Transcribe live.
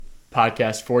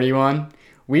podcast 41.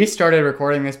 We started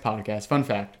recording this podcast. Fun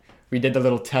fact. We did the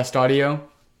little test audio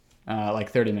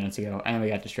like 30 minutes ago, and we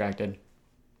got distracted.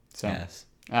 So, Yes.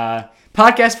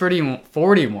 Podcast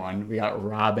 41, we got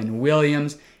Robin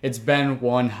Williams. It's been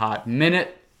one hot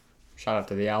minute. Shout out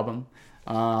to the album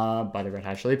by the Red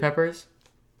Hot Chili Peppers.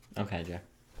 Okay, Jack.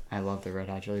 I love the Red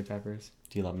Hot Chili Peppers.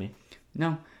 Do you love me?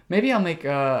 No. Maybe I'll make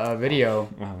a video.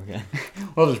 Oh, okay.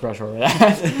 We'll just brush over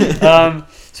that.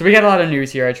 So we got a lot of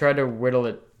news here. I tried to whittle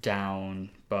it down,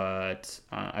 but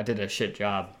I did a shit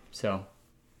job. So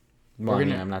Well, We're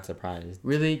gonna- I'm not surprised.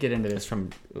 really get into It's this. from,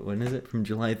 when is it? From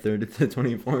July 3rd to the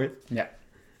 24th? Yeah.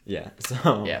 Yeah,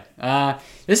 so. Yeah.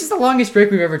 This is the longest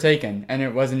break we've ever taken, and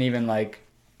it wasn't even, like,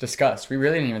 discussed. We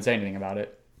really didn't even say anything about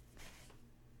it.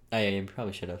 Oh, yeah, you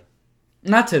probably should have.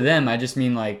 Not to them. I just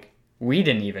mean, like, we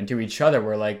didn't even. To each other,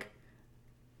 we're like,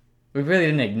 we really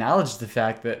didn't acknowledge the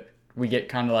fact that we get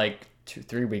kind of, like,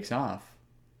 2-3 weeks off.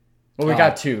 Well, we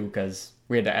got 2 because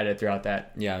we had to edit throughout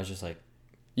that. Yeah, I was just like,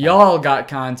 Y'all got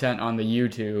content on the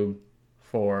YouTube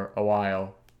for a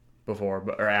while before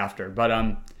or after, but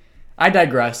I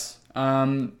digress.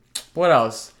 What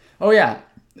else? Oh yeah,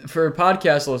 for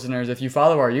podcast listeners, if you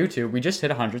follow our YouTube, we just hit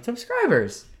 100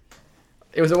 subscribers.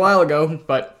 It was a while ago,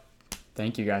 but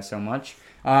thank you guys so much.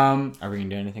 are we going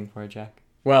to do anything for it, Jack?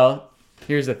 Well,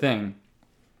 here's the thing.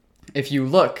 If you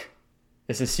look,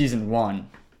 this is season 1,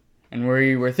 and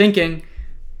we were thinking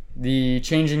the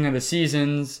changing of the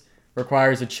seasons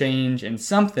requires a change in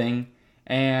something,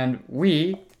 and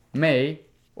we may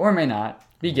or may not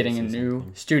be getting a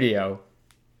new studio.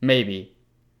 Maybe.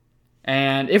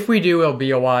 And if we do, it'll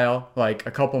be a while, like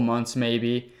a couple months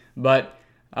maybe. But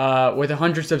with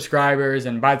 100 subscribers,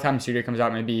 and by the time the studio comes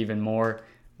out, maybe even more,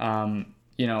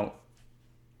 you know,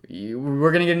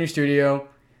 we're going to get a new studio.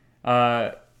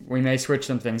 We may switch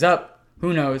some things up.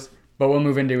 Who knows? But we'll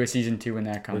move into a season 2 when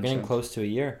that comes. We're getting so. close to a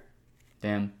year.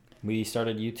 Damn. We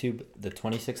started YouTube the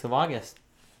 26th of August.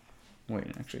 We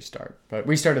didn't actually start, but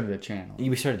we started the channel.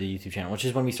 We started the YouTube channel, which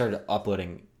is when we started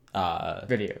uploading,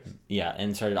 Videos. yeah,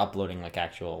 and started uploading like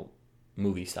actual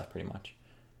movie stuff pretty much.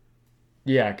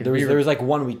 Yeah, because There was like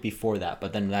 1 week before that,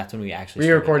 but then that's when we actually we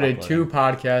started recorded uploading. 2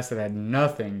 podcasts that had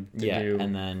nothing to do.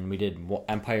 and then we did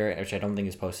Empire, which I don't think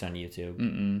is posted on YouTube.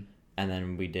 Mm-mm. And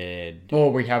then we did,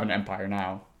 Well, we have an empire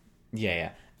now. yeah,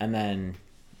 and then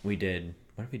we did,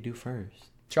 what did we do first?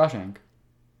 Shawshank.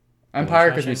 Empire,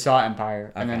 because we Shawshank? saw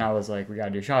Empire, and then Okay. I was like, we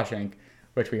gotta do Shawshank,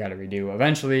 which we gotta redo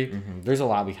eventually. There's a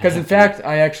lot we Because in fact,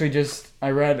 I actually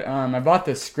I read, I bought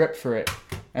the script for it,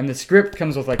 and the script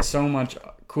comes with like so much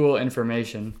cool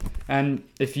information. And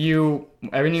if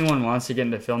anyone wants to get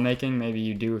into filmmaking, maybe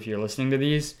you do if you're listening to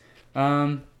these,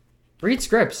 read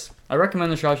scripts. I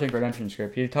recommend the Shawshank Redemption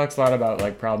script. He talks a lot about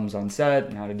like problems on set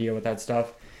and how to deal with that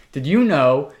stuff. Did you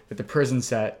know that the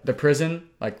prison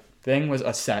like thing was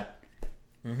a set?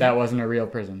 That wasn't a real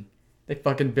prison. They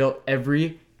fucking built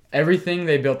everything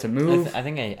they built to move. I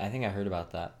think I heard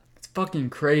about that. It's fucking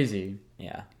crazy.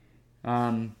 Yeah.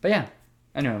 But yeah.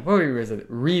 Anyway, we'll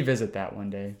revisit that one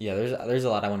day. Yeah, there's a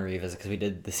lot I want to revisit because we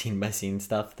did the scene by scene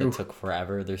stuff that took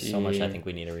forever. There's so much I think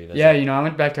we need to revisit. Yeah, I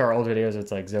went back to our old videos.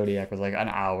 It's like Zodiac was like an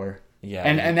hour. Yeah.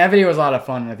 And that video was a lot of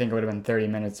fun. I think it would have been 30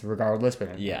 minutes regardless,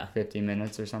 but Yeah. 50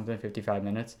 minutes or something, 55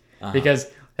 minutes. Uh-huh. Because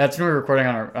that's when we were recording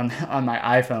on my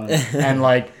iPhone. And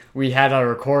like we had a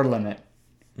record limit.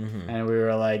 Mm-hmm. And we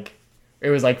were like, it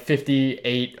was like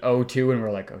 58:02 and we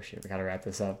were like, oh shit, we got to wrap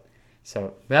this up.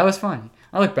 So that was fun.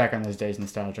 I look back on those days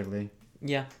nostalgically.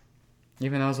 Yeah.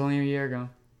 Even though it was only a year ago.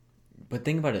 But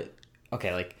think about it.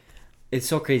 Okay, like it's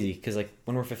so crazy because like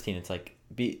when we're 15, it's like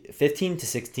 15 to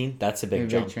 16. That's a big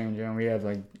jump. change, and we have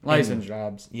like license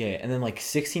jobs. Yeah, and then like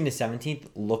 16 to 17,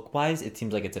 look wise, it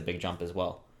seems like it's a big jump as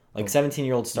well. Like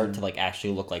 17-year-olds start to like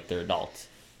actually look like they're adults.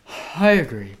 I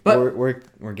agree, but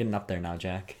We're getting up there now,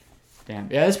 Jack. damn,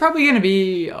 yeah, it's probably gonna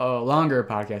be a longer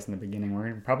podcast in the beginning. We're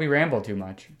gonna probably ramble too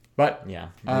much, but Yeah,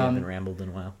 we haven't rambled in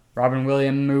a while. Robin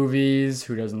Williams movies.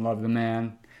 Who doesn't love the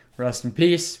man? Rest in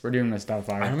peace. We're doing this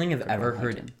Doubtfire. I don't think I've ever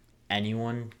heard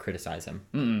anyone criticize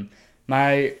him.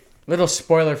 My little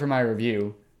spoiler for my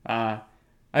review.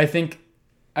 I think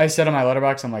I said on my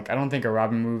letterbox, I'm like, I don't think a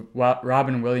Robin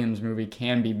Williams movie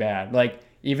can be bad. Like,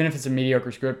 even if it's a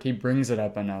mediocre script, he brings it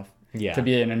up enough to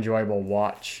be an enjoyable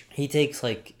watch. He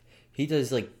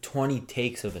does like 20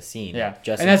 takes of a scene. Yeah,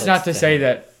 Just and that's until not to it's say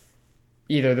finished. that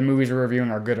either the movies we're reviewing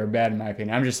are good or bad, in my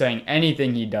opinion. I'm just saying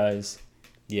anything he does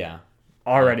Yeah.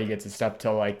 already gets a step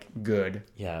to, like, good,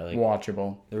 Yeah, like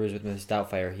watchable. there was with Miss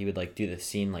Doubtfire, he would like do the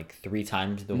scene like 3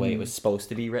 times the way it was supposed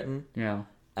to be written, Yeah.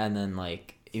 and then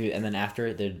like and then after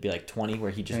it there'd be like 20 where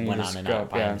he just And he went just on and go- out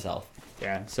by yeah. himself.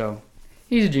 Yeah, so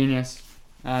he's a genius.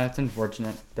 It's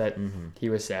unfortunate that he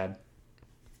was sad.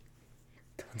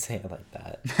 Don't say it like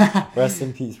that. Rest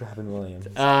in peace, Robin Williams.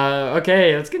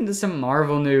 Okay, let's get into some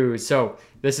Marvel news. So,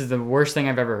 this is the worst thing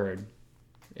I've ever heard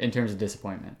in terms of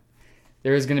disappointment.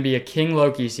 There is going to be a King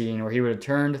Loki scene where he would have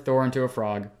turned Thor into a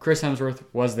frog. Chris Hemsworth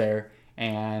was there,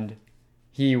 and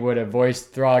he would have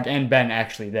voiced Throg and been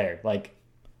actually there. Like,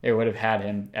 it would have had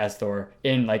him as Thor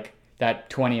in, like, that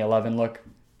 2011 look,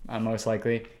 most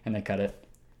likely, and they cut it.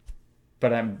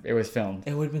 But it was filmed.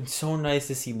 It would have been so nice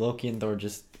to see Loki and Thor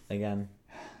just again.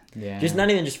 Yeah. Just not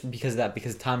even just because of that,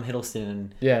 because Tom Hiddleston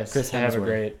and yes, Chris they have a Hemsworth.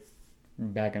 great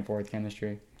back and forth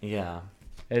chemistry. Yeah.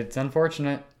 It's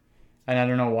unfortunate, and I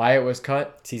don't know why it was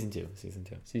cut. Season 2.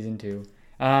 Season 2.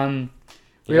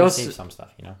 We also save some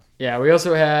stuff, you know. Yeah, we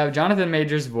also have Jonathan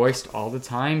Majors voiced all the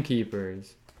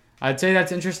Timekeepers. I'd say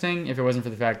that's interesting if it wasn't for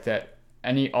the fact that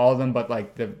all of them, but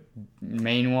like the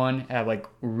main one, have like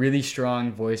really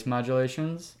strong voice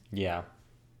modulations. Yeah.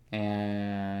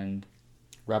 And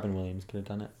Robin Williams could have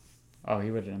done it. oh,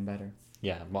 he would have done better.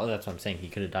 Yeah, well, that's what I'm saying. He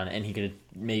could have done it, and he could have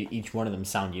made each one of them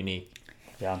sound unique.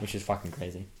 Yeah, which is fucking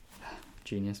crazy.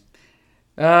 Genius.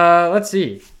 Let's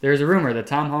see. There's a rumor that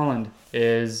Tom Holland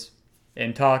is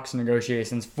in talks,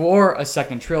 negotiations for a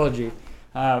second trilogy.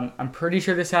 I'm pretty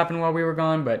sure this happened while we were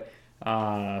gone, but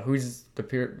who's the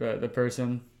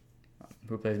person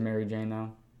who plays Mary Jane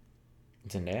now?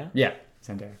 Zendaya? Yeah,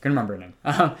 Zendaya. Couldn't remember her name.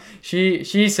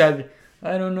 She said,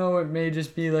 I don't know, it may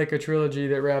just be like a trilogy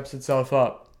that wraps itself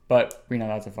up. But we know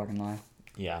that's a fucking lie.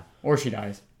 Yeah. Or she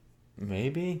dies.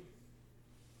 Maybe.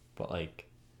 But like,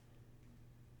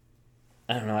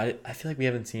 I don't know. I feel like we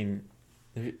haven't seen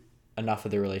enough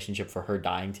of the relationship for her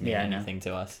dying to mean anything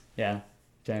to us. Yeah,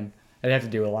 same. They'd have to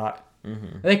do a lot.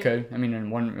 Mm-hmm. They could. I mean, in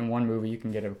one movie, you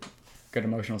can get a good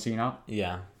emotional scene out.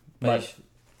 Yeah, but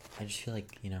I just feel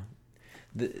like, you know,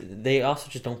 they also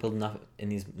just don't build enough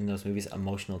in those movies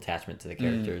emotional attachment to the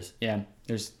characters. Yeah,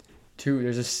 there's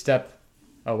a step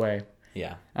away.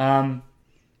 Yeah.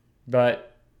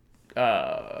 But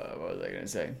what was I gonna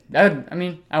say?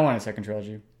 I want a second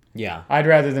trilogy. Yeah. I'd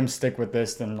rather them stick with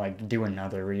this than like do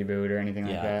another reboot or anything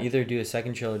like that. Either do a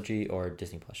second trilogy or a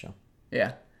Disney Plus show.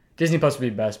 Yeah. Disney Plus would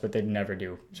be best, but they'd never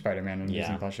do Spider-Man in a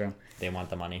Disney Plus show. They want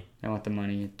the money. They want the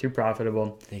money. Too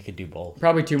profitable. They could do both.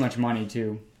 Probably too much money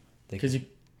too. They could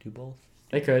do both.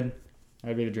 They could.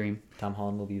 That'd be the dream. Tom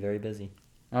Holland will be very busy.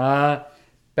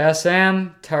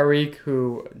 Bassam Tariq,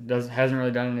 who hasn't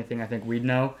really done anything I think we'd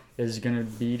know, is going to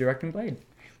be directing Blade,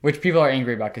 which people are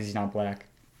angry about because he's not black.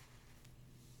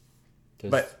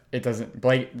 But it doesn't.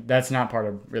 Blade. That's not part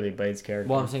of really Blade's character.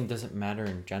 Well, I'm saying it doesn't matter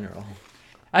in general.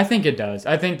 I think it does.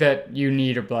 I think that you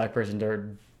need a black person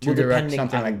to direct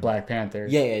something like Black Panther.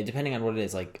 Yeah, depending on what it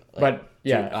is,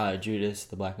 Judas,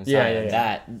 the Black Messiah,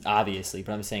 that obviously.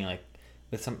 But I'm saying like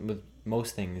with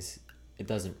most things, it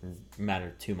doesn't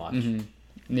matter too much.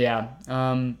 Mm-hmm. Yeah.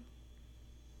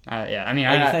 Yeah. I mean,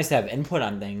 it's nice to have input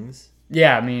on things.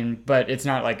 Yeah, I mean, but it's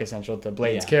not like essential to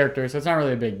Blade's character, so it's not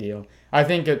really a big deal. I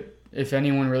think if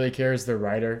anyone really cares, the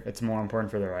writer. It's more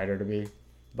important for the writer to be,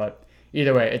 but.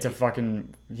 Either way, it's a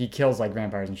fucking... He kills, like,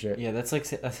 vampires and shit. Yeah, that's like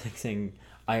saying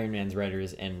Iron Man's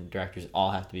writers and directors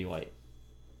all have to be white.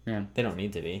 Yeah. They don't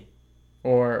need to be.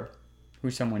 Or,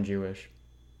 who's someone Jewish?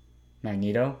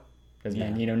 Magneto? Does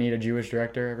Magneto need a Jewish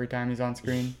director every time he's on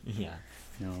screen? Yeah.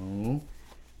 No.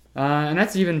 And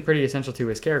that's even pretty essential to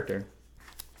his character.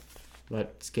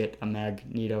 Let's get a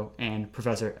Magneto and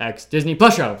Professor X Disney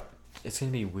Plus show! It's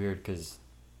going to be weird because...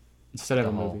 Instead of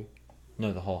a movie.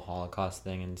 No, the whole Holocaust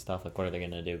thing and stuff. Like, what are they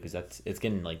gonna do? Because it's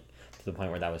getting like to the point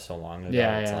where that was so long ago.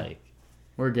 Yeah, it's like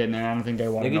we're getting there. I don't think they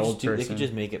want an old person. They could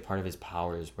just make it part of his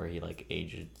powers where he like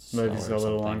ages lives a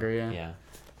little longer. Yeah. Yeah.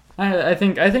 I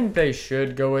think they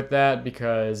should go with that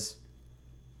because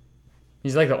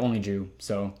he's like the only Jew.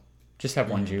 So just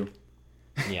have one Jew.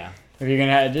 Yeah. If you're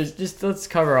gonna just let's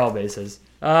cover all bases.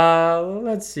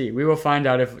 Let's see. We will find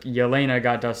out if Yelena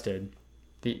got dusted.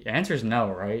 The answer is no,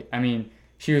 right? I mean.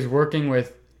 She was working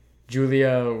with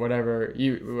Julia,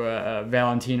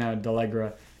 Valentina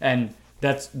Delegra, and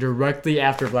that's directly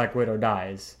after Black Widow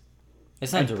dies.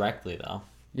 It's not directly, though.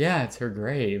 Yeah, it's her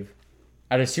grave.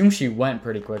 I'd assume she went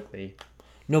pretty quickly.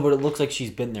 No, but it looks like she's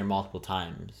been there multiple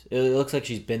times. It looks like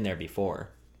she's been there before.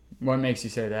 What makes you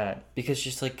say that? Because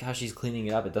just like how she's cleaning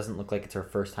it up, it doesn't look like it's her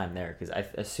first time there. Because I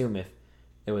assume if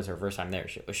it was her first time there,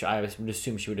 I would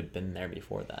assume she would have been there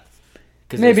before that.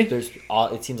 Maybe.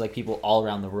 It seems like people all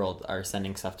around the world are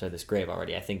sending stuff to this grave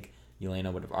already. I think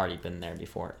Yelena would have already been there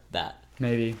before that.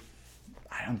 Maybe.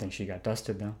 I don't think she got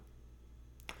dusted, though.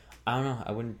 I don't know.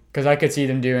 I wouldn't... Because I could see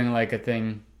them doing, like, a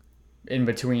thing in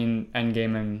between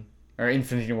Endgame and or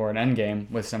Infinity War and Endgame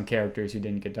with some characters who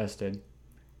didn't get dusted.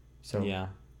 So yeah.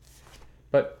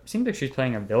 But it seems like she's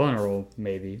playing a villain role,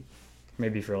 maybe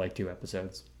for like 2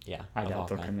 episodes. Yeah, I doubt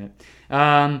they'll commit.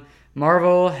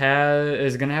 Marvel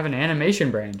is gonna have an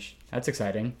animation branch. That's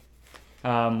exciting.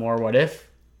 More What If.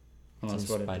 Unless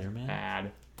What Spider-Man.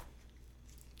 Bad.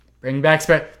 Bring back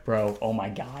Bro, oh my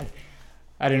god.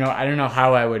 I don't know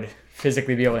how I would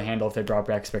physically be able to handle if they brought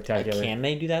back Spectacular. Can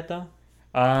they do that though?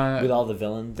 With all the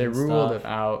villains. They ruled it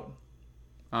out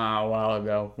a while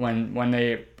ago. When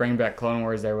they bring back Clone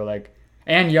Wars, they were like,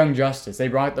 and Young Justice. They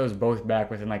brought those both back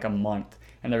within like a month,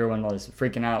 and everyone was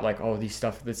freaking out like, oh, this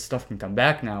stuff can come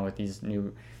back now with these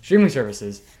new streaming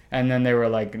services. And then they were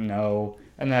like, no.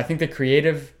 And then I think the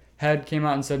creative head came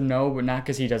out and said no, but not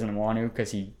because he doesn't want to,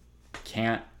 because he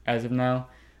can't as of now.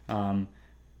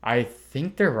 I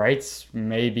think their rights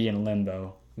may be in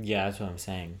limbo. Yeah, that's what I'm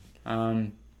saying.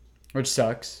 Which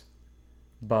sucks,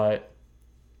 but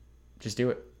just do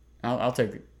it. I'll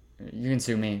take it. You can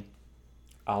sue me.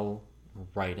 I'll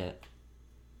write it.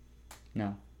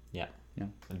 No. Yeah. No.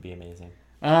 It'd be amazing.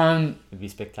 It'd be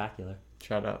spectacular.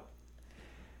 Shut up.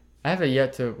 I haven't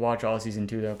yet to watch all season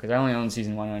 2 though, because I only own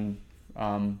season 1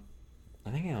 on. I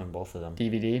think I own both of them.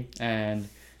 DVD and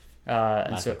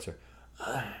so.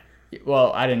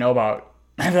 Well, I didn't know about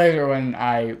when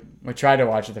I tried to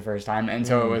watch it the first time, and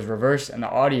so it was reversed and the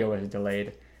audio was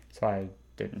delayed, so I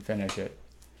didn't finish it.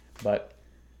 But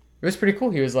it was pretty cool.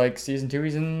 He was like, season 2,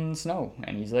 he's in snow,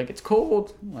 and he's like, it's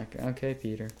cold. I'm like, okay,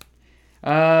 Peter.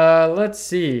 Let's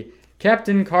see.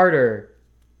 Captain Carter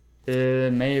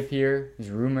may appear, is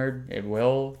rumored it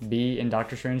will be in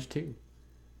Doctor Strange 2.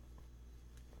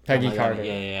 Peggy Carter. God.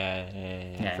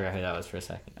 Yeah. I forgot who that was for a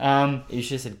second. You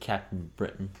should have said Captain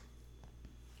Britain.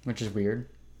 Which is weird.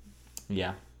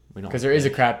 Yeah. Because there is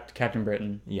a Captain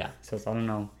Britain. Yeah. So I don't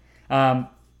know. Yeah,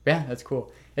 that's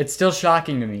cool. It's still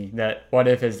shocking to me that What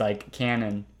If is like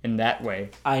canon in that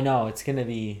way. I know. It's going to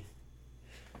be...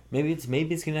 Maybe it's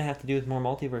going to have to do with more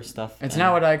multiverse stuff. It's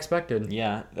not what I expected.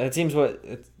 Yeah. That seems what...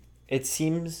 It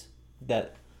seems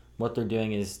that what they're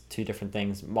doing is two different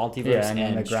things. Multiverse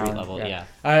and street level. Yeah.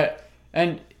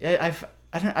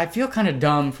 I feel kind of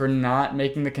dumb for not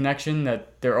making the connection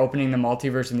that they're opening the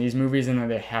multiverse in these movies and that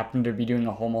they happen to be doing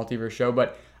a whole multiverse show.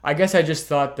 But I guess I just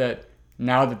thought that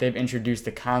now that they've introduced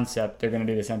the concept, they're going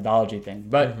to do this anthology thing.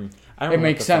 But it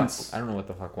makes sense. I don't know what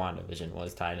the fuck WandaVision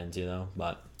was tied into, though.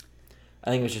 But I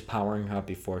think it was just powering her up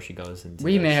before she goes into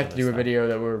We may have to do a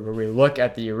video where we look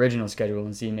at the original schedule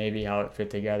and see maybe how it fit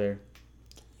together.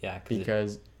 Yeah.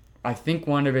 Because I think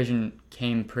WandaVision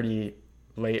came pretty...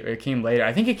 late. It came later.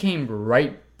 I think it came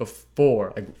right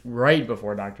before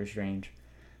Doctor Strange.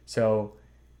 So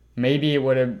maybe it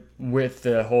would have, with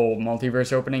the whole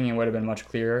multiverse opening, it would have been much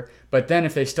clearer. But then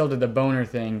if they still did the boner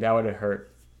thing, that would have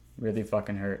hurt. Really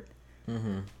fucking hurt.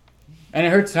 Mm-hmm. And it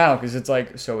hurts now because it's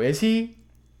like, so is he?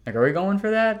 Like, are we going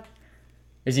for that?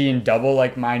 Is he in double,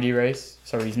 like, mind erase?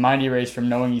 So he's mind erased from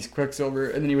knowing he's Quicksilver,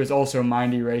 and then he was also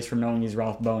mind erased from knowing he's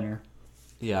Ralph Boner.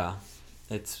 Yeah.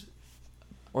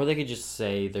 Or they could just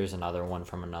say there's another one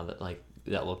from another, like,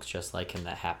 that looks just like him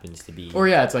that happens to be... Or,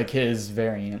 yeah, it's like his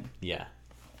variant. Yeah.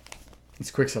 It's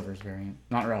Quicksilver's variant,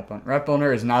 not Ralph Boner. Ralph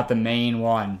Boner is not the main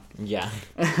one. Yeah.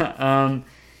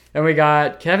 Then we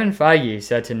got Kevin Feige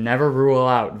said to never rule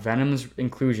out Venom's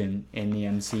inclusion in the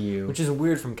MCU. Which is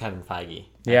weird from Kevin Feige.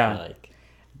 Yeah. I feel like.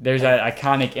 There's that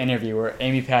iconic interview where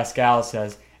Amy Pascal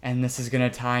says, and this is going to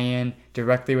tie in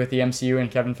directly with the MCU, and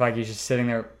Kevin Feige's just sitting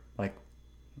there like,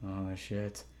 oh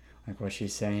shit, like what's she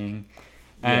saying?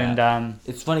 Yeah. And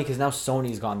it's funny because now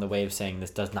Sony's gone the way of saying this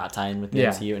does not tie in with the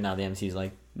MCU, and now the MCU's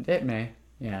like, it may,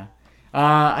 yeah.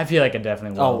 I feel like it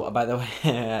definitely will. Oh, by the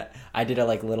way, I did a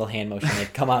little hand motion,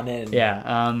 like come on in. Yeah.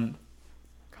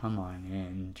 Come on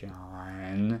in,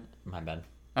 John. My bad.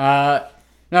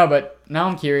 No, but now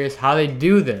I'm curious how they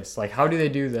do this. Like, how do they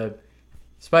do the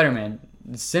Spider-Man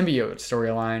symbiote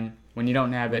storyline when you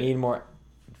don't have it? We need more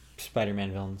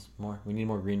Spider-Man villains. We need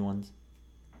more green ones.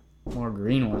 More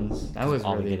green ones. That was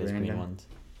all really we get is green ones.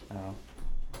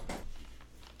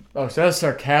 Oh, so that's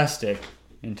sarcastic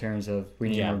in terms of we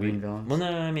need more green villains. Well,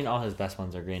 no, I mean all his best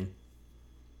ones are green.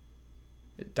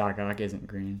 Doc Ock isn't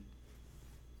green.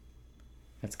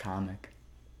 That's comic.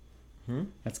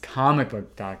 That's comic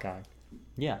book Doc Ock.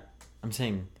 Yeah, I'm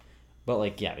saying,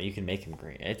 but you can make him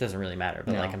green. It doesn't really matter.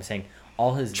 But I'm saying,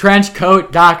 all his trench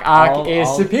coat Doc Ock is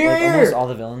superior. Almost all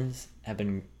the villains have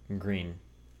been green.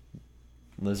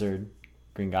 Lizard,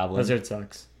 Green Goblin. Lizard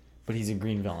sucks, but he's a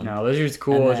green villain. No, Lizard's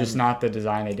cool. It's just not the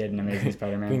design they did in Amazing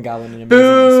Spider-Man. Green Goblin in Amazing.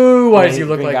 Boo! Why does he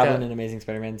look Green like Goblin that? in Amazing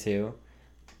Spider-Man 2.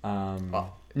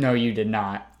 No, you did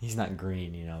not. He's not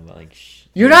green, but like.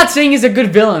 You're not saying he's a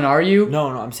good villain, are you? No.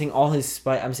 I'm saying all his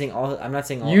I'm not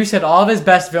saying all. You said all of his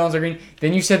best villains are green.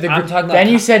 Then you said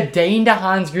you said Dane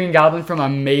DeHaan's Green Goblin from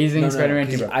Amazing Spider-Man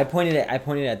 2. I pointed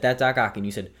at that Doc Ock, and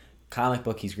you said comic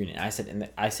book he's green, and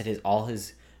I said all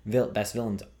his best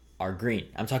villains are green.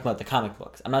 I'm talking about the comic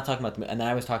books. I'm not talking about and then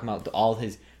I was talking about all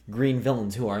his green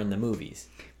villains who are in the movies.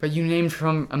 But you named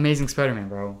from Amazing Spider-Man,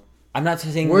 bro. I'm not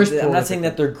saying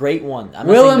that they're great ones.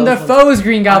 Willem Dafoe's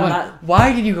Green Goblin.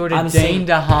 Why did you go to Dane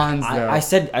DeHaan's though? I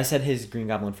said his Green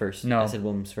Goblin first. No. I said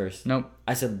Willem's first. Nope.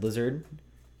 I said Lizard,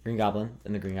 Green Goblin,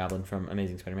 and the Green Goblin from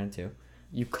Amazing Spider-Man 2.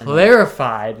 You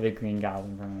clarified the Green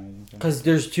Goblin from Amazing Spider-Man. Because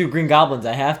there's 2 Green Goblins,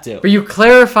 I have to. But you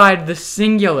clarified the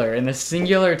singular in the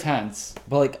singular tense.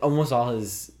 But like almost all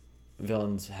his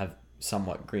villains have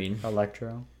somewhat green.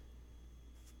 Electro.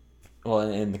 Well,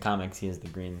 in the comics, he has the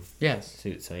green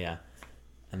suit, so yeah.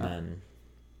 And then...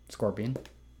 Scorpion.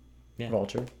 Yeah.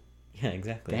 Vulture. Yeah,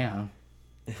 exactly. Damn.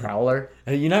 Prowler.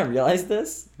 Have you not realized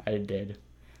this? I did.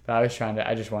 But I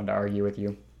just wanted to argue with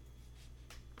you.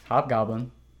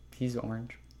 Hobgoblin. He's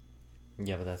orange.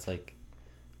 Yeah, but that's like...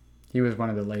 He was one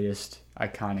of the latest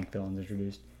iconic villains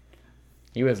introduced.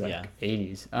 He was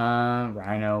 80s.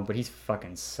 Rhino, but he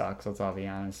fucking sucks, let's all be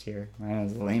honest here.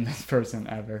 Rhino's the lamest person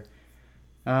ever.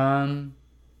 Spider-Man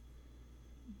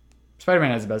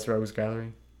has the best rogues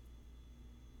gallery.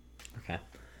 Okay.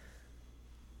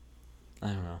 I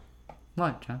don't know.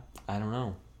 What, John? I don't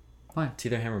know. What? It's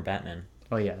either him or Batman.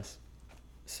 Oh, yes.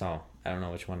 So, I don't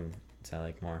know which one I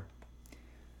like more.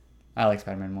 I like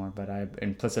Spider-Man more, but I have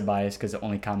implicit bias because the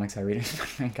only comics I read are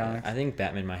Spider-Man comics. I think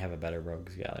Batman might have a better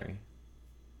rogues gallery.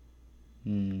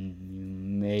 You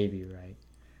may be right.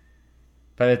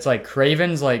 But it's like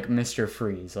Craven's like Mr.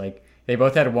 Freeze. Like, they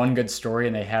both had one good story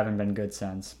and they haven't been good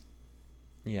since.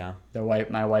 Yeah.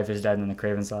 My wife is dead and the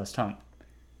Craven's Lost Hunt.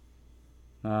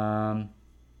 I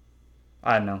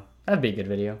don't know. That'd be a good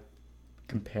video.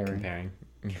 Comparing.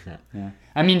 Yeah.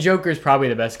 I mean, Joker's probably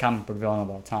the best comic book villain of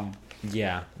all time.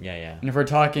 Yeah. And if we're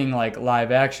talking like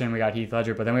live action, we got Heath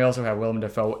Ledger, but then we also have Willem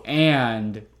Dafoe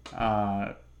and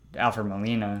Alfred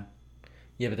Molina.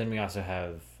 Yeah, but then we also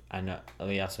have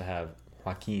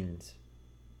Joaquin's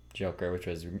Joker, which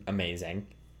was amazing.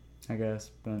 I guess,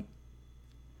 but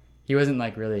he wasn't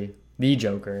like really the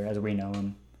Joker as we know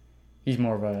him. He's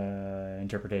more of a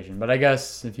interpretation, but I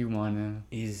guess if you want to,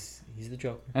 he's the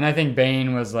Joker. And I think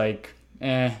Bane was like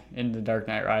in The Dark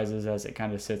Knight Rises, as it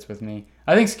kind of sits with me.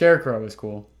 I think Scarecrow was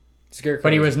cool.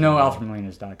 But he was no Alfred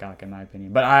Molina's Doc Ock in my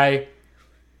opinion. But I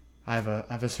have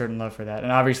a certain love for that,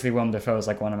 and obviously Willem Dafoe is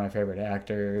like one of my favorite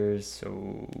actors.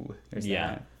 So there's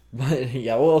that. But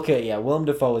Willem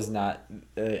Dafoe is not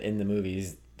in the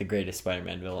movies the greatest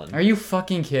Spider-Man villain. Are you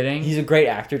fucking kidding? He's a great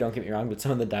actor, don't get me wrong, but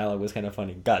some of the dialogue was kind of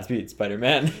funny. Godspeed,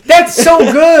 Spider-Man. That's so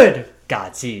good.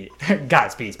 Godspeed,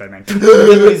 Spider-Man.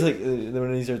 He's like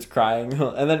when he starts crying,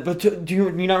 and then do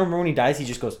you not remember when he dies? He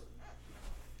just goes.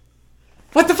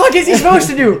 What the fuck is he supposed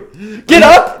to do? Get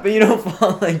up? But you don't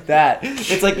fall like that.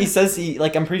 It's like he says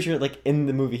I'm pretty sure like in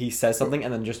the movie he says something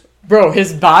and then just. Bro,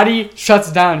 his body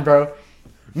shuts down, bro.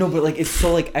 No, but like it's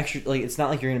so like extra. Like it's not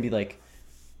like you're gonna be like,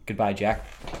 goodbye, Jack.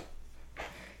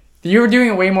 You were doing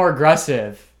it way more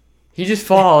aggressive. He just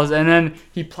falls and then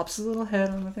he plops his little head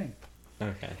on the thing.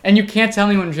 Okay. And you can't tell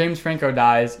me when James Franco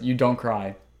dies, you don't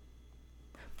cry.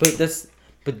 But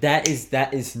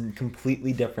that is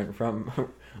completely different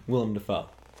from Willem Dafoe.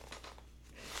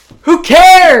 Who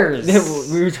cares?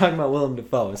 We were talking about Willem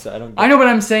Dafoe, so I don't. I know, but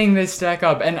I'm saying they stack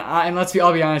up, and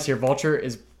I'll be honest here. Vulture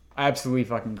is absolutely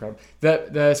fucking incredible.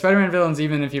 The Spider-Man villains,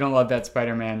 even if you don't love that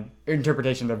Spider-Man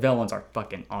interpretation, the villains are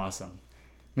fucking awesome.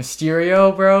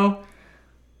 Mysterio, bro.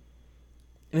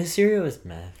 Mysterio is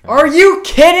meh. Are you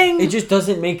kidding? It just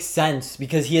doesn't make sense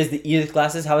because he has the Edith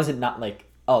glasses. How is it not like,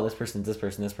 oh, this person's this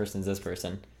person, this person's this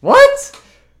person? What?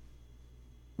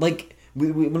 Like,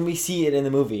 when we see it in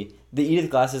the movie, the Edith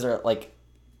glasses are like,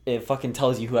 it fucking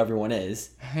tells you who everyone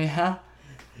is. Yeah.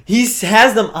 He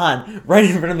has them on right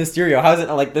in front of Mysterio. How is it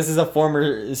not like this is a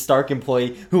former Stark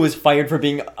employee who was fired for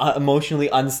being emotionally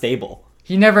unstable?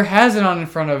 He never has it on in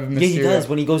front of Mysterio. Yeah, he does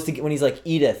when he's like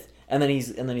Edith, and then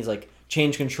he's like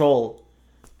change control,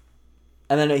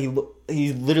 and then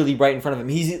he's literally right in front of him.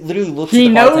 He literally looks. He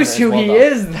knows who he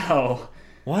is, though.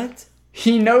 What?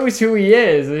 He knows who he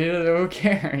is. Who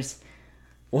cares?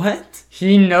 What?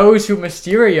 He knows who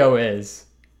Mysterio is.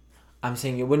 I'm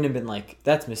saying it wouldn't have been like,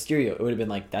 that's Mysterio. It would have been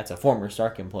like, that's a former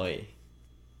Stark employee.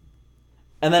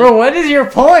 And then, bro, what is your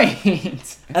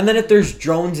point? And then if there's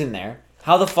drones in there,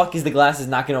 how the fuck is the glasses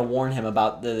not going to warn him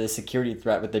about the security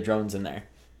threat with the drones in there?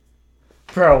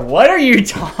 Bro, what are you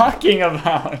talking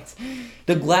about?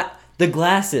 The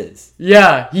glasses.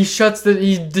 Yeah, he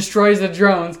destroys the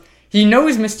drones. He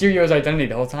knows Mysterio's identity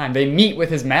the whole time. They meet with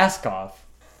his mask off.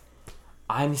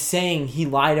 I'm saying he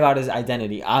lied about his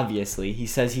identity, obviously. He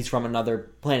says he's from another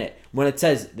planet. When it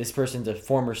says this person's a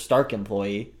former Stark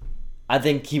employee, I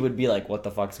think he would be like, what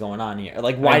the fuck's going on here?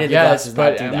 Like, why did the glasses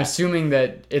not do that? I'm assuming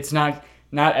that it's not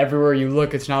everywhere you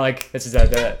look. It's not like, this is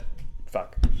that.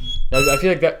 Fuck. I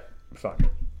feel like that... Fuck.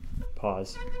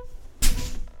 Pause.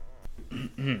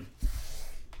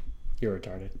 You're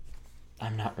retarded.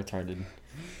 I'm not retarded.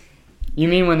 You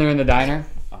mean when they're in the diner?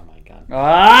 Oh my god.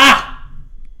 Ah!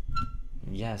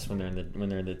 Yes, when they're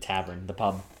in the tavern, the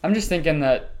pub. I'm just thinking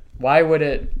that why would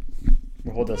it...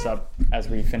 We'll hold this up as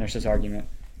we finish this argument.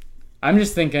 I'm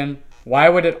just thinking, why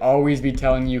would it always be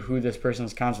telling you who this person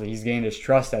is constantly? He's gained his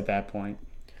trust at that point.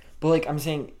 But like I'm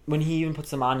saying, when he even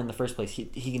puts them on in the first place, he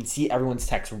can see everyone's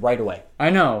text right away. I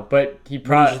know, but he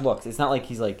probably just looks. It's not like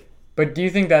he's like... But do you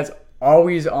think that's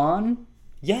always on?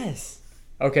 Yes.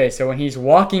 Okay, so when he's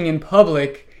walking in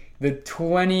public, the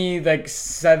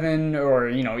 7 or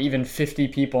even 50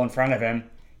 people in front of him,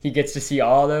 he gets to see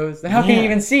all those. Then how can he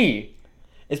even see?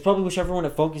 It's probably whichever one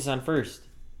it focuses on first.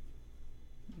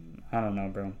 I don't know,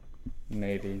 bro.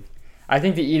 Maybe. I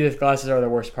think the Edith glasses are the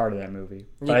worst part of that movie.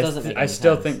 But it doesn't make any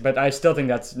still sense. I still think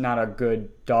that's not a good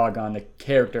dog on the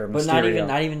character of Mysterio. But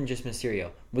not even just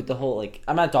Mysterio. With the whole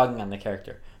I'm not dogging on the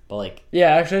character, but yeah,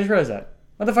 actually, I just realized that.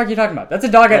 What the fuck are you talking about? That's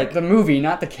a dog at the movie,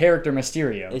 not the character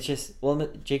Mysterio. It's just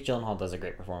Jake Gyllenhaal does a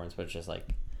great performance, but it's just I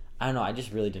don't know. I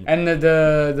just really didn't. And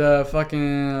the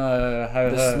fucking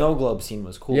the snow globe scene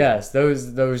was cool. Yes,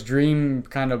 those dream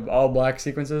kind of all black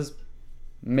sequences.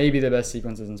 Maybe the best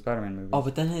sequences in Spider-Man movies. Oh,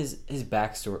 but then his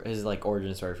backstory, his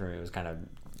origin story for me was kind of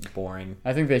boring.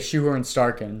 I think they shoehorned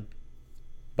Stark in.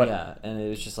 But yeah, and it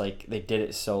was just they did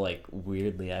it so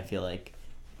weirdly. I feel like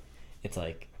it's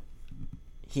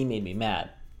he made me mad,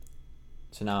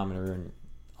 so now I'm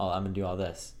gonna do all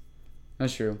this.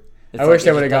 That's true. I wish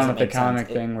they would have gone with the comic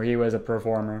sense. thing where he was a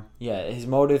performer. Yeah, his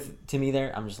motive to me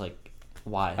there, I'm just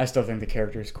why? I still think the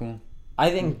character is cool. I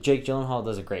think Jake Gyllenhaal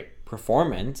does a great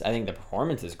performance. I think the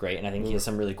performance is great, and I think he has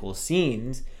some really cool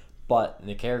scenes. But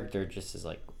the character just is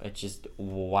it's just,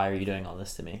 why are you doing all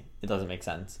this to me? It doesn't make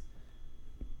sense.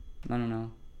 I don't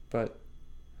know, but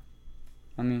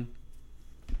I mean,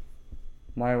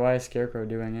 why is Scarecrow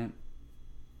doing it?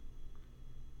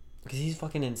 Because he's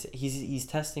fucking insane. He's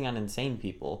testing on insane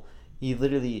people. He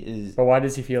literally is. But why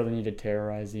does he feel the need to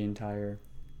terrorize the entire?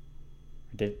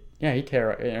 He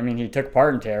took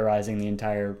part in terrorizing the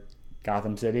entire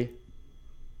Gotham City.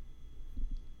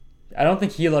 I don't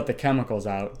think he let the chemicals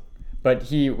out, but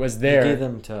he was there. He gave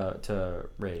them to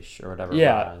Raish or whatever.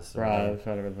 Yeah,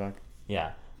 whatever the fuck.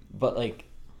 Yeah, but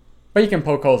But you can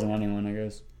poke holes in anyone, I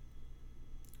guess.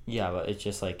 Yeah, but it's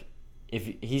just if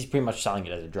he's pretty much selling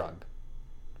it as a drug.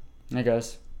 I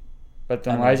guess. But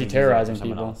then why is he terrorizing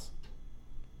people? Else.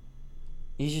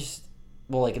 He's just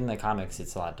in the comics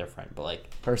it's a lot different, but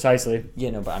precisely.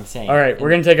 Yeah, no, but I'm saying. All right, we're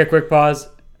gonna take a quick pause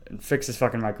and fix this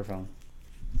fucking microphone.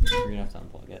 We're gonna have to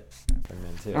unplug it.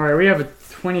 All right, we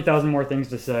have 20,000 more things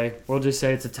to say. We'll just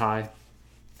say it's a tie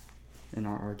in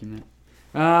our argument.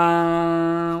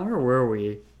 Where were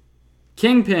we?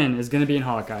 Kingpin is gonna be in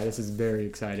Hawkeye. This is very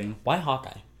exciting. Why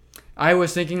Hawkeye? I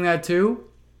was thinking that too.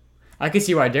 I could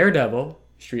see why Daredevil,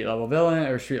 street level villain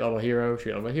or street level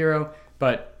hero,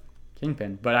 but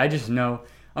Kingpin. But I just know,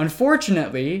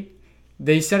 unfortunately,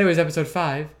 they said it was episode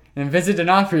 5, and Vincent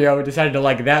D'Onofrio decided to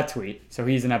like that tweet, so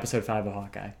he's in episode 5 of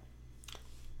Hawkeye.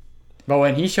 But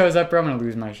when he shows up, bro, I'm gonna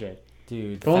lose my shit.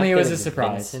 Dude, if only it was a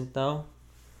surprise. Vincent, though.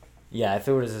 Yeah, if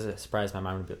it was a surprise, my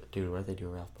mind would be, dude, what did they do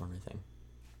a Ralph Boner thing?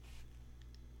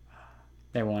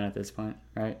 They won at this point,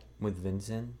 right? With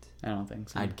Vincent? I don't think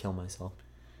so. I'd kill myself.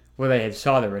 Well, they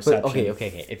saw the reception. But,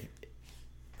 okay.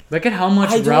 Look at how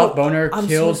much Ralph Boner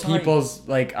killed people's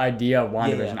idea of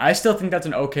WandaVision. Yeah. I still think that's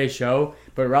an okay show,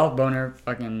 but Ralph Boner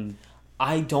fucking...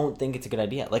 I don't think it's a good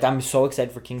idea. I'm so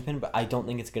excited for Kingpin, but I don't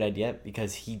think it's a good idea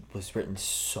because he was written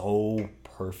so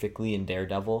perfectly in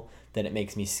Daredevil that it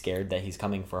makes me scared that he's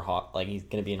coming for he's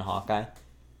gonna be in Hawkeye.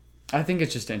 I think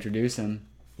it's just to introduce him.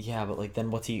 Yeah, but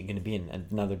then what's he gonna be in?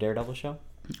 Another Daredevil show?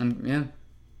 Yeah.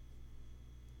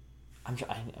 I'm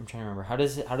trying to remember. How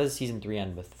does season 3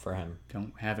 end for him?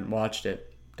 Haven't watched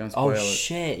it. Don't spoil it. Oh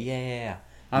shit! Yeah.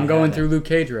 I'm going through Luke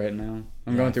Cage right now.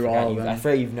 I'm going through all of them. I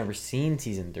forgot you've never seen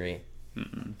season 3.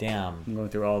 Mm-mm. Damn. I'm going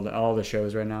through all the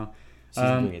shows right now.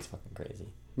 Season 3 is fucking crazy.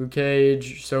 Luke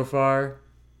Cage so far,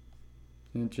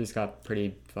 it just got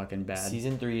pretty fucking bad.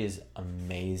 Season 3 is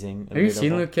amazing. Have you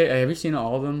seen Luke Cage? Have you seen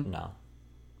all of them? No.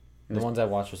 The ones I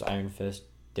watched was Iron Fist,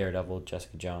 Daredevil,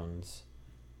 Jessica Jones,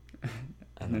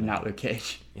 and then not Luke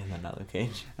Cage. And then not Luke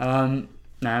Cage. No,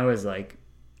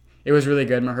 it was really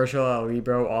good. Mahershala Ali,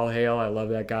 bro, all hail. I love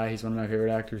that guy. He's one of my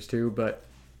favorite actors too. But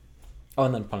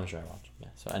and then Punisher I watched. Yeah,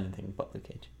 so anything but Luke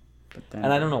Cage. Then,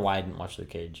 and I don't know why I didn't watch Luke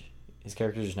Cage. His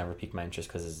character just never piqued my interest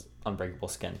because his unbreakable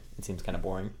skin. It seems kind of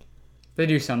boring. They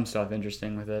do some stuff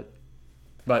interesting with it,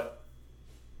 but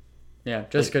yeah,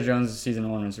 Jessica Jones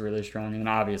season 1 was really strong, and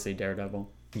obviously Daredevil.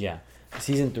 Yeah,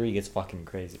 season 3 gets fucking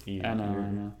crazy. I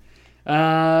know.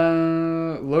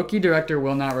 Loki director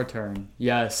will not return.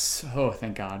 Yes. Oh,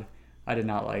 thank God. I did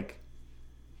not like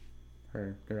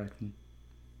her directing.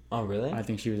 Oh, really? I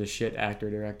think she was a shit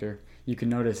actor-director. You can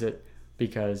notice it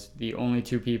because the only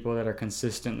 2 people that are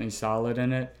consistently solid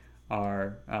in it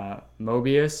are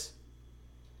Mobius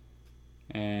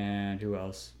and who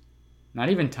else? Not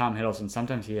even Tom Hiddleston.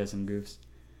 Sometimes he has some goofs.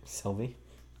 Sylvie?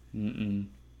 I can't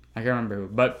remember who.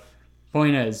 But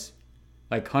point is,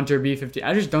 like Hunter B-50,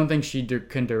 I just don't think she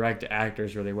can direct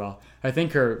actors really well. I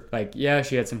think her,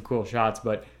 she had some cool shots,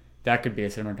 but that could be a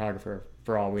cinematographer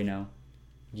for all we know.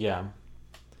 Yeah.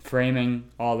 Framing,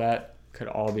 all that, could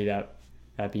all be that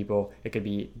people. It could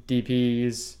be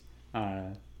DPs,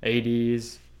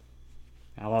 ADs.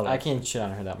 I can't shit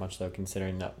on her that much, though,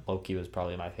 considering that Loki was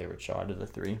probably my favorite show out of the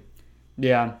 3.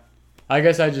 Yeah. I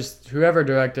guess whoever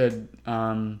directed,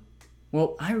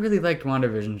 I really liked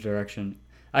WandaVision's direction.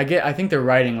 I think the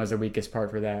writing was the weakest part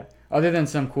for that. Other than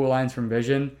some cool lines from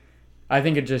Vision, I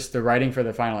think the writing for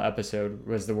the final episode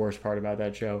was the worst part about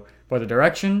that show. But the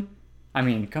direction, I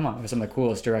mean, come on, it was some of the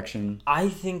coolest direction. I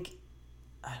don't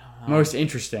know. Most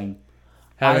interesting.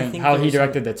 How he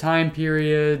directed the time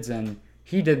periods, and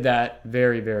he did that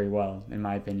very, very well, in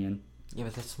my opinion. Yeah,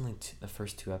 but that's only the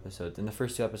first 2 episodes, and the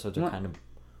first 2 episodes are kind of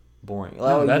boring.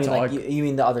 No, that's you mean, you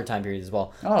mean the other time periods as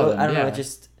well? Oh, I don't know. It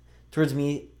just towards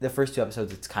me, the first 2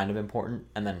 episodes it's kind of important,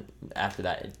 and then after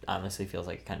that, it honestly feels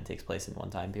like it kind of takes place in one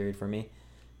time period for me.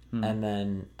 And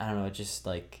then I don't know. It just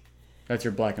that's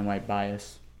your black and white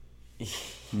bias. Yeah.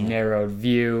 Narrowed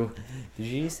view. Did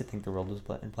you used to think the world was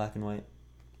in black and white?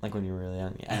 Like when you were really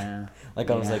young? Yeah. I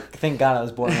was yeah. like, thank God I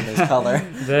was born in this color.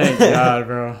 Thank God,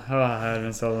 bro. Oh, that would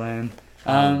been so lame.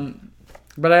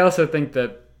 But I also think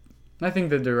the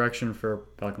direction for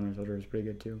Falcon and Soldier is pretty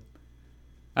good too.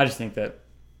 I just think that,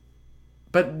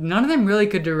 but none of them really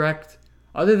could direct,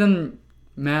 other than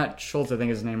Matt Schultz, I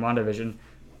think is his name, WandaVision.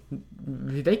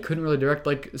 They couldn't really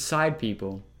direct side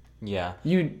people. Yeah.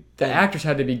 The actors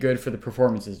had to be good for the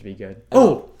performances to be good.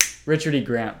 Richard E.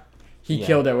 Grant. He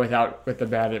killed it with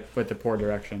the poor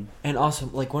direction. And also,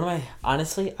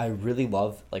 I really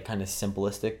love kind of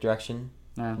simplistic direction.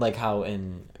 Like how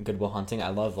in Good Will Hunting, I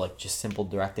love just simple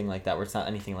directing like that, where it's not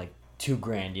anything too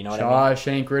grand. You know what I mean?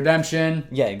 Shawshank Redemption.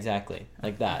 Yeah, exactly.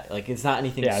 Like that. It's not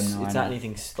anything. It's not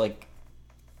anything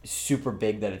super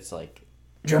big that it's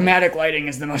dramatic lighting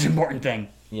is the most important thing.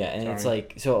 Yeah, and it's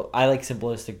so I like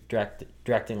simplistic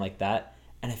directing like that,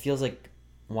 and it feels like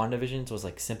WandaVision's was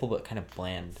simple but kind of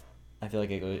bland. I feel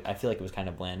like it was kind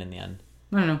of bland in the end.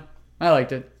 I don't know. I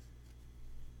liked it.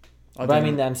 The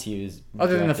MCU is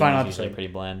other than the final episode,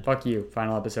 pretty bland. Fuck you,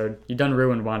 final episode. You done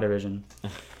ruined WandaVision.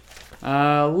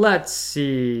 Let's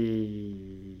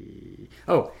see.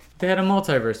 Oh, they had a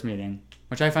multiverse meeting,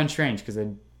 which I find strange because they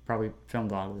probably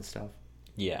filmed a lot of this stuff.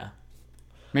 Yeah.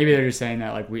 Maybe they're just saying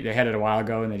that they had it a while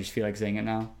ago and they just feel like saying it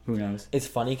now. Who knows? It's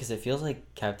funny because it feels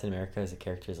like Captain America as a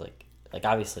character is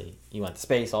obviously you went to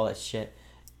space, all that shit.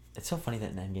 It's so funny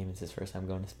that in Endgame it's his first time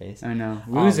going to space. I know.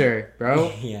 Loser,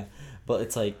 bro. Yeah. But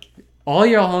it's all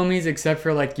your homies except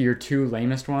for your 2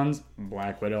 lamest ones,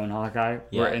 Black Widow and Hawkeye,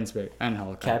 were in space. And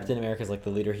Hawkeye. Captain America's the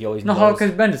leader. He always knows. No,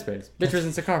 Hawkeye's been to space. Bitch was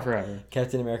in the car forever.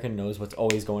 Captain America knows what's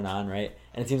always going on, right?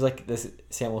 And it seems like this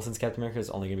Sam Wilson's Captain America is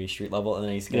only going to be street level, and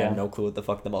then he's going to have no clue what the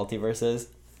fuck the multiverse is.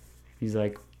 He's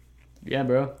like, yeah,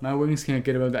 bro, my wings can't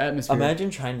get above the atmosphere. Imagine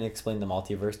trying to explain the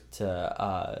multiverse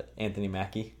to Anthony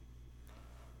Mackie.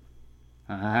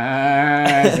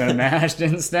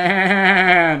 Sebastian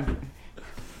Stan.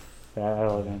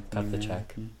 Cut the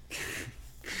check.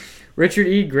 Richard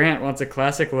E. Grant wants a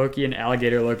classic Loki and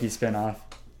Alligator Loki spinoff.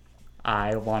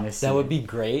 I want to see that. Would be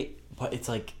great, but it's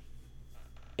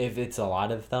if it's a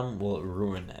lot of them, will it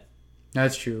ruin it?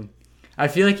 That's true. I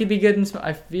feel like he'd be good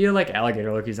I feel like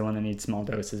Alligator Loki's the one that needs small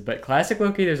doses, but classic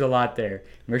Loki, there's a lot there.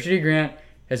 Richard E. Grant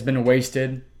has been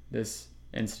wasted this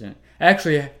incident.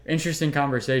 Actually, interesting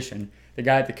conversation. The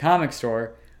guy at the comic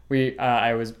store,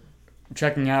 I was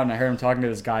checking out and I heard him talking to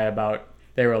this guy about,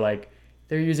 they were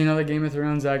they're using other Game of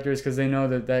Thrones actors because they know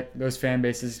that those fan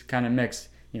bases kind of mix.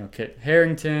 Kit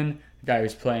Harington, the guy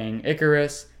who's playing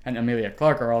Icarus, and Emilia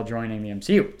Clarke are all joining the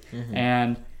MCU. Mm-hmm.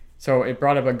 And so it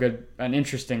brought up an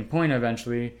interesting point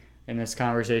eventually in this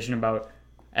conversation about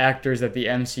actors that the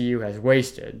MCU has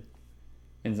wasted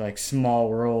in like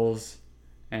small roles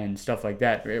and stuff like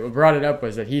that. What brought it up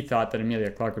was that he thought that Emilia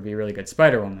Clarke would be a really good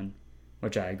Spider-Woman,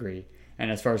 which I agree.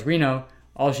 And as far as we know,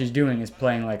 all she's doing is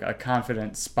playing like a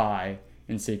confident spy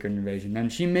in Secret Invasion.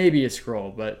 And she may be a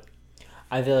Skrull, but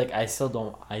I feel like I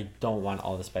don't want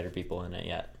all the Spider people in it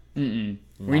yet.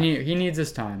 he needs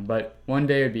his time, but one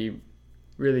day it'd be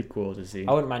really cool to see.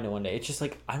 I wouldn't mind it one day. It's just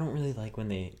like I don't really like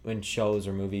when shows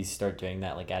or movies start doing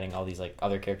that, like adding all these like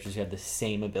other characters who have the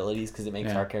same abilities, because it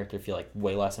makes our character feel like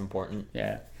way less important.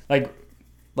 Yeah,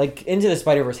 like Into the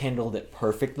Spider-Verse handled it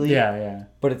perfectly. Yeah.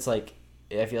 But it's like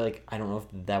I feel like I don't know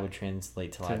if that would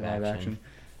translate to live action.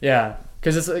 Yeah,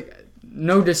 because it's like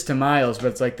no diss to Miles, but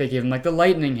it's like they give him like the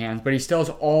lightning hands, but he still has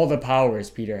all the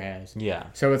powers Peter has. Yeah.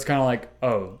 So it's kind of like,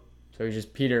 oh, so he's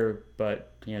just Peter,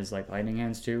 but he has like lightning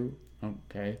hands too.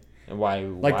 Okay. And why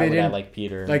would I like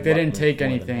Peter? Like they didn't take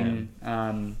anything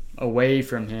away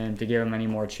from him to give him any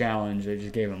more challenge. They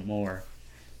just gave him more.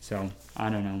 So I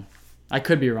don't know. I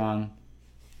could be wrong.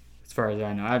 As far as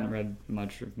I know, I haven't read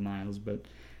much of Miles, but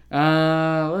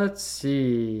let's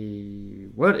see.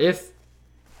 What if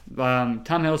Tom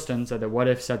Hiddleston said that What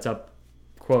If sets up,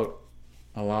 quote,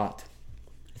 a lot.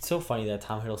 It's so funny that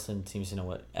Tom Hiddleston seems to know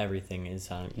what everything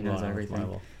is on. He knows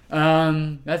everything.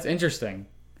 That's interesting.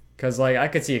 Because, like, I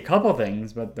could see a couple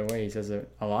things, but the way he says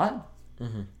it a lot.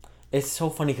 Mm-hmm. It's so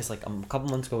funny because, like, a couple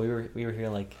months ago, we were here,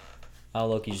 like, oh,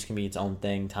 Loki's just going to be its own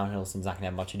thing. Tom Hiddleston's not going to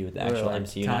have much to do with the actual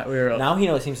MCU. Now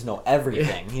he seems to know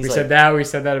everything. We said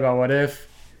that about What If.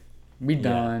 We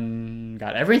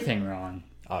got everything wrong.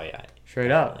 Oh, yeah. Straight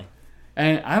definitely. Up.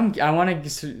 And I want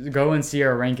to go and see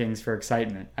our rankings for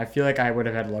excitement. I feel like I would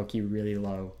have had Loki really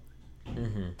low.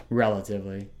 Mm-hmm.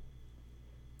 Relatively.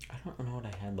 I don't know what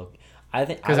I had Loki.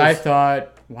 Because I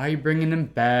thought, why are you bringing him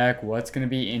back? What's going to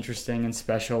be interesting and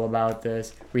special about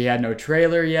this? We had no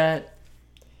trailer yet.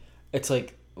 It's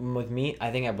like, with me,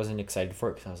 I think I wasn't excited for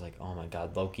it because I was like, oh my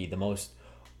god, Loki, the most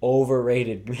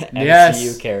overrated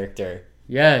MCU character.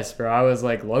 Yes, bro. I was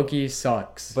like, Loki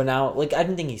sucks. But now, like, I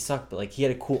didn't think he sucked, but like, he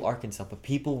had a cool arc and stuff. But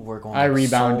people were going. I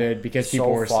rebounded because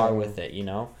people were far with it, you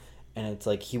know. And it's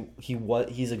like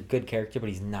he's a good character, but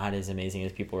he's not as amazing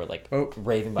as people were like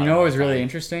raving about. You know what was really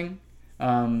interesting?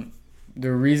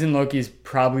 The reason Loki's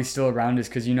probably still around is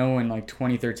because, you know, in like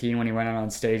 2013 when he went out on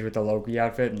stage with the Loki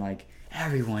outfit and like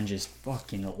everyone just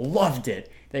fucking loved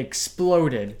it. They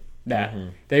exploded that. Mm-hmm.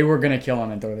 They were gonna kill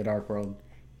him in Thor: The Dark World.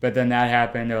 But then that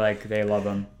happened. They're like, they love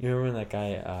him. You remember when that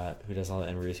guy who does all the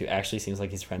interviews, who actually seems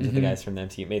like he's friends with the guys from the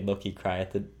MCU, made Loki cry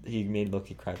at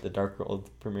the Dark World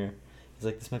premiere. He's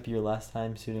like, this might be your last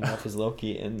time suiting up as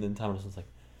Loki, and then Thomas was like,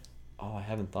 oh, I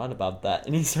haven't thought about that,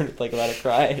 and he started like about to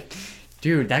cry.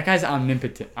 Dude, that guy's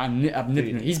omnipotent.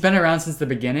 Dude. He's been around since the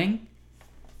beginning.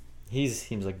 He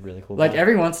seems like really cool. Like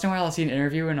every once in a while, I'll see an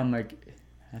interview, and I'm like,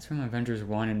 that's from Avengers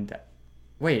 1, and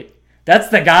wait. That's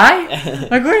the guy?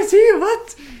 Like, where is he?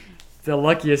 What? The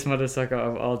luckiest motherfucker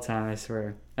of all time, I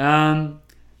swear.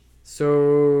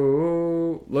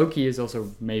 So Loki is also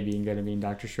maybe going to be in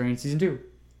Doctor Strange Season 2.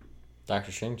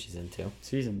 Doctor Strange Season 2?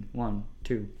 Season 1,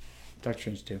 2. Doctor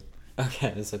Strange 2.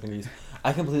 Okay, I'm so confused.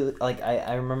 I completely, like,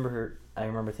 I remember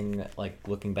thinking that, like,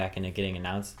 looking back and it getting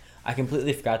announced, I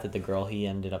completely forgot that the girl he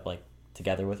ended up, like,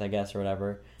 together with, I guess, or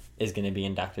whatever, is going to be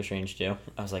in Doctor Strange 2.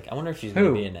 I was like, I wonder if she's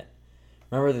going to be in it.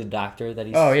 Remember the doctor that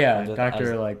he's... Oh, yeah.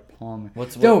 Dr. like, Palmer.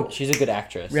 She's a good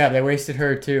actress. Yeah, they wasted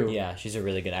her, too. Yeah, she's a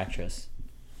really good actress.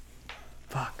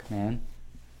 Fuck, man.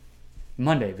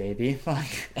 Monday, baby. Fuck.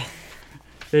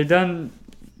 They done...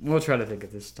 We'll try to think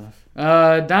of this stuff.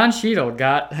 Don Cheadle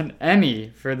got an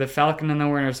Emmy for The Falcon and the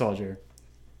Winter Soldier.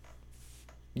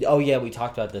 Oh, yeah, we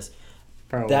talked about this.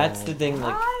 Bro, that's the thing,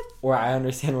 like, where I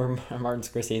understand where Martin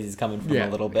Scorsese's coming from a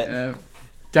little bit.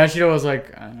 Don Cheadle was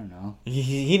like, I don't know.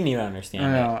 He didn't even understand it.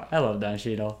 No, I love Don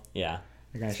Cheadle. Yeah.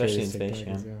 Especially in Space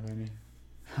Jam.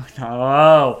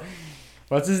 Oh,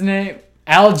 what's his name?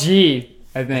 Al G,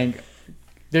 I think.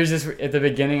 There's this, at the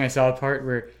beginning, I saw a part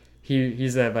where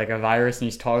he's like a virus and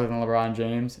he's taller than LeBron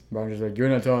James. LeBron's just like, you're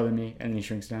not taller than me. And then he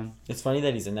shrinks down. It's funny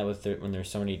that he's in that when there's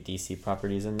so many DC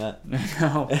properties in that.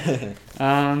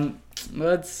 No.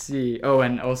 Let's see. Oh,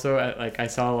 and also, like, I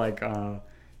saw, like,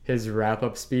 his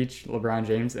wrap-up speech, LeBron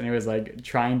James, and it was like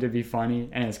trying to be funny,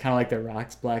 and it's kind of like The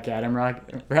Rock's Black Adam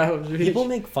wrap-up speech. People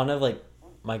make fun of like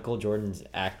Michael Jordan's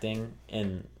acting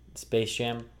in Space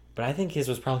Jam, but I think his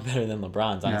was probably better than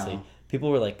LeBron's, honestly. No. People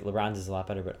were like, LeBron's is a lot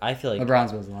better, but I feel like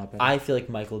LeBron's was a lot better. I feel like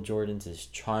Michael Jordan's is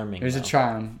charming. There's a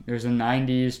charm. There's a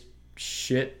 90s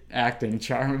shit acting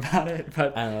charm about it,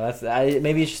 but I don't know.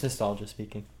 Maybe it's just nostalgia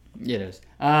speaking. it is.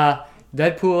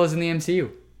 Deadpool is in the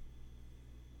MCU.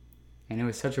 And it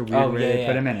was such a weird way to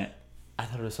put him in it. I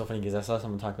thought it was so funny because I saw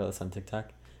someone talk about this on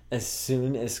TikTok. As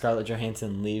soon as Scarlett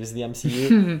Johansson leaves the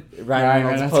MCU, Ryan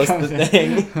Reynolds posts the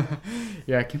thing.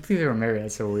 Yeah, I can't believe they were married.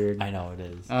 That's so weird. I know, it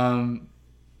is.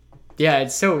 Yeah,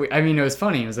 it's so... I mean, it was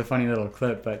funny. It was a funny little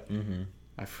clip, but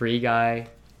a free guy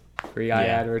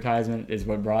advertisement is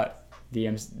what brought the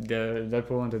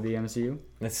Deadpool into the MCU.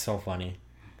 That's so funny.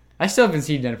 I still haven't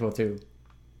seen Deadpool 2.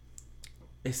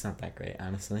 It's not that great,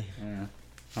 honestly. Yeah.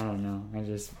 I don't know.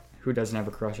 Who doesn't have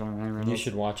a crush on Ryan Reynolds? You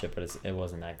should watch it, but it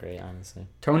wasn't that great, honestly.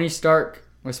 Tony Stark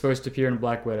was supposed to appear in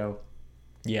Black Widow.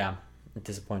 Yeah,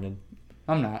 disappointed.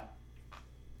 I'm not.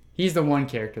 He's the one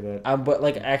character that... But,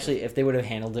 like, actually, if they would have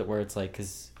handled it where it's like...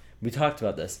 Because we talked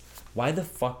about this. Why the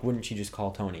fuck wouldn't she just call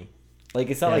Tony?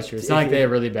 Like, it's not It's not like they have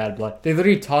really bad blood. They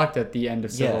literally talked at the end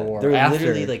of Civil War. They're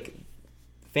literally, like,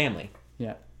 family.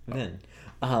 Yeah. Then,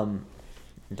 Dom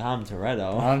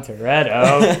Toretto.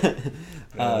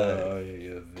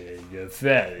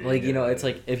 Like, you know, it's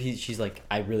like if she's like,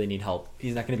 I really need help.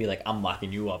 He's not gonna be like, I'm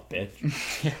locking you up,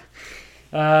 bitch.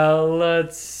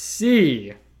 Let's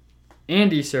see.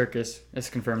 Andy Serkis is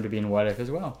confirmed to be in What If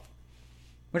as well,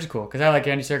 which is cool because I like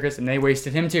Andy Serkis and they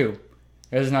wasted him too.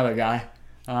 There's another guy.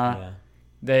 I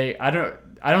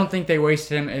don't think they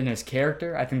wasted him in his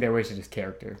character. I think they wasted his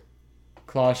character.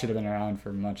 Claw should have been around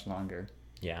for much longer.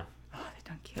 Yeah. Oh, they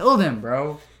done killed him,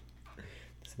 bro.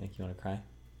 Does it make you want to cry?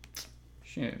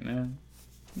 Shit, man.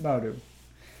 About to.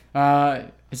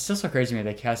 It's still so crazy to me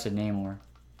they casted Namor.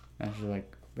 Actually,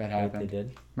 like, that happened. They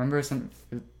did? Remember I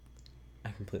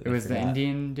completely It was forgot. the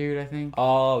Indian dude, I think.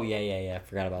 Oh, yeah. I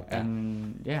forgot about that.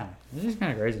 And, yeah. This is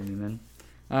kind of crazy to me, man.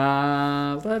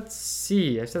 Let's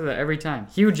see. I said that every time.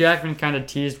 Hugh Jackman kind of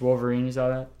teased Wolverine. You saw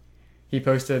that? He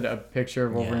posted a picture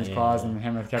of Wolverine's claws and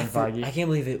him with Kevin Feige. I can't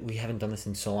believe it. We haven't done this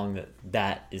in so long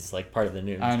that is like part of the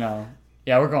news. I know.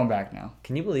 Yeah, we're going back now.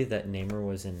 Can you believe that Namor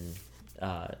was in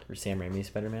Sam Raimi's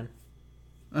Spider-Man?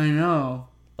 I know.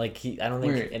 Like I don't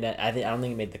think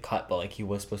it made the cut, but like he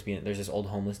was supposed to be in it. There's this old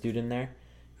homeless dude in there,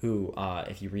 who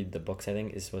if you read the books, I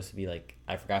think is supposed to be like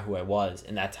I forgot who I was,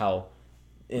 and that's how.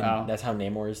 That's how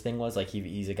Namor's thing was. Like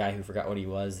he's a guy who forgot what he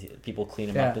was. People clean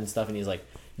him up and stuff, and he's like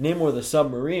Namor the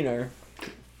Submariner.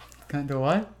 Kind of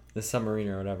what? The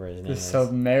Submariner, or whatever his name is.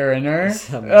 Submariner.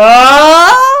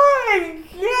 Oh my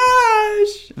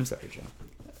gosh! I'm sorry,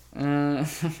 John.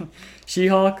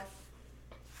 She-Hulk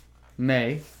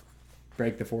may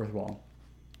break the fourth wall.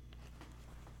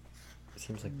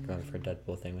 Seems like going for a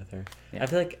Deadpool thing with her. Yeah. I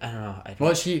feel like I don't know.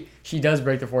 Well, she does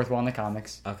break the fourth wall in the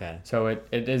comics. Okay. So it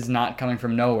is not coming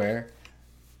from nowhere.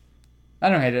 I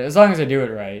don't hate it as long as I do it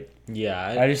right.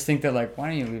 Yeah. I just think that like why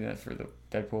don't you leave that for the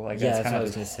Deadpool? Like that's kind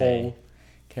of his whole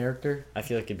character. I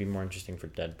feel like it'd be more interesting for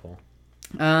Deadpool.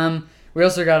 We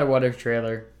also got a What If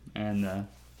trailer and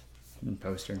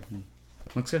poster.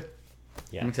 Looks good.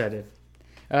 Yeah. I'm excited.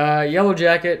 Yellow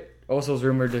Jacket also is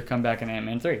rumored to come back in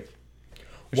Ant-Man 3.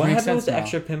 What happened with the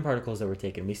extra pin particles that were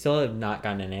taken? We still have not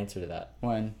gotten an answer to that.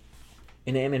 When?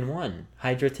 In Ant-Man 1,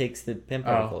 Hydra takes the pin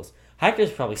particles.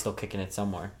 Hydra's probably still kicking it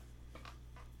somewhere.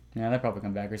 Yeah, they'll probably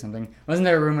come back or something. Wasn't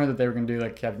there a rumor that they were going to do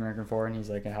like Captain America 4 and he's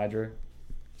like a Hydra?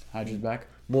 Hydra's back?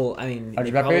 Well, I mean,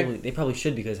 they probably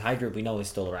should because Hydra, we know, is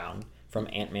still around from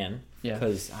Ant-Man. Yeah.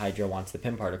 Because Hydra wants the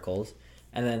pin particles.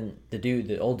 And then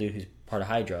the old dude who's part of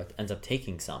Hydra ends up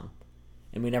taking some.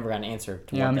 And we never got an answer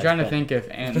to I'm trying to think if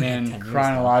Ant-Man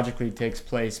chronologically takes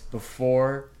place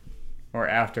before or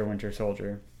after Winter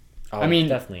Soldier. Oh, I mean,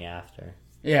 definitely after.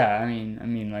 Yeah, I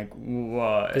mean, like,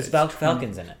 what? Because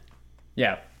Falcon's in it.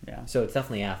 Yeah. So it's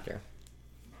definitely after.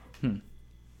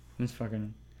 It's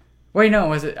fucking... Wait, no,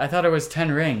 was it? I thought it was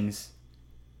 10 Rings.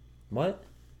 What?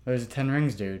 There's a 10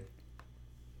 Rings dude.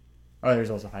 Oh,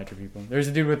 there's also Hydra people. There's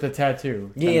a dude with the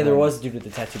tattoo. Yeah, there was a dude with the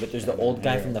tattoo, but there's the old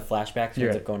guy from the flashbacks who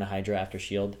ends up Right. going to Hydra after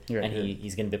S.H.I.E.L.D. Right,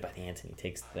 he's getting bit by the ants and he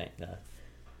takes the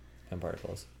pin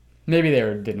particles. Maybe they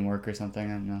didn't work or something,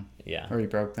 I don't know. Yeah. Or he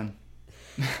broke them.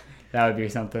 That would be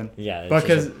something. Yeah,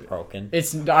 because just broken.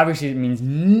 It's obviously it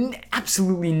means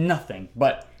absolutely nothing.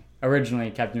 But originally,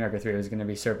 Captain America 3 was going to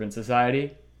be Serpent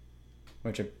Society,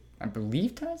 which I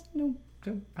believe ties to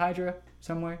Hydra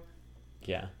somewhere.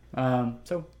 Yeah.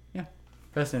 So yeah,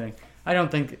 fascinating. I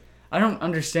don't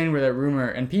understand where that rumor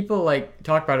and people like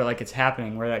talk about it like it's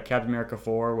happening. Where that Captain America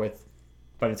 4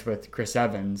 but it's with Chris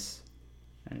Evans,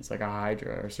 and it's like a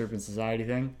Hydra or Serpent Society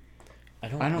thing. I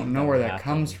don't know where that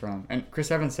comes from. And Chris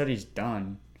Evans said he's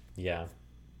done. Yeah.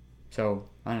 So,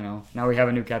 I don't know. Now we have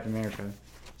a new Captain America.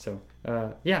 So,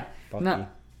 yeah. Bucky. No,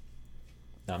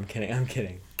 I'm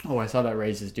kidding. Oh, I saw that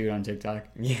racist dude on TikTok.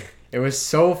 Yeah. It was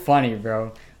so funny,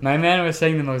 bro. My man was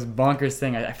saying the most bonkers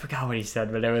thing. I forgot what he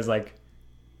said, but it was like,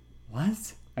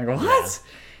 what? I go, what?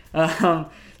 Yeah.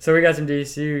 So we got some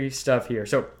DC stuff here.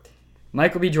 So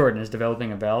Michael B. Jordan is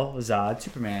developing a Bell Zod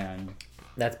Superman.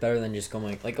 That's better than just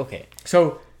going like okay.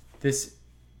 So this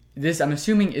I'm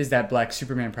assuming is that Black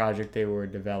Superman project they were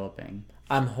developing.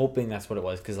 I'm hoping that's what it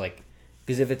was because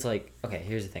if it's like okay,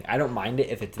 here's the thing. I don't mind it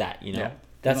if it's that, you know. Yeah.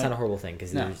 That's Like, not a horrible thing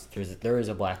because there is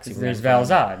a Black Superman. There's Val from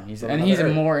Zod. He's a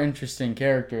Earth. more interesting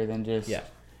character than just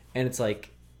and it's like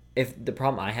if the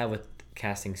problem I have with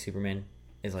casting Superman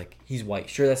is like he's white.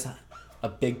 Sure, that's not a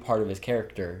big part of his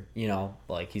character, you know.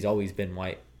 Like he's always been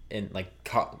white and like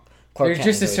Clark there's Kent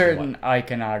just a has always been certain white.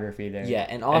 iconography there. Yeah,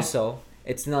 and also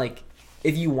it's not like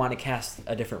if you want to cast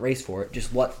a different race for it,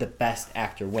 just let the best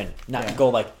actor win. Not go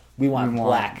like we want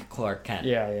black Clark Kent.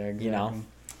 Yeah, exactly. You know.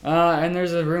 And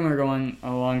there's a rumor going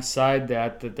alongside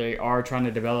that they are trying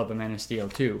to develop a Man of Steel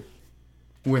 2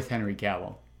 with Henry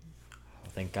Cavill.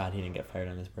 Thank God he didn't get fired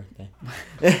on his birthday.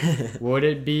 Would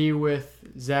it be with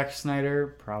Zack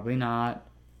Snyder? Probably not.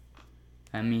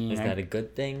 I mean, Is that a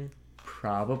good thing?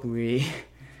 Probably,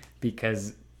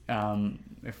 because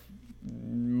if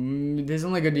there's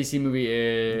only good DC movie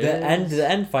is The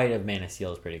end fight of Man of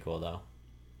Steel is pretty cool though.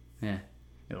 Yeah,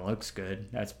 it looks good.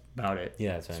 That's about it.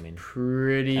 Yeah, that's what I mean.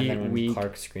 Pretty And then when weak.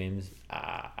 Clark screams,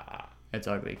 It's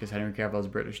ugly because Henry Cavill has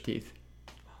British teeth.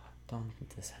 don't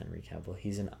diss Henry Cavill.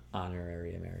 He's an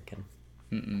honorary American.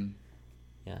 Mm-mm.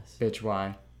 Yes. Bitch,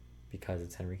 why? Because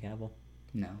it's Henry Cavill.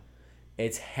 No.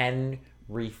 It's Henry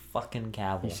fucking He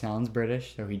Cavill. sounds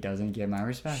British, so he doesn't get my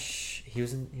respect. Shh. He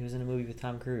was in a movie with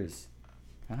Tom Cruise.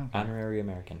 I don't care. Honorary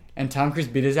American. And Tom Cruise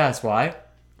beat his ass. Why?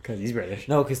 Because he's British.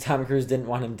 No, because Tom Cruise didn't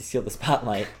want him to steal the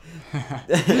spotlight.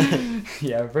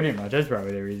 Yeah, pretty much. That's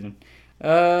probably the reason.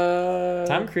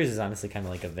 Tom Cruise is honestly kind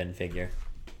of like a Vin figure.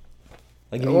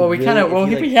 Like, Well, we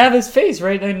have his face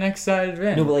right next side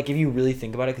Vin. No, but like if you really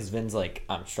think about it, because Vin's like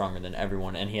I'm stronger than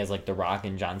everyone, and he has like The Rock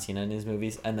and John Cena in his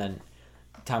movies, and then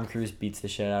Tom Cruise beats the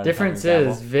shit out of Difference Henry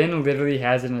Cavill. is Vin literally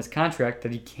has it in his contract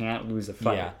that he can't lose a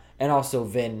fight. Yeah, and also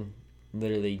Vin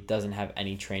literally doesn't have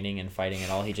any training in fighting at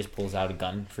all. He just pulls out a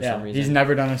gun for some reason. He's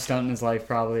never done a stunt in his life,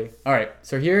 probably. All right,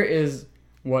 so here is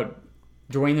what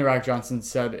Dwayne The Rock Johnson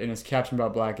said in his caption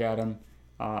about Black Adam.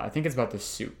 I think it's about the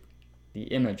suit. The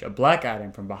image of Black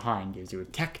Adam from behind gives you a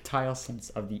tactile sense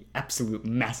of the absolute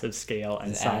massive scale and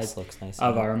His size ass looks nice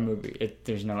of in it. our movie.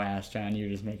 There's no ass, John. You're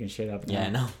just making shit up. Yeah, I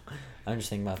now. know. I'm just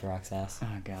thinking about The Rock's ass. Oh,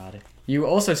 God. You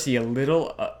also see a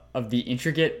little of the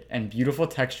intricate and beautiful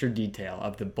texture detail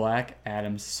of the Black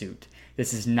Adam suit.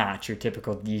 This is not your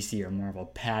typical DC or Marvel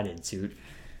padded suit.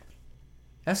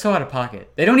 That's so out of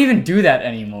pocket. They don't even do that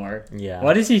anymore. Yeah.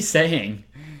 What is he saying?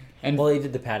 And Well, he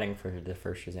did the padding for the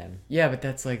first Shazam. yeah, but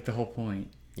that's like the whole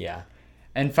point. Yeah.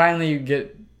 And finally you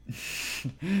get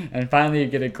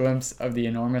a glimpse of the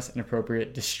enormous and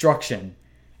appropriate destruction.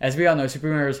 As we all know,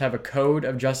 superheroes have a code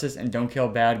of justice and don't kill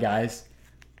bad guys,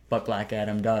 but Black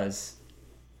Adam does.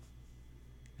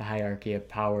 The hierarchy of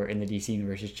power in the DC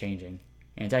universe is changing.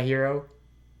 Anti-hero,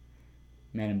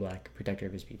 man in black, protector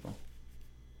of his people.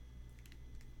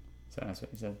 So that's what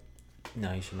he said.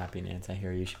 No, you should not be an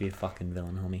anti-hero. You should be a fucking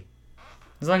villain, homie.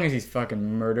 As long as he's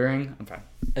fucking murdering, I'm fine.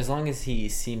 As long as he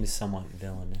seems somewhat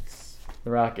villainous. The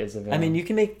Rock is a villain. I mean, you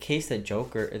can make a case that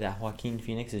Joaquin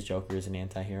Phoenix's Joker is an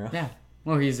anti-hero. Yeah.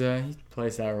 Well, he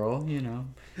plays that role, you know.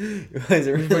 Is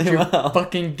it What really you well?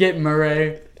 fucking get,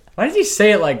 Murray. Why did you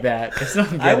say it like that? It's not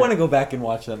good. I want to go back and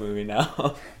watch that movie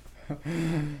now.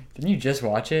 Didn't you just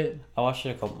watch it? I watched it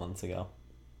a couple months ago,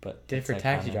 but Did it it's for like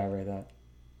Taxi kinda- Driver, I thought.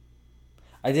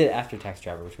 I did it after Taxi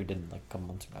Driver, which we did like a couple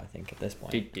months ago, I think. At this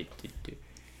point,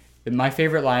 My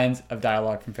favorite lines of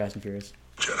dialogue from Fast and Furious.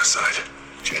 Genocide.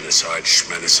 Genocide,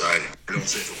 schmenocide. You don't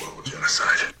save the world with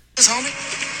genocide. This homie?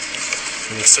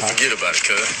 Let's forget about it,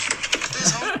 cuz.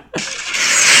 This homie?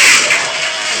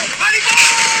 Mighty ball!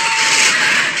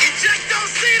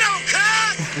 Ejectocito,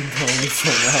 cuz! so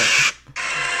well.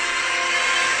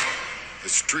 The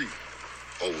street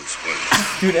always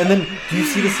wins. Dude, and then do you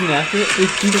see the scene after it? He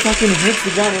fucking hits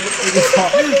the gun and it's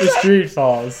like The street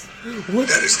falls. what?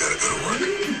 Daddy's gotta go to work.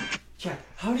 Jack,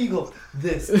 how do you go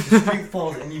this? The street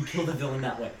falls and you kill the villain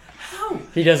that way. How?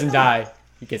 He doesn't die.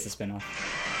 He gets a spin-off.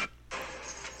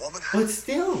 Woman, But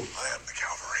still. I am the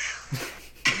cavalry.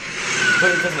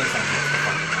 But it doesn't make sense.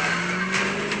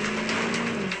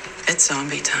 It's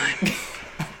zombie time.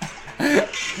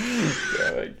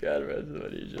 Oh my god, best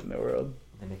funny shit in the world.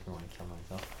 They make me want to kill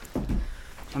myself.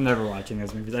 I'm never watching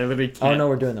those movies. I literally can't. Oh no,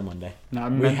 we're doing them one day. No,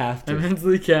 we have to. I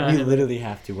mentally can't. We literally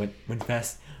have to. When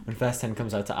Fast 10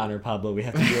 comes out to honor Pablo, we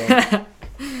have to do it.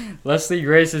 Leslie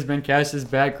Grace has been cast as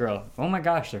Batgirl. Oh my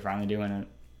gosh, they're finally doing it.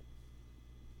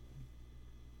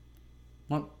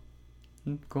 Well,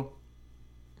 cool.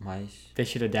 Why? They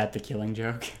should adapt the Killing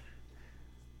Joke.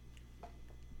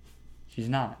 She's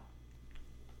not.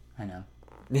 I know.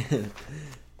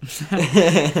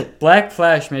 Black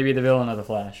Flash may be the villain of the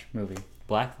Flash movie.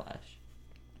 Black Flash.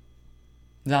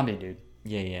 Zombie dude.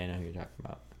 Yeah, I know who you're talking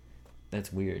about.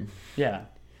 That's weird. Yeah.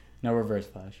 No Reverse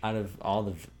Flash. Out of all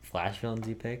the Flash villains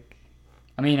you pick,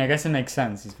 I mean, I guess it makes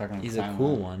sense. He's fucking up he's the a timeline.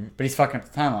 cool one. But he's fucking up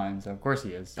the timeline, so of course he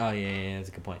is. Oh, yeah, that's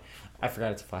a good point. I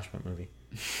forgot it's a Flashpoint movie.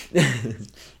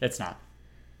 It's not.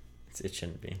 It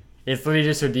shouldn't be. It's literally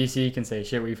just so DC can say,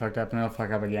 shit, we fucked up, and they'll fuck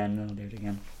up again, and they'll do it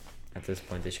again. At this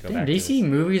point, they should go Damn, back to DC this.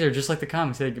 movies are just like the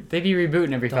comics. They be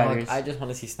rebooting every 5 years. I just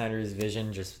want to see Snyder's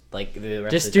vision, just like the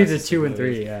rest Just of do the Justice 2 League and 3,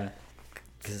 movies. yeah.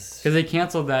 Because Because they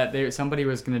canceled that. Somebody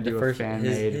was going to do a fan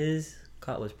made. his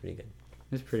cut was pretty good.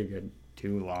 It was pretty good.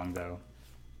 Too long, though.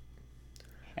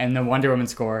 And the Wonder Woman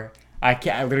score. I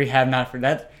literally have not for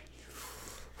that.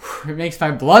 It makes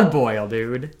my blood boil,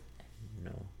 dude.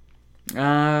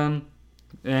 No.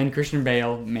 And Christian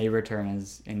Bale may return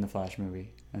as in the Flash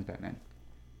movie as Batman.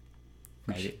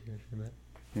 Maybe.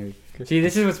 See,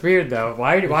 this is what's weird though.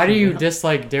 Why do you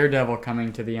dislike Daredevil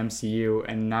coming to the MCU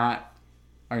and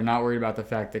are not worried about the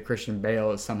fact that Christian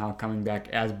Bale is somehow coming back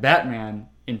as Batman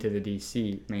into the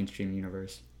DC mainstream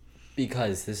universe?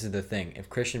 Because this is the thing. If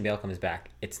Christian Bale comes back,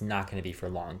 it's not going to be for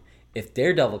long. If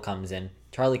Daredevil comes in,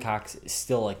 Charlie Cox is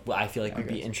still like, I feel like would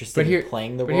be interested in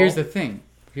playing the role. But here's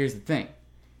the thing.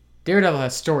 Daredevil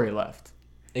has story left.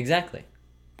 Exactly.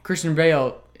 Christian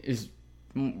Bale is,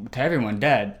 to everyone,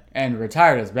 dead and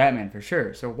retired as Batman for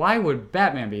sure. So why would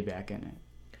Batman be back in it?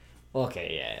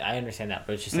 Okay, yeah, I understand that,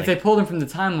 but it's just And like... if they pulled him from the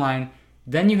timeline,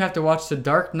 then you have to watch the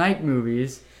Dark Knight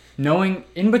movies, knowing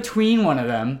in between one of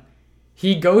them,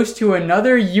 he goes to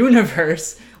another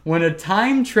universe when a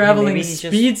time-traveling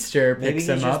speedster picks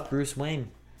him up. Bruce Wayne.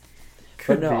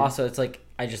 Could But no, be. also, it's like,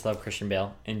 I just love Christian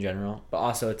Bale in general, but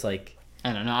also it's like...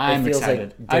 I don't know. I'm it feels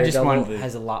excited. like I just Daredevil wanted to...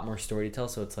 has a lot more story to tell,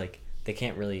 so it's like they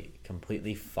can't really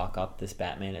completely fuck up this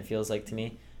Batman. It feels like to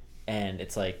me, and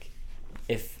it's like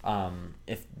if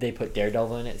they put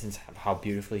Daredevil in it, since how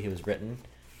beautifully he was written,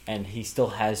 and he still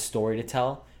has story to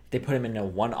tell, they put him in a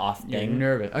one-off Yeah, thing.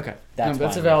 nervous. Okay, That's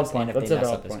that's why a I'm valid nervous. point. And if That's they a mess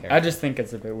valid up his point. I character. just think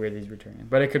it's a bit weird he's returning,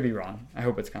 but it could be wrong. I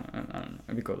hope it's kind of. I don't know.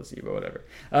 It'd be cool to see, but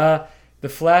whatever. The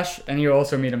Flash, and you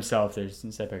also meet himself. There's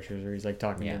some set pictures where he's like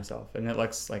talking to himself, and it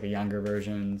looks like a younger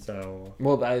version. So,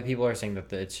 Well, but people are saying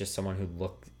that it's just someone who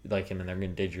looked like him, and they're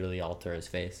going to digitally alter his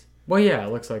face. well, yeah,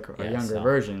 it looks like a Yeah, younger so-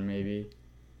 version maybe,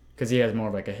 because he has more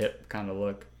of like a hip kind of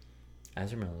look.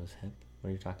 Ezra Miller's hip. What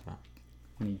are you talking about?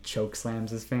 When he choke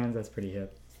slams his fans, that's pretty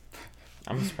hip.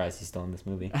 I'm surprised he's still in this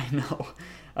movie. I know.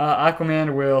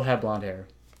 Aquaman will have blonde hair.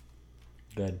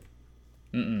 Good.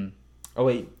 Mm-mm. Oh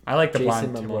wait, I like the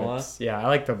Jason blonde Momoa? tips. Yeah, I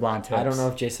like the blonde tips. I don't know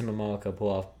if Jason Momoa could pull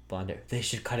off blonde hair. They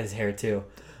should cut his hair too.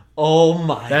 Oh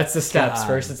my! That's the steps. God.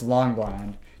 First, it's long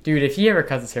blonde. Dude, if he ever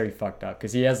cuts his hair, he fucked up.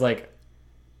 Because he has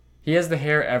the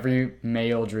hair every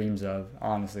male dreams of.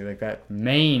 Honestly, like that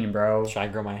mane, bro. Should I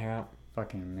grow my hair out?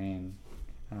 Fucking mane.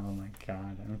 Oh my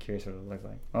god, I'm curious what it would look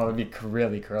like. Well, it'd be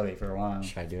really curly for a while.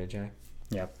 Should I do it, Jack?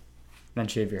 Yep. Then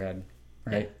shave your head.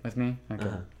 Right? Yeah. With me? Okay.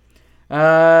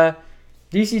 Uh-huh.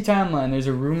 DC timeline. There's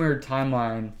a rumored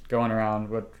timeline going around.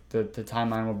 What the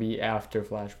timeline will be after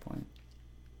Flashpoint.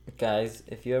 Guys,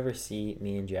 if you ever see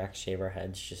me and Jack shave our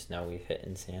heads, just know we've hit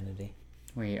insanity.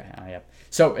 Yep.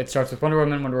 So it starts with Wonder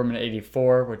Woman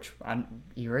 84, which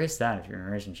erase that if you're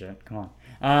erasing shit. Come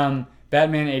on.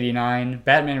 Batman 89,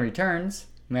 Batman Returns,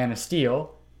 Man of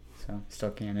Steel, so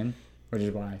still canon, which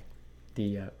is why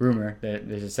the rumor that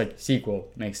there's a sequel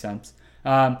makes sense.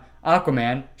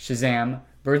 Aquaman, Shazam,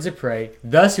 Birds of Prey,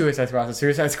 The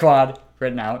Suicide Squad,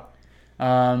 written out.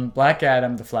 Black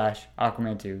Adam, The Flash,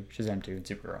 Aquaman 2, Shazam 2, and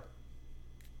Supergirl.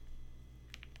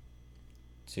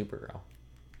 Supergirl.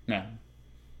 Yeah.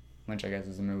 Which I guess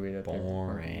is a movie that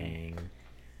Boring.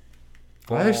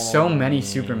 Why are there so many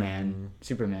Supermen?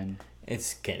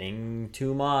 It's getting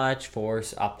too much for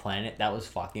a planet that was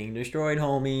fucking destroyed,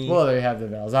 homie. Well, they have the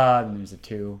Val-Zod, and there's the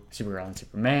two, Supergirl and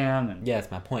Superman. And, yeah,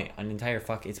 that's my point. An entire it's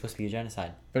supposed to be a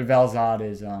genocide but Val-Zod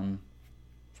is, from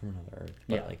another Earth.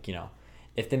 But Yeah.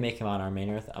 if they make him on our main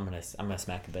Earth, I'm gonna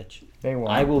smack a bitch. they won't.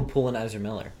 I will pull an Ezra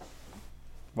Miller.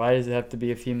 Why does it have to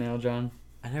be a female, John?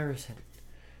 I never said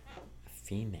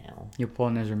female, You'll pull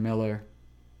an Ezra Miller.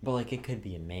 but it could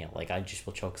be a male. I just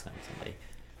will choke slam somebody.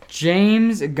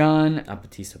 James Gunn A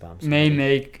Batista bomb. may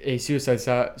make a Suicide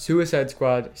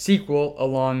Squad sequel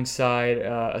alongside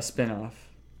a spin-off.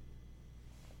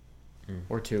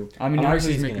 Or two. I mean, I wonder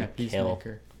obviously who he's he's making a gonna kill.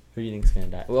 Peacemaker. Who do you think's gonna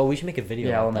die? Well, we should make a video.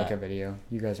 Yeah, about we'll that. make a video.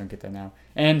 You guys don't get that now.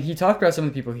 And he talked about some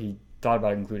of the people he thought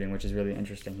about including, which is really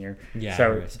interesting here. Yeah,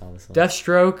 So, I saw this one.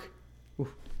 Deathstroke, oof,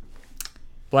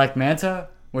 Black Manta,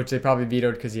 which they probably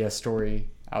vetoed because he has story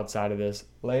outside of this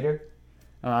later.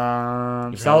 He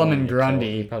probably Solomon wanted to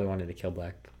Grundy. He probably wanted to kill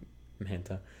Black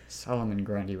Manta. Solomon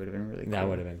Grundy would have been really cool. That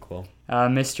would have been cool.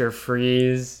 Mr.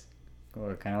 Freeze. Oh,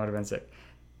 it kind of would have been sick.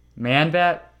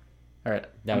 Man-Bat. All right.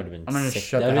 That would have been. I'm gonna sick.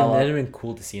 shut the That'd hell up. That'd have been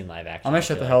cool to see in live action. I'm gonna I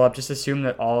shut the feel hell like. up. Just assume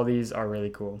that all these are really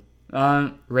cool.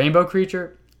 Rainbow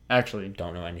Creature. Actually,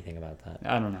 Don't know anything about that.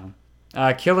 I don't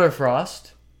know. Killer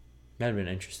Frost. That'd have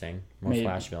been interesting. More Maybe,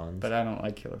 Flash villains. But I don't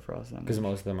like Killer Frost that much. Because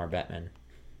most of them are Batman.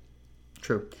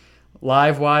 True.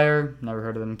 Livewire. Never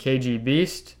heard of them. KG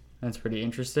Beast. That's pretty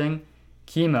interesting.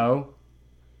 Chemo.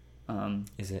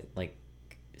 Is it like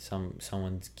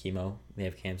someone's chemo? They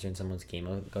have cancer and someone's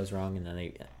chemo goes wrong and then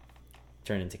they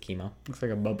turn into chemo. Looks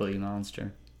like a bubbly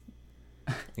monster.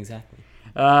 Exactly.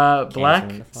 Black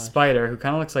in the flesh. Spider, who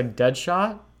kind of looks like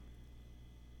Deadshot.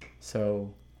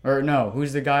 So, or no,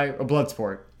 who's the guy?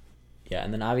 Bloodsport. Yeah,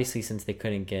 and then obviously since they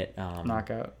couldn't get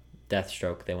Knockout.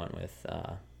 Deathstroke, they went with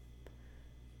I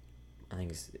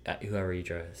think it's whoever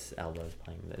Idris Elba is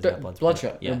playing. Is that Bloodsport?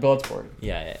 Bloodshot. Yeah. Or Bloodsport.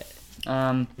 Yeah.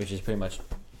 Which is pretty much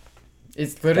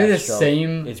It's literally the Deathstroke.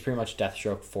 same. It's pretty much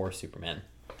Deathstroke for Superman.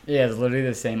 Yeah, it's literally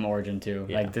the same origin too.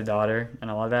 Yeah. Like the daughter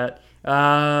and all of that.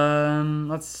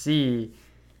 Let's see.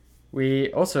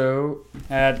 We also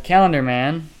had Calendar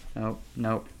Man. Nope.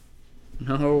 No.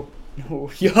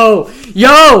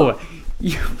 Yo!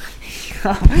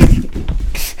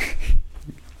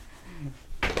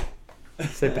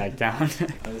 Sit back down.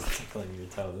 I was tickling your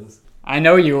toes. I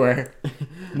know you were,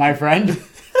 my friend.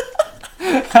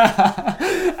 There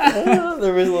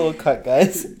was a little cut,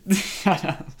 guys. Shut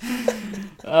up.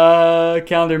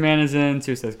 Calendar Man is in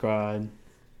Suicide Squad.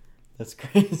 That's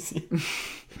crazy.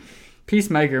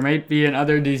 Peacemaker might be in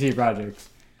other DC projects.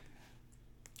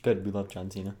 Good, we love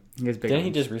John Cena. He has big Didn't he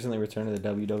ones. just recently return to the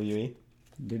WWE?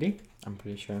 Did he? I'm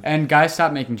pretty sure. And guys,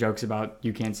 stop making jokes about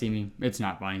You Can't See Me. It's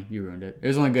not funny. You ruined it. It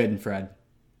was only good in Fred.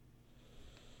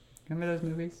 Remember those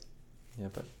movies? Yeah,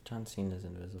 but John Cena's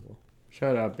invisible.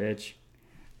 Shut up, bitch.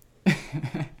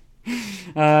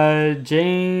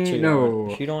 Jane. You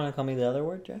No. don't want to call me the other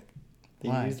word, Jack? That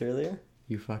Why? you used earlier?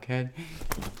 You fuckhead.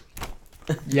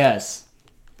 Yes.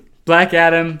 Black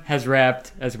Adam has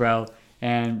rapped as well,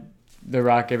 and The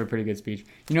Rock gave a pretty good speech.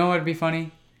 You know what would be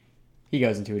funny? He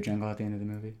goes into a jungle at the end of the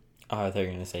movie. Oh, I thought you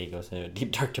were going to say he goes into a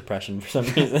deep, dark depression for some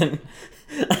reason.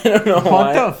 I don't know What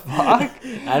why. the fuck?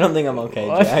 I don't think I'm okay,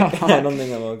 What Jack. the fuck? I don't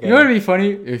think I'm okay. You know what would be funny?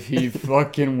 If he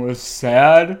fucking was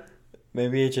sad.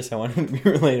 Maybe it's just I want him to be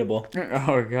relatable.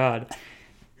 Oh, God.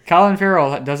 Colin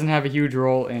Farrell doesn't have a huge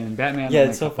role in Batman. Yeah, in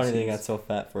it's a so couple funny they got scenes. so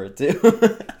fat for it, too.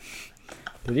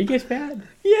 Did he get fat?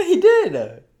 Yeah, he did.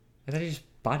 I thought he just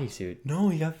bodysuit. No,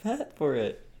 he got fat for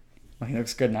it. Well, he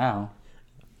looks good now.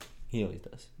 He always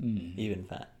does. Even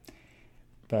fat.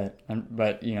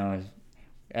 But you know,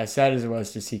 as sad as it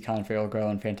was to see Colin Farrell grow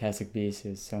in Fantastic Beasts,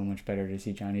 it's so much better to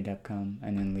see Johnny Depp come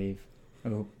and then leave.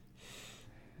 Oh,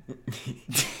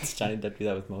 Does Johnny Depp do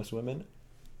that with most women?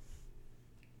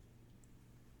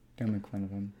 don't make fun of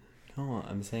him. No,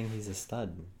 I'm saying he's a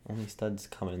stud. Only studs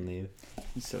come and leave.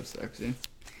 He's so sexy.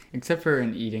 Except for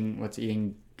in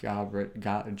eating Gilbert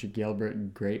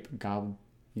grape gob,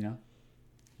 you know?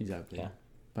 He's ugly. Yeah.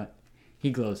 But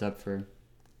he glows up for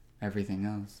everything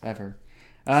else ever.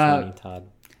 Sweeney Todd.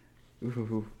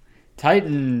 Ooh.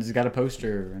 Titans got a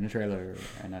poster and a trailer,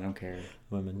 and I don't care.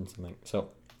 Women something. So,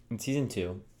 in season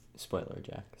 2, spoiler,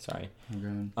 Jack. Sorry.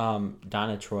 Okay.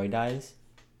 Donna Troy dies,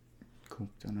 Cool.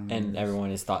 Don't know who and it is. everyone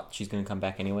has thought she's gonna come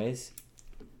back anyways.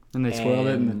 And they spoiled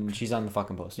it. And And she's on the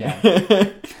fucking poster. Yeah.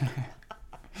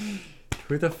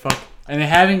 Who the fuck? And they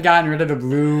haven't gotten rid of the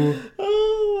blue.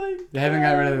 Oh my. They haven't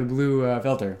gotten rid of the blue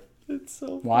filter. It's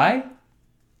so. Why?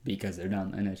 Because they're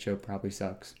dumb, and that show probably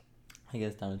sucks. I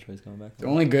guess Donna Troy's coming back. The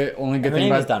only good Her thing name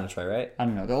about is Donna Troy, right? I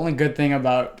don't know. The only good thing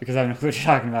about because I don't know what you're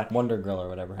talking about. Wonder Girl or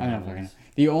whatever. her I don't name know. Fucking. is.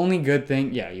 The only good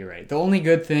thing, yeah, you're right. The only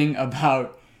good thing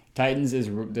about Titans is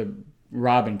the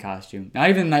Robin costume. Not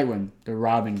even Nightwing. The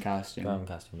Robin costume. Robin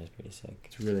costume is pretty sick.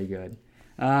 It's really good.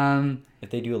 If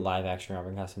they do a live action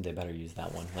Robin costume, they better use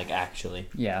that one. Like actually.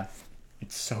 Yeah,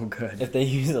 it's so good. If they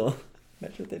use a,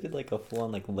 imagine if they did like a full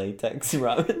on like latex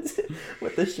Robins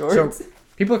with the shorts. So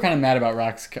people are kind of mad about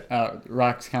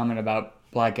Rock's comment about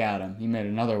Black Adam. He made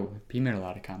a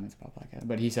lot of comments about Black Adam,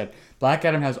 but he said Black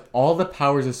Adam has all the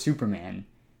powers of Superman.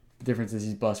 The difference is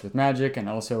he's blessed with magic, and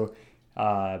also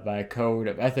by a code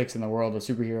of ethics in the world of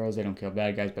superheroes, they don't kill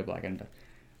bad guys, but Black Adam does.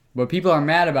 What people are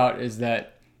mad about is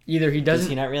that either he Does doesn't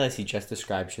he not realize he just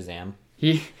described Shazam?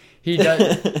 he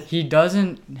does he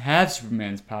doesn't have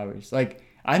Superman's powers. Like,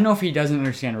 I don't know if he doesn't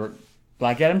understand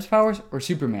Black Adam's powers or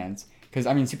Superman's, because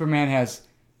I mean Superman has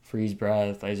freeze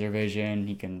breath, laser vision,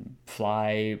 he can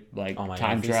fly, like Oh my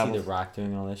time god! Did you travel. see The Rock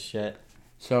doing all this shit?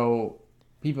 So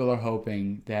people are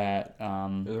hoping that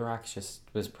The Rock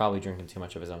was probably drinking too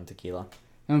much of his own tequila.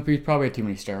 he probably had too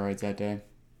many steroids that day.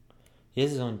 He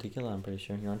has his own tequila. I'm pretty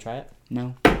sure. You want to try it?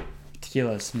 No,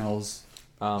 tequila smells.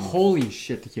 Um, Holy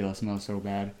shit, tequila smells so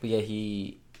bad. But yeah,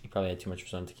 he probably had too much of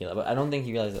his own tequila. But I don't think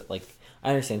he realized that. Like, I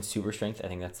understand super strength. I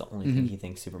think that's the only thing he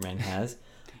thinks Superman has.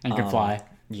 And can fly.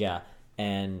 Yeah,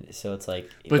 and so it's like.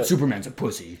 But Superman's a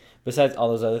pussy. Besides all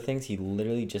those other things, he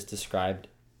literally just described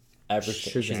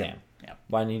everything. Shazam. Yeah.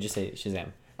 Why didn't you just say Shazam?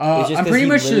 I'm 'cause pretty he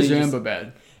much literally Shazam, just- but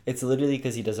bad. It's literally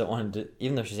because he doesn't want to.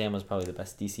 Even though Shazam was probably the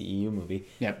best DCEU movie,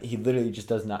 Yep. he literally just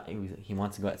does not. He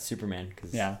wants to go at Superman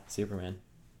because Superman.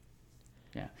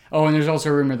 Yeah. Oh, and there's also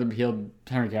a rumor that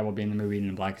Henry Cavill will be in the movie in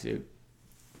a black suit,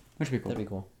 which would be cool. That'd be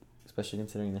cool, especially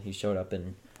considering that he showed up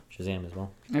in Shazam as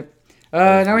well. Yep.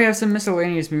 Now we have some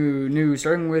miscellaneous news,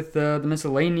 starting with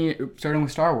starting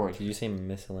with Star Wars. Did you say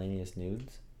miscellaneous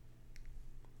nudes?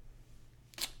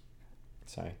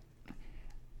 Sorry.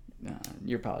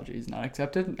 Your apology is not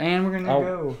accepted, and we're gonna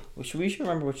go. Well, we should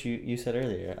remember what you said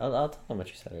earlier. I'll tell them what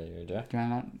you said earlier, Jack. Do I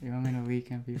not? You want me to leak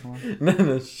MP4?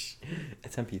 No, it's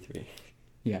MP3.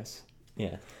 Yes.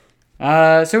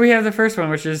 Yeah. So we have the first one,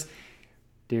 which is,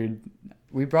 dude,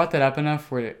 we brought that up enough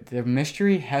where the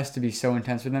mystery has to be so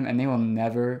intense for them, and they will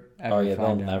never ever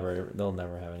find out. They'll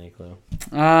never have any clue.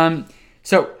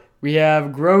 So we have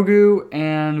Grogu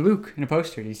and Luke in a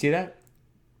poster. Do you see that?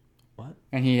 What?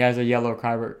 And he has a yellow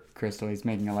kyber crystal. He's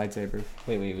making a lightsaber.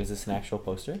 Wait, was this an actual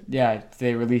poster? Yeah,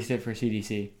 they released it for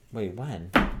CDC. Wait, when?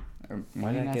 Or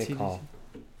Why did I maybe get a not call?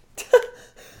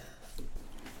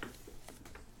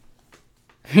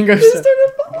 Ringo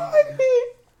started following me.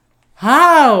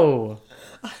 How?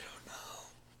 I don't know.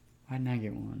 Why didn't I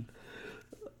get one?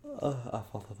 I'll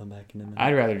follow them back in a minute.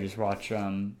 I'd rather just watch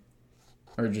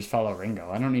or just follow Ringo.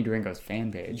 I don't need Ringo's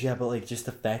fan page. Yeah, but like just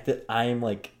the fact that I'm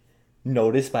like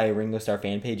noticed by a Ringo Starr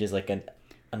fan page is like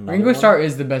another Ringo one. Starr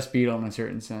is the best Beatle in a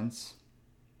certain sense.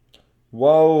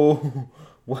 Whoa.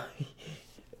 Why?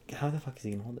 How the fuck is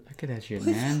he gonna hold it? Look at that shit,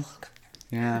 man.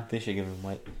 Yeah. They should give him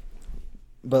white.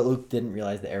 But Luke didn't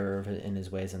realize the error in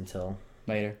his ways until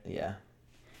Later. yeah.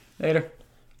 Later.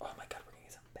 Oh my god, we're gonna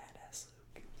get some badass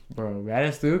Luke. Bro,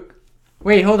 badass Luke?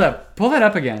 Wait, hold up. Pull that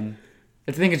up again.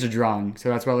 I think it's a drawing, so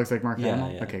that's why it looks like Mark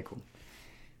Hamill? Yeah. Okay, cool.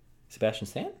 Sebastian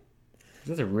Stan?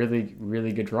 That's a really,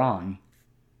 really good drawing.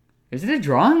 Is it a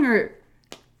drawing or...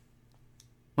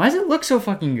 Why does it look so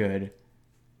fucking good?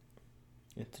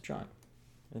 It's a drawing.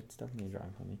 It's definitely a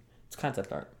drawing for me. It's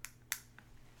concept art.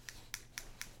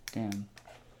 Damn.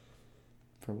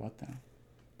 For what, though?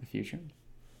 The future?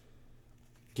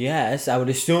 Yes, I would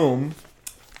assume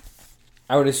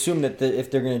that if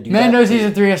they're gonna do Mando that,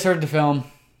 Season 3 has started to film,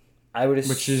 I would assume,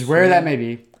 which is where that may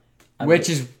be. I Which would-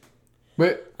 is...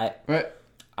 What? I What?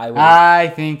 would I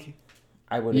think...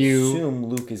 I would you assume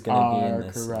Luke is gonna be are in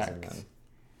this correct. season. Then.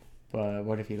 But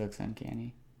what if he looks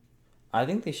uncanny? I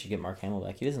think they should get Mark Hamill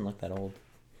back. He doesn't look that old.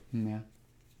 Yeah.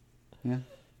 Yeah?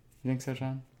 You think so,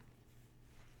 Sean?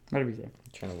 What did we say? I'm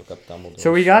trying to look up Dumbledore.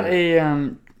 So we got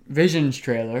a Visions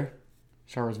trailer.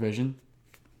 Star Wars Vision.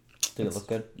 Did it look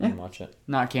good? Yeah. I didn't watch it.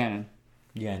 Not canon.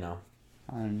 Yeah, I know.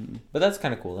 But that's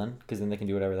kind of cool then, because then they can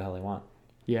do whatever the hell they want.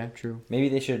 Yeah, true. Maybe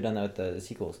they should have done that with the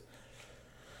sequels.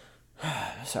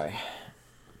 Sorry.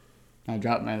 I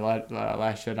dropped my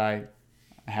Last Jedi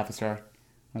a half a star.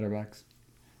 Letterboxd.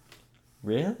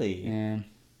 Really? And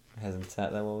It hasn't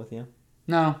sat that well with you?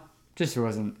 no, just it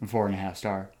wasn't a 4.5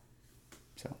 star.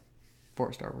 So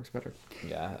 4 star works better.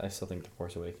 Yeah, I still think The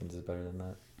Force Awakens is better than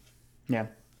that. Yeah.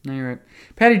 No, you're right.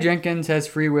 Patty Jenkins has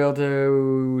free will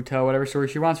to tell whatever story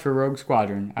she wants for Rogue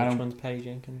Squadron. Which one's Patty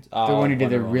Jenkins? The one who did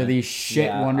the Wonder Woman. really shit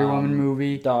Yeah, Wonder Woman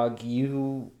movie. Dog,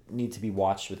 you need to be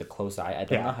watched with a close eye. I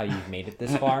don't know how you've made it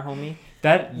this far, homie.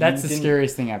 That's You the didn't-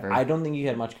 scariest thing ever. I don't think you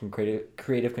had much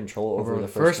creative control over the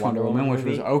first Wonder Woman which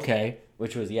movie, was okay.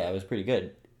 which was it was pretty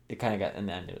good. It kind of got in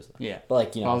the end. It was Yeah. but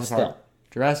like Falls still. apart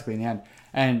drastically in the end.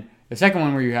 And the second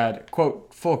one where you had,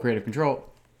 quote, full creative control,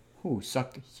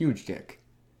 sucked a huge dick.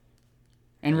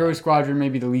 And Rogue Squadron may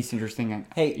be the least interesting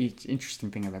interesting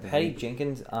thing I've ever Patty heard.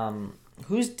 Jenkins,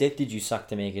 whose dick did you suck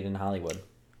to make it in Hollywood?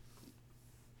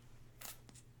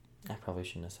 I probably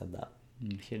shouldn't have said that.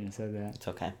 You shouldn't have said that. It's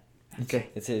okay. Okay.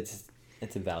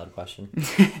 It's a valid question.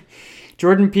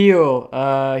 Jordan Peele,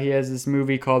 he has this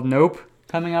movie called Nope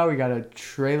coming out. We got a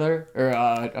trailer, or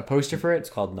a poster for It's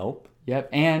it. called Nope. Yep,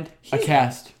 and a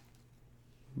cast.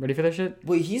 Ready for this shit?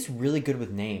 Wait, he's really good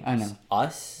with names. I know.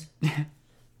 Us?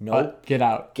 Nope. Get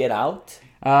Out. Get Out?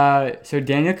 So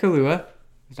Daniel Kaluuya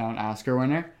is now an Oscar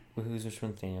winner. Who's which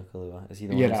one's Daniel Kaluuya? Is he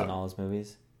the Get one who's Out. in all his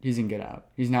movies? He's in Get Out.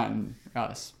 He's not in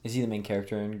Us. Is he the main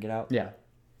character in Get Out? Yeah.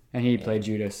 And he played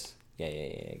Judas.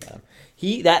 Yeah, got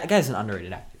him. That guy's an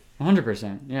underrated actor.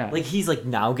 100%, yeah. Like, he's, like,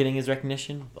 now getting his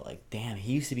recognition, but, like, damn,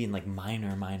 he used to be in, like, minor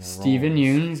Steven roles.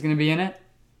 Yeun is going to be in it.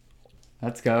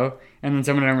 Let's go. And then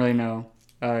someone I don't really know.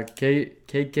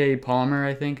 K.K. Palmer,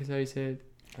 I think is how you say it.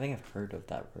 I think I've heard of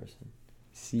that person.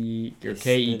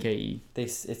 K-E-K-E.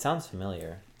 It sounds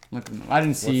familiar. Look, I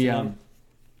didn't see the name?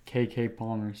 K.K.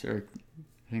 Palmer, or I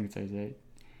think it's how you say it.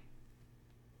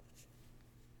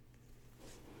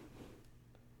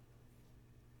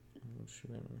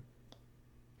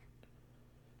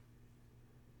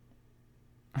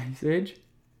 Ice Age?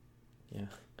 Yeah.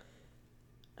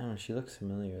 I don't know, she looks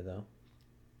familiar, though.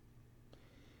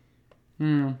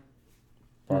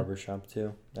 Barbershop,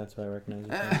 too. That's why I recognize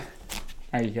it.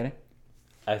 Are you kidding?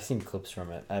 I've seen clips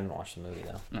from it. I haven't watched the movie,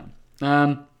 though.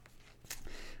 No.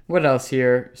 What else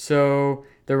here? So,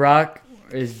 The Rock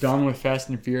is done with Fast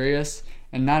and Furious.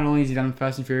 And not only is he done with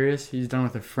Fast and Furious, he's done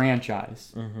with a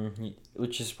franchise. Mm-hmm.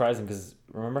 Which is surprising, because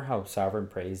remember how Sovereign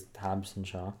praised Hobbs and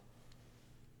Shaw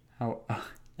How...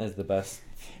 as the best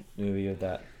movie of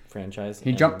that franchise?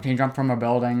 He jumped from a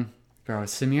building. Bro,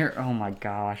 Samir, oh my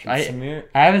gosh. I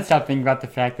haven't stopped thinking about the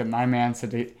fact that my man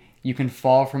said that you can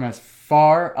fall from as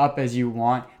far up as you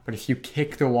want, but if you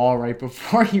kick the wall right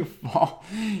before you fall,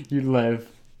 you live.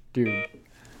 Dude.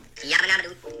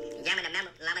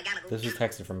 This was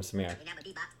texted from Samir.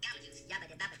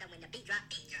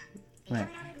 Wait.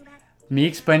 Me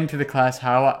explaining to the class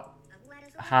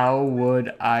how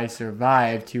would I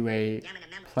survive to a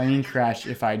plane crash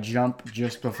if I jump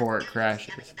just before it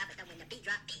crashes?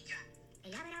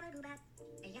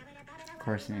 Of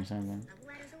course, it means something.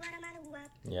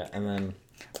 Yeah, and then...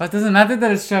 But it doesn't matter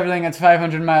that it's traveling at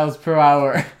 500 miles per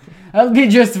hour. I'll be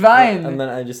just fine. And then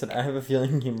I just said, I have a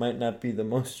feeling you might not be the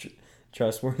most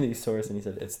trustworthy source. And he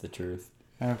said, it's the truth.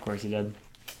 Of course he did.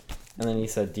 And then he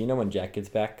said, do you know when Jack gets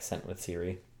back? Sent with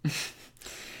Siri.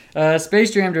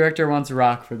 Space Jam director wants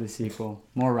Rock for the sequel.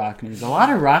 More Rock news. A lot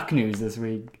of Rock news this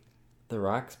week. The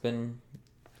Rock's been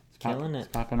killing it. It's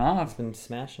popping off. It's been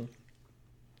smashing.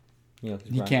 You know, 'cause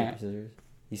He rock, can't. paper, scissors.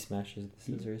 He smashes the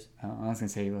scissors. I was gonna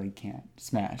say he can't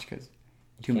smash because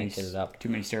too Can't get it up.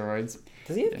 many steroids.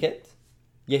 Does he have kids?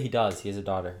 Yeah, he does. He has a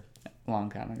daughter.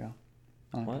 Long time ago.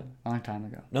 Long time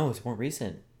ago. No, it's more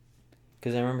recent.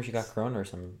 Because I remember she got corona or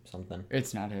something.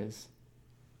 It's not his.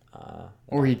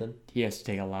 Or he has to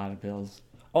take a lot of pills.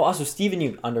 Oh, also Steven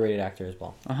Yeun, underrated actor as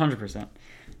well. 100%.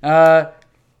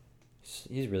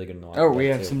 He's really good in the Walking Oh, Dead, we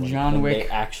have too, some when John Wick.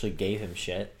 They actually gave him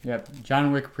shit. Yep,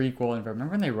 John Wick prequel. And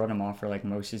remember when they wrote him off for like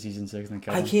most of season 6 and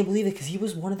killed him? I can't believe it because he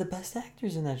was one of the best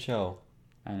actors in that show.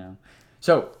 I know.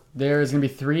 So there's gonna be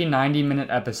 3 90-minute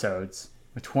episodes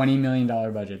with $20 million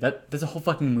budget. That's a whole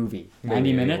fucking movie.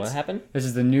 90 minutes. What happened? This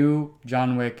is the new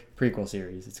John Wick prequel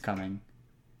series. It's coming.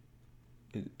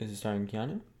 Is it starring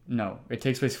Keanu? No, it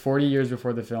takes place 40 years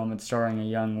before the film. It's starring a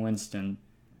young Winston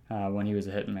when he was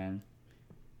a hitman.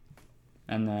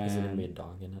 And then Is there gonna be a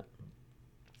dog in it?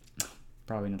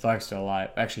 probably not. Dog's still alive.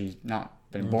 Actually, he's not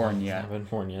been born yet. Not been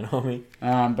born yet, homie.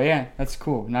 But yeah, that's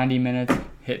cool. 90 minutes,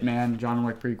 Hitman, John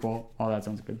Wick prequel. All that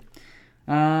sounds good.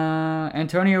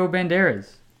 Antonio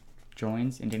Banderas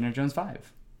joins Indiana Jones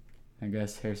 5. I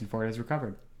guess Harrison Ford has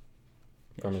recovered.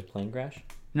 From his plane crash?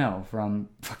 No, from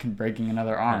fucking breaking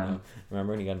another I arm. know.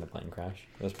 Remember when he got in the plane crash?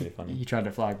 That was pretty funny. He tried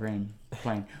to fly a plane.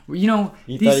 Well, you know,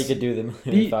 He thought he could do the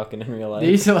Millennium Falcon in real life.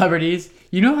 These celebrities,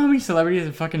 you know how many celebrities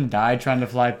have fucking died trying to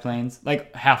fly planes?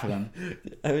 Like half of them.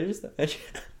 I was just imagine.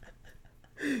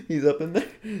 He's up in there.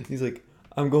 He's like,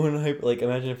 I'm going to hyper. Like,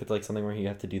 imagine if it's like something where you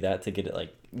have to do that to get it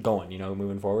like going, you know,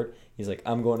 moving forward. He's like,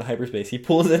 I'm going to hyperspace. He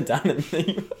pulls it down and then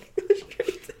he goes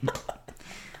straight.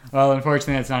 Well,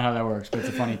 unfortunately, that's not how that works. But it's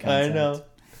a funny concept. I know.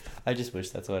 I just wish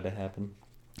that's what had happened.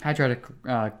 I tried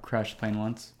to crash a plane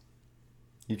once.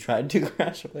 You tried to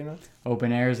crash a plane once?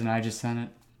 Open airs, and I just sent it.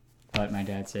 But my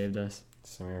dad saved us.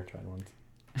 Samira tried once.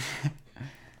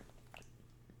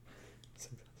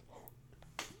 Successful.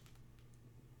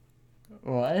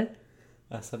 What?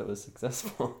 I said it was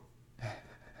successful.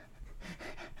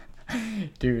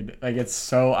 Dude, like it's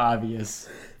so obvious.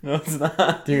 No, it's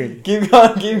not. Dude. Keep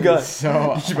going.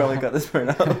 So You should probably cut this part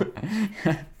out.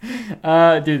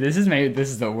 Dude, this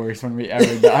is the worst one we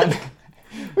ever done.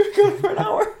 We're going for an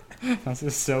hour. This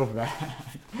is so bad.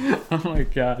 Oh my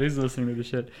god, who's listening to this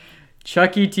shit?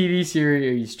 Chucky TV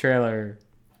series trailer.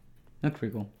 Looks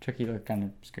pretty cool. Chucky looked kind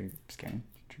of scary.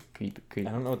 Keep it creepy.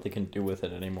 I don't know what they can do with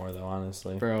it anymore, though.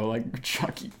 Honestly, Bro, like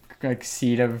Chucky, like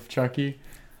seed of Chucky.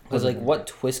 because like, what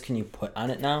twist can you put on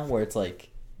it now? Where it's like,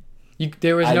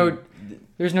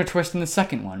 There's no twist in the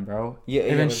second one, bro. Yeah,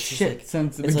 They've been it's just shit like-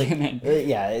 since the it's like, beginning.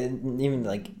 even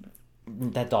like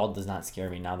that doll does not scare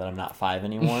me now that I'm not 5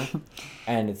 anymore.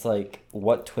 And it's like,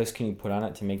 what twist can you put on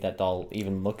it to make that doll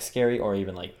even look scary or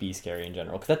even like be scary in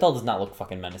general? Because that doll does not look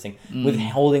fucking menacing with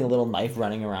holding a little knife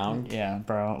running around. Yeah,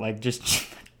 bro. Like, just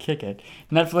kick it.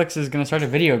 Netflix is gonna start a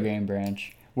video game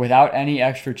branch without any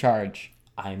extra charge.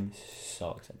 I'm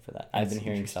so excited for that. I've been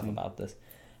hearing stuff about this,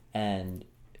 and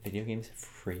video games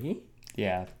free.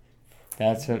 Yeah,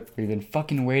 that's what we've been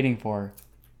fucking waiting for.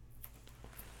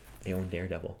 They own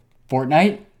Daredevil.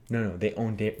 Fortnite? No, they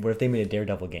own. What if they made a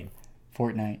Daredevil game?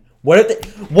 Fortnite. What if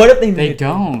they made They a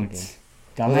Daredevil don't. game?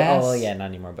 Dumbass. Well, yeah, not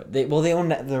anymore. But they own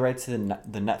the rights to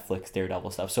the Netflix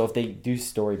Daredevil stuff. So if they do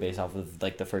story based off of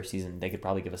like the first season, they could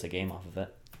probably give us a game off of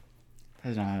it.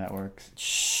 That's not how that works.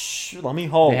 Shh, let me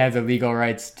hold. They have the legal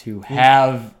rights to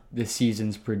have the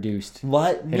seasons produced. They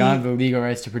don't have the legal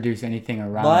rights to produce anything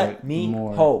around it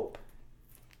more. Hope.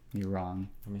 You're wrong.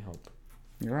 Let me hope.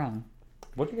 You're wrong.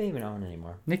 What do they even own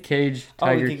anymore? Nick Cage,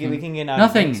 Tiger we King. can get an Outer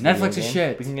Nothing. Banks video Netflix is game.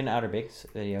 shit. We can get an Outer Banks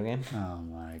video game. Oh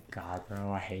my god,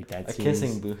 bro! I hate that. A series.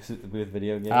 kissing booth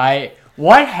video game.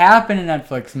 What happened in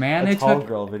Netflix, man? A They tall took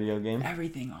girl video game.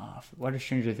 everything off. What if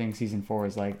Stranger Things season 4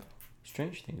 is like?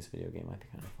 Strange Things video game might be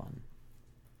kind of fun.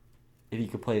 If you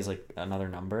could play as like another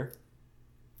number.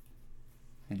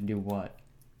 And do what?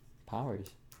 Powers.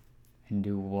 And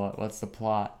do what? What's the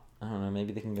plot? I don't know.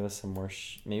 Maybe they can give us some more.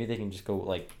 Maybe they can just go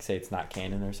like say it's not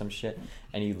canon or some shit,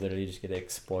 and you literally just get to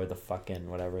explore the fucking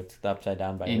whatever. It's the Upside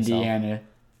Down by yourself. Indiana.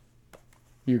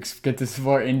 You get to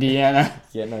explore Indiana.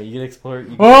 Yeah, no, you get to explore.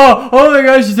 Oh my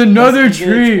gosh! It's another You get to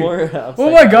tree. explore Upside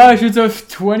Oh my Down. gosh! It's a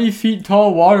 20 feet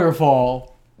tall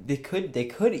waterfall. They could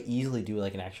easily do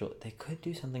like an actual. They could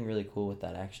do something really cool with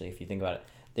that actually. If you think about it,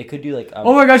 they could do like.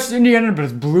 Oh my gosh! It's Indiana, but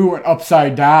it's blue and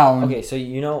upside down. Okay, so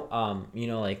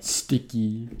like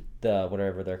Sticky. the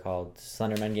whatever they're called,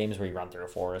 Slenderman games where you run through a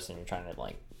forest and you're trying to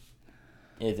like.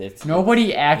 It's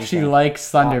Nobody actually likes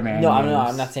Slenderman. No, games.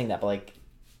 I'm not saying that, but like,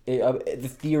 the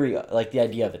theory, like the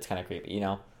idea of it's kind of creepy, you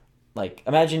know. Like,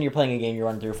 imagine you're playing a game, you're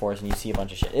running through a forest, and you see a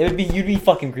bunch of shit. You'd be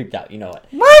fucking creeped out, you know it.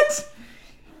 What?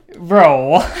 Bro,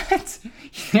 what?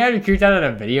 You had to be creeped out at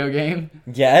a video game?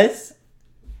 Yes,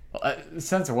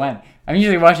 Since when? I'm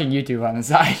usually watching YouTube on the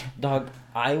side. dog.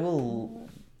 I will.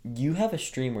 You have a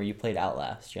stream where you played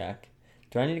Outlast, Jack.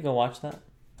 Do I need to go watch that?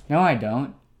 No, I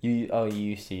don't.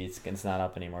 You see, it's not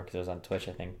up anymore because it was on Twitch,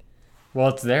 I think. Well,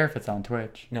 it's there if it's on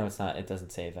Twitch. No, it's not. It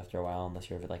doesn't save after a while unless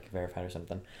you're like verified or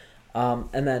something.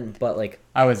 And then, but like,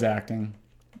 I was acting.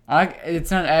 It's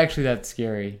not actually that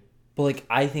scary. but like,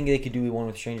 I think they could do one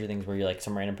with Stranger Things where you're like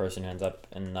some random person who ends up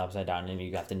in the Upside Down and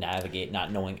you have to navigate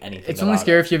not knowing anything. It's only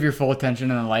scary if you have your full attention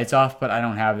and the lights off, but I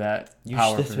don't have that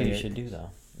power That's for what you video. should do though.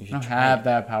 You I should don't try have it.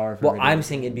 that power for Well, video I'm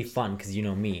saying it'd be games. fun because you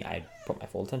know me, I'd put my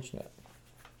full attention to it.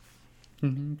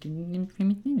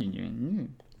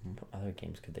 What other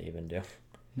games could they even do?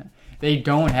 They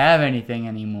don't have anything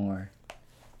anymore.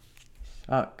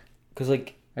 Suck. Because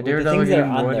like A with the Daredevil things that are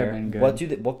game on would have there, been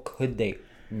good. what could they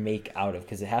make out of?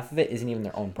 Because half of it isn't even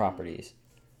their own properties.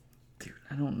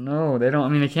 I don't know. They don't. I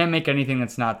mean, they can't make anything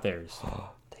that's not theirs.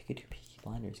 They could do Peaky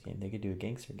Blinders game. They could do a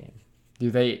gangster game.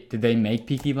 Did they make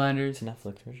Peaky Blinders? It's a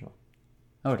Netflix original.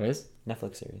 Oh, it is.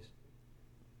 Netflix series.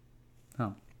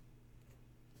 Oh.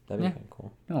 That'd be Yeah. kind of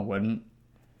cool. No, it wouldn't.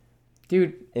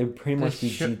 Dude. It would pretty much be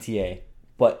That's GTA,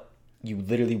 but you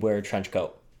literally wear a trench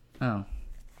coat. Oh.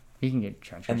 You can get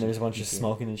trench And coats there's a in bunch of GTA.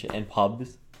 smoking and shit and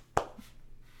pubs. I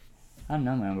don't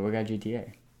know, man, but we got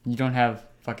GTA. You don't have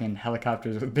fucking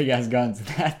helicopters with big ass guns in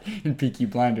that in Peaky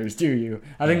Blinders, do you?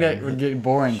 I think that would get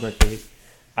boring quickly.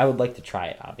 I would like to try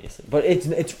it, obviously, but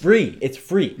it's free. It's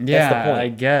free. Yeah, That's the I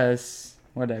point. guess.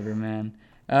 Whatever, man.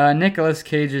 Nicolas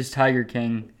Cage's Tiger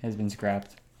King has been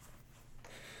scrapped.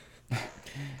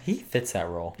 He fits that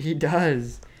role. He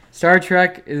does. Star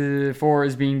Trek 4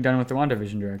 is being done with the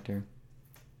WandaVision director.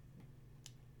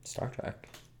 Star Trek.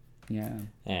 Yeah.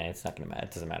 It's not gonna matter.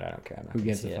 It doesn't matter. I don't care. I'm not Who gonna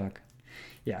gives see a it. fuck?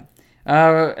 Yeah.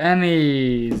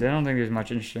 Emmys. I don't think there's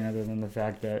much interesting other than the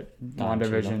fact that Don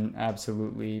WandaVision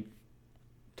absolutely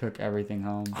took everything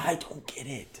home. I don't get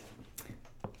it.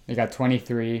 They got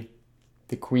 23.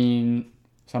 The Queen,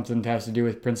 something has to do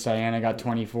with Prince Diana, got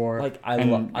 24. Like,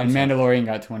 and Mandalorian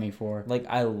got 24. Like,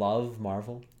 I love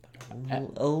Marvel,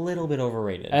 but a little bit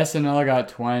overrated. SNL got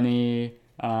 20.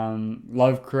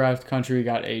 Lovecraft Country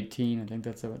got 18. I think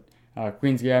that's it.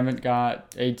 Queen's Gambit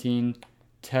got 18.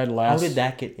 Ted How Lasso. did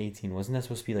that get 18? Wasn't that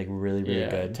supposed to be like really, really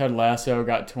good? Ted Lasso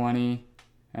got 20,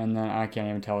 and then I can't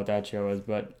even tell what that show is,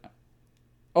 but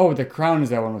The Crown is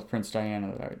that one with Prince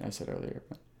Diana that I said earlier.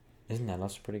 But Isn't that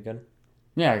also pretty good?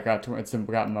 yeah, it got it's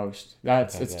got most.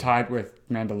 It's good. tied with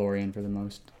Mandalorian for the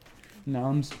most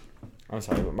noms. I'm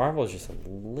sorry, but Marvel is just a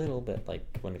little bit like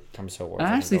when it comes to awards.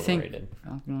 I honestly think overrated.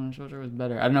 Falcon and Winter Soldier was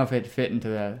better. I don't know if it fit into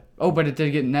the. Oh, but it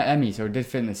did get an Emmy, so it did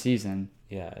fit in the season.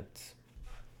 Yeah, it's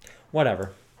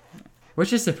whatever.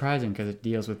 Which is surprising because it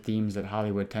deals with themes that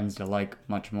Hollywood tends to like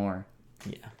much more.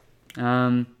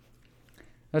 Yeah.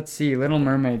 Let's see. Little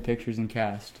Mermaid pictures and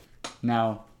cast.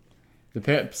 Now,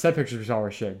 the set pictures we saw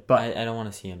were shit, but I don't want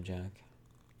to see him, Jack.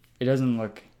 it doesn't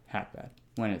look half bad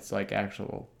when it's like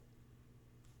actual.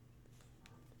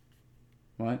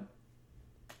 What?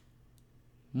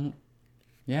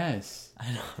 Yes.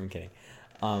 I know, I'm kidding.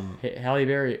 Halle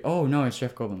Berry. Oh no, it's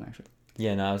Jeff Goldblum actually.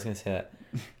 Yeah, no, I was gonna say that.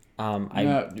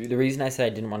 No. The reason I said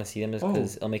I didn't want to see them is Oh.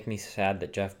 because it'll make me sad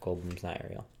that Jeff Goldblum's not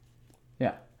Ariel.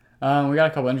 Yeah. We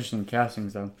got a couple interesting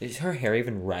castings though. Is her hair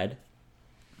even red?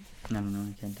 I don't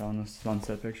know. I can't tell in this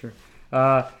sunset picture.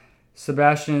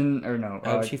 Sebastian or no? I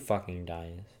hope she fucking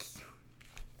dies.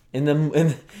 In the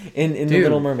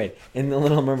Little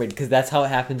Mermaid, because that's how it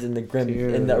happens in the Grimm,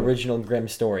 in the Dude. original Grimm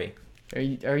story. Are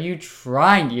you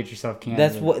trying to get yourself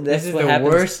canceled? This is the happens.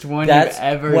 worst one That's you've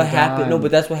ever what done. happened. No,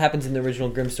 but that's what happens in the original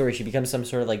Grimm story. She becomes some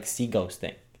sort of like sea ghost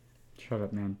thing. Shut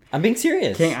up, man. I'm being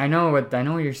serious. King, I know what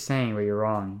you're saying, but you're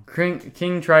wrong.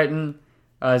 King Triton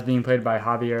is being played by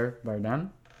Javier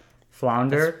Bardem.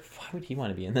 Flounder. Why would he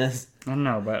want to be in this? I don't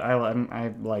know, but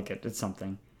I like it. It's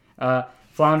something.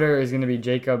 Flounder is going to be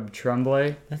Jacob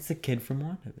Tremblay. That's the kid from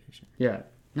WandaVision. Yeah.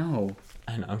 No.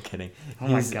 I know. I'm kidding. Oh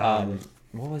my God.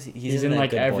 What was he? He's in that like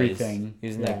Good everything. Boys. He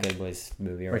was in Yeah. that Good Boys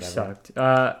movie or Which whatever.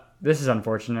 sucked. This is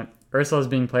unfortunate. Ursula is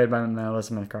being played by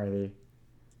Melissa McCarthy.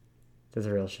 That's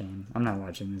a real shame. I'm not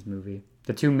watching this movie.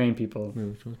 The two main people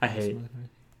I hate.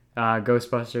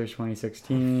 Ghostbusters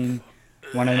 2016.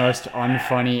 One of the most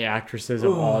unfunny actresses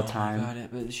of all time. God,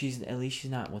 but at least she's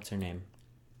not. What's her name?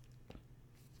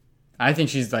 I think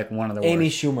she's like one of the Amy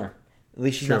worst. Schumer. At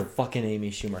least she's True. not fucking Amy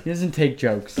Schumer. She doesn't take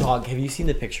jokes. Dog, have you seen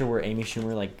the picture where Amy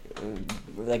Schumer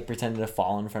like pretended to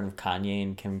fall in front of Kanye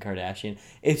and Kim Kardashian?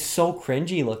 It's so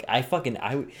cringy. Look,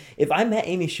 if I met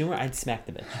Amy Schumer, I'd smack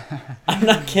the bitch. I'm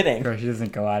not kidding. Bro, she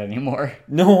doesn't go out anymore.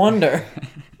 No wonder.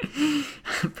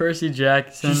 Percy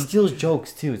Jackson. She steals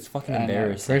jokes too. It's fucking I know.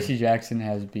 embarrassing. Percy Jackson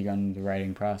has begun the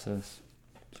writing process.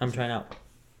 I'm trying out.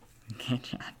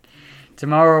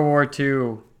 Tomorrow War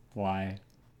 2. Why?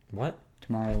 What?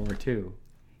 Tomorrow War 2.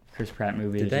 Chris Pratt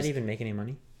movie. Did is that just even make any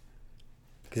money?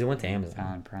 Because it went to Amazon.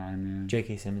 on Prime, man.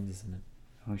 J.K. Simmons is in it.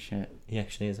 Oh shit. He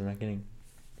actually is. I'm not kidding.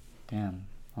 Damn.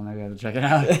 I'll maybe have to check it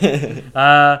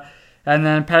out. And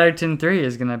then Paddington 3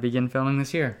 is gonna begin filming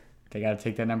this year. They gotta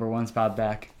take that number 1 spot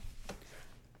back.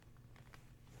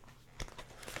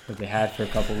 That they had for a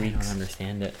couple I don't weeks.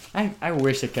 understand it. I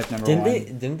wish it kept number 1.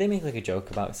 Didn't they make like a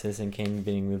joke about Citizen Kane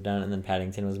being moved down and then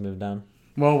Paddington was moved down?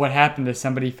 Well, what happened is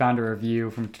somebody found a review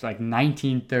from like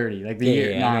 1930, like the year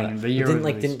I know nine, that. the year. But it was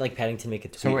released. didn't like Paddington make a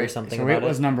tweet So or it, something so about it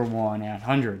was number 1 at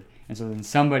 100, and so then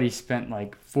somebody spent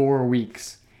like 4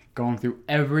 weeks going through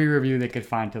every review they could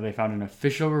find till they found an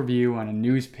official review on a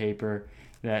newspaper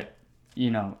that,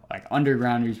 like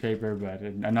underground newspaper, but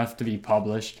enough to be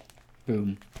published.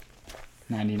 Boom,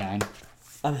 99.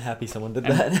 I'm happy someone did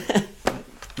that.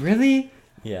 Really?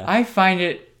 Yeah. I find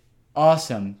it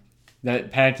awesome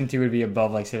that Paddington 2 would be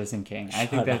above like Citizen Kane. I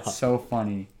think Shut that's up. so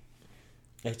funny.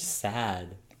 It's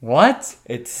sad. What?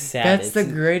 It's sad. That's the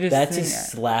greatest That's thing. a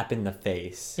slap in the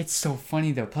face. It's so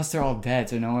funny though. Plus they're all dead,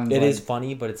 so no one's It like, is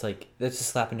funny, but it's like that's a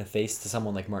slap in the face to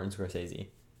someone like Martin Scorsese.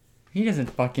 He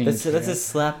doesn't fucking That's a care.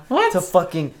 slap What? to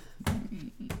fucking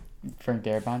Frank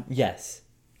Darabont. yes,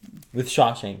 with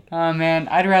Shawshank. Oh man,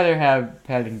 I'd rather have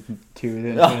Paddington 2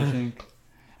 than Shawshank.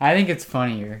 I think it's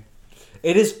funnier.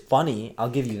 It is funny. I'll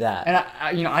give you that.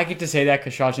 And I get to say that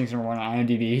because Shawshank's number 1 on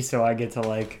IMDb, so I get to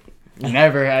like, I'm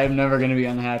never gonna be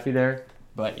unhappy there.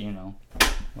 But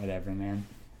whatever, man.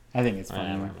 I think it's funny.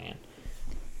 Whatever, man.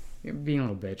 You're being a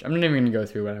little bitch. I'm not even gonna go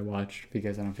through what I watched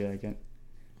because I don't feel like it.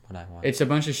 What I watched. It's a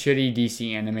bunch of shitty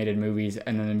DC animated movies,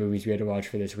 and then the movies we had to watch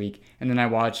for this week. And then I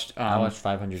watched. I watched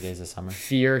 500 Days of Summer.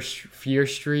 Fear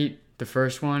Street, the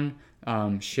first one.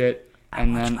 Shit.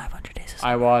 And then 500 Days of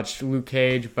Summer. I watched Luke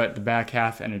Cage, but the back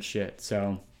half, and it's shit.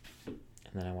 So And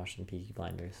then I watched some Peaky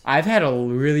Blinders. I've had a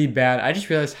really bad. I just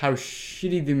realized how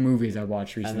shitty the movies I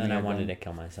watched recently. And then I wanted to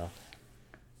kill myself.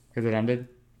 Because it ended.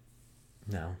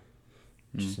 No.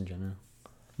 Just in general.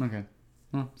 Okay.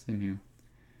 Well, same here.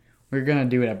 We were gonna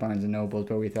do it at Barnes and Nobles,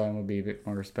 but we thought it would be a bit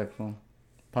more respectful.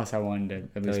 Plus, I wanted to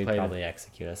at They'll least play probably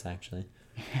execute us, actually.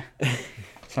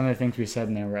 some of the things we said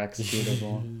in there were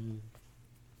executable.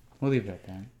 We'll leave it at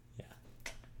that.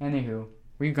 Yeah. Anywho,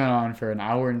 we've gone on for an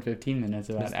hour and 15 minutes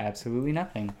about absolutely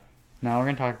nothing. Now we're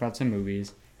going to talk about some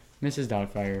movies. Mrs.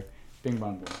 Doubtfire, Bing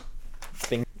Bong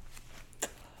Boom.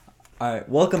 All right,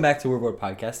 welcome back to Wordboard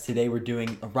Podcast. Today we're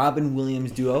doing a Robin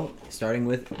Williams duo, starting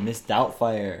with Miss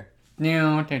Doubtfire.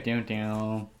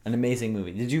 An amazing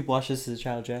movie. Did you watch this as a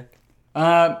child, Jack?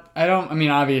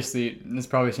 Obviously, this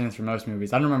probably stands for most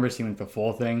movies. I don't remember seeing like the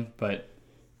full thing, but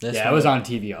it was on TV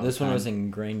all the time. This one was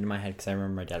ingrained in my head because I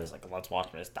remember my dad was like, let's watch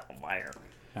Miss Doubtfire.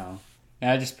 Oh.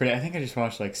 Yeah, I think I just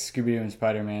watched like Scooby-Doo and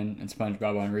Spider-Man and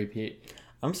SpongeBob on repeat.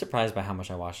 I'm surprised by how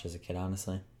much I watched as a kid,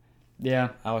 honestly. Yeah.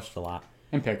 I watched a lot.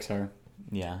 And Pixar.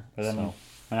 Yeah. But then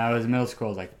when I was in middle school, I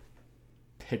was like,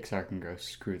 Pixar can go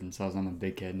screw themselves. I'm a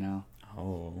big kid now.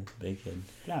 Oh, big kid.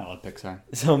 Yeah, I love Pixar.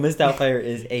 So Miss Doubtfire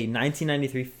is a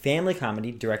 1993 family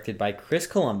comedy directed by Chris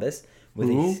Columbus.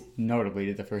 Who notably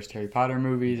did the first Harry Potter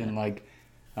movies and like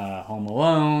Home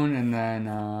Alone and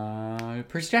then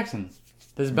Percy Jackson.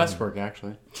 This is his best work,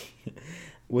 actually.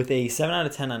 With a 7 out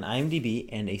of 10 on IMDb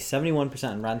and a 71%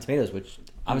 on Rotten Tomatoes, which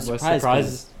I'm surprised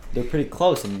because they're pretty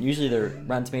close, and usually their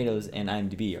Rotten Tomatoes and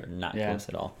IMDb are not close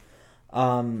at all.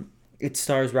 It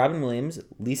stars Robin Williams,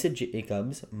 Lisa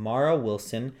Jacobs, Mara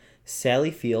Wilson,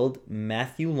 Sally Field,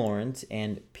 Matthew Lawrence,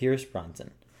 and Pierce Bronson.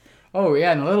 Oh,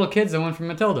 yeah, and the little kid's the one from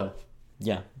Matilda.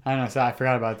 Yeah. I don't know, so I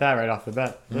forgot about that right off the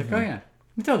bat. I was like, oh, yeah,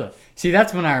 Matilda. See,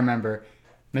 that's when I remember.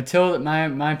 Matilda, my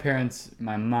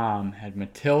mom had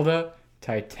Matilda,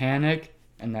 Titanic,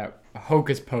 and that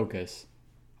Hocus Pocus.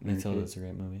 Matilda's a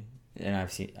great movie. And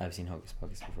I've seen Hocus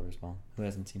Pocus before as well. Who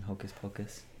hasn't seen Hocus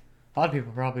Pocus? A lot of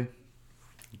people probably.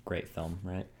 Great film,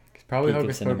 right? Because probably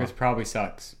Hocus Pocus probably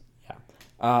sucks.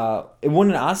 Yeah. It won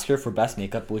an Oscar for Best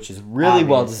Makeup, which is really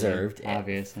well deserved.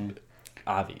 Obviously.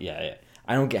 Yeah.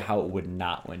 I don't get how it would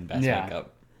not win Best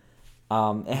Makeup.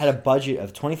 It had a budget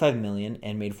of $25 million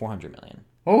and made $400 million.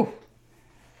 Oh.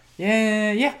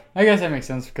 Yeah. I guess that makes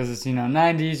sense because it's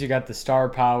 90s. You got the star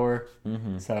power.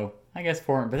 Mm-hmm. So I guess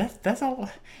but that's all.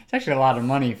 It's actually a lot of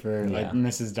money for like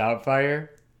Mrs. Doubtfire.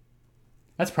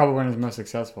 That's probably one of his most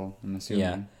successful, I'm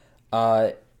assuming.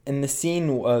 Yeah. In the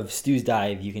scene of Stu's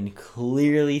dive, you can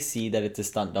clearly see that it's a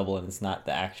stunt double and it's not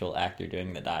the actual actor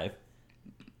doing the dive.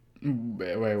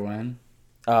 Wait, when?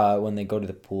 When they go to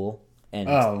the pool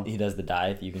and he does the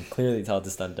dive, you can clearly tell it's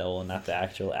a stunt double and not the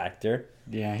actual actor.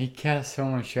 Yeah, he cast so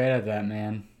much shade at that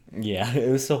man. Yeah, it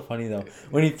was so funny though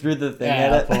when he threw the thing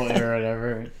at it or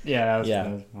whatever. Yeah,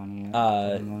 that was funny.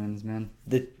 Williams, man.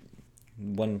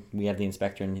 When we have the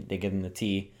inspector and they give him the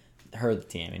tea,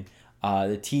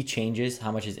 the tea changes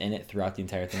how much is in it throughout the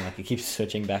entire thing. Like it keeps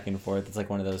switching back and forth. It's like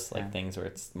one of those things where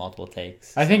it's multiple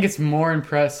takes. I think it's more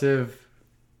impressive,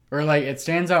 or like it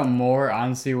stands out more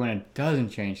honestly when it doesn't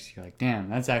change. You're like, damn,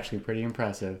 that's actually pretty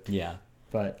impressive. Yeah,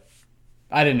 but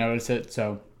I didn't notice it,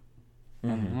 so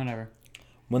whatever.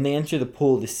 When they enter the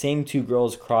pool, the same two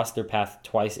girls cross their path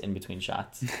twice in between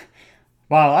shots.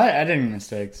 Wow, I didn't make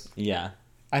mistakes. Yeah.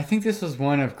 I think this was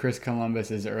one of Chris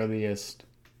Columbus's earliest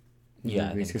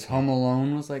movies, because Home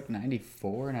Alone was like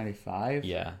 94, 95.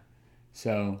 Yeah.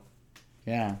 So,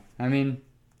 yeah. I mean,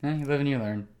 you live and you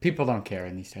learn. People don't care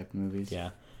in these type of movies. Yeah.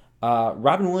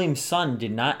 Robin Williams' son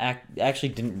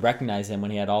didn't recognize him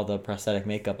when he had all the prosthetic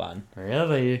makeup on.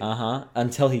 Really? Uh-huh.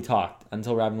 Until he talked.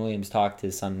 Until Robin Williams talked,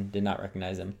 his son did not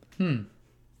recognize him.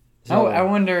 So, I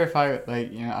wonder if I,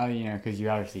 because you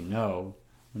obviously know.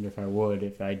 I wonder if I would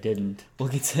if I didn't. We'll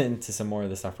get into some more of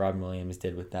the stuff Robin Williams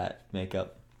did with that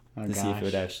makeup see if it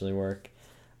would actually work.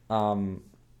 Robin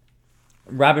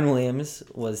Williams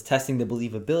was testing the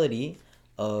believability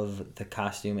of the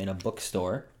costume in a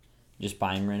bookstore, just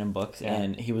buying random books,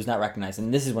 and he was not recognized.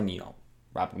 And this is when,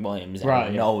 Robin Williams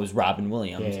knows Robin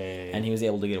Williams, and he was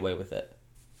able to get away with it.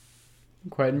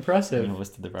 Quite impressive. It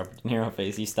was to the Robert De Niro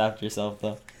face. You stopped yourself,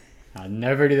 though. I'll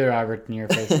never do the Robert De Niro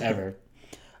face, ever.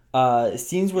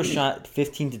 Scenes were shot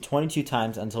 15 to 22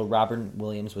 times until Robin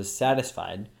Williams was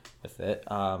satisfied with it.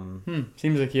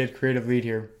 Seems like he had creative lead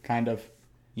here, kind of.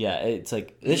 Yeah, it's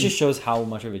like, this just shows how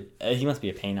much of he must be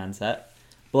a pain on set.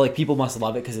 But, like, people must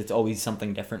love it because it's always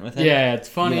something different with it. Yeah, it's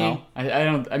funny.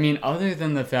 I mean, other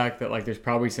than the fact that, like, there's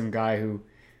probably some guy who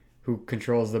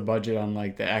controls the budget on,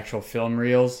 like, the actual film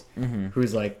reels,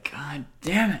 who's like, God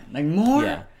damn it, like, more?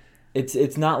 Yeah.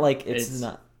 It's not like, it's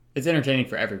entertaining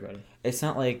for everybody. It's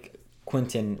not like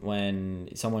Quentin when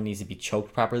someone needs to be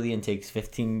choked properly and takes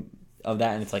 15 of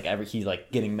that, and it's like he's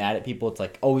like getting mad at people. It's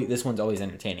like, oh, this one's always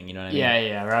entertaining. You know what I mean?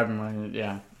 Yeah. Robin Williams.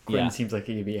 Yeah. Quentin Yeah. seems like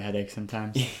he could be a headache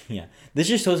sometimes. Yeah. This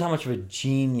just shows how much of a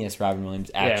genius Robin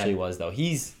Williams actually was, though.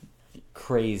 He's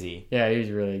crazy. Yeah, he's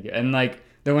really good. And like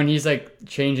when he's like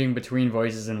changing between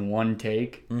voices in one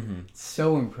take, it's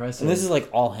so impressive. And this is like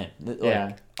all him.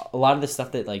 Yeah. A lot of the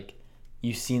stuff that like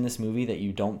you see in this movie that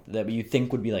you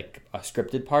think would be like a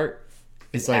scripted part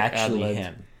is like actually ad-libbed.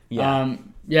 him. Yeah.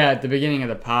 Yeah, at the beginning of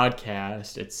the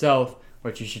podcast itself,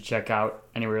 which you should check out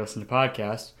anywhere you listen to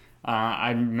podcasts,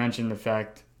 I mentioned the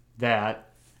fact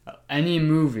that any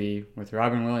movie with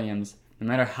Robin Williams, no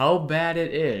matter how bad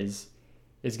it is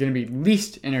going to be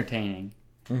least entertaining.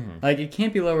 Like, it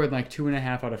can't be lower than like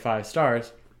 2.5 out of 5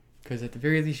 stars, because at the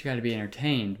very least you got to be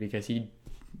entertained, because he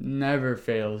never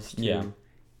fails to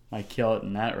like kill it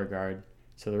in that regard.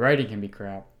 So the writing can be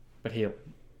crap, but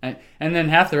and then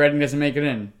half the writing doesn't make it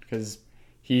in, because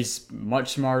he's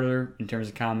much smarter in terms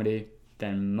of comedy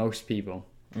than most people.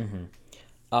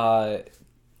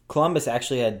 Columbus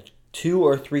actually had 2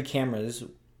 or 3 cameras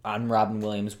on Robin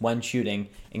Williams when shooting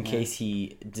in case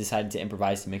he decided to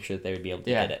improvise to make sure that they would be able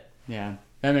to hit it. Yeah,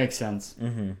 that makes sense.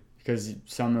 Because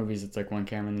some movies it's like one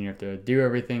camera and then you have to do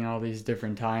everything all these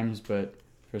different times, but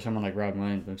for someone like Robin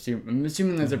Williams, I'm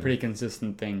assuming that's a pretty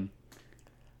consistent thing.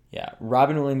 Yeah,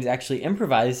 Robin Williams actually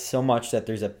improvised so much that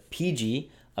there's a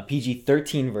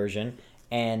PG-13 version,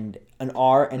 and an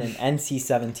R and an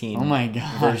NC-17 Oh my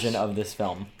gosh. version of this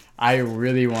film. I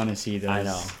really want to see this. I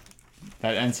know.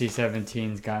 That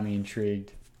NC-17's got me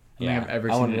intrigued. I don't think I've ever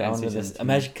I seen wonder, an I wonder NC-17. this.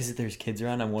 Imagine, because if there's kids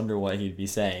around, I wonder what he'd be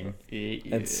saying.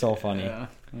 It's so funny. Oh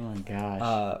my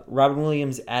gosh. Robin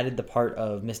Williams added the part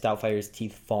of Miss Doubtfire's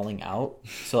teeth falling out,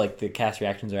 so like the cast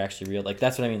reactions are actually real. Like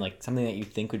that's what I mean. Like something that you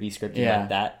think would be scripted, like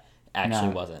that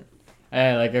actually wasn't.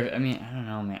 I don't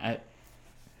know, man.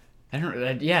 I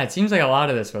don't. Yeah, it seems like a lot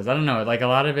of this was. I don't know. Like a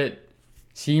lot of it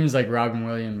seems like Robin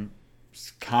Williams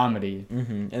comedy.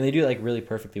 And they do it like really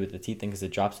perfectly with the teeth thing, because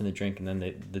it drops in the drink, and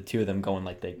then the two of them go and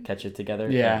like they catch it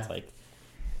together. Yeah, and it's like,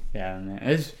 yeah,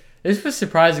 man. This was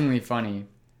surprisingly funny.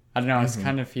 I don't know. I was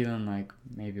kind of feeling like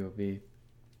maybe it would be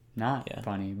not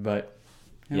funny, but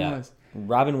it was.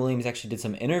 Robin Williams actually did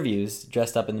some interviews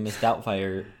dressed up in the Miss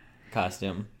Doubtfire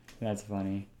costume. That's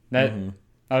funny. That would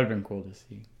have been cool to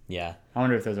see. Yeah. I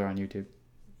wonder if those are on YouTube.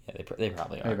 Yeah, they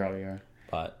probably are. They probably are.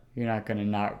 But you're not gonna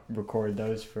not record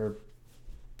those for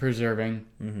preserving.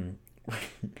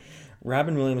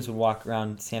 Robin Williams would walk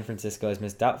around San Francisco as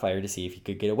Miss Doubtfire to see if he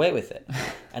could get away with it.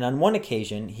 And on one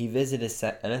occasion, he visited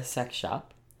a sex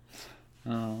shop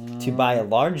to buy a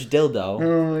large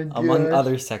dildo, among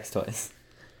other sex toys.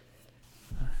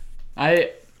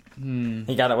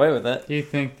 He got away with it. Do you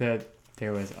think that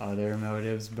there was other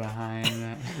motives behind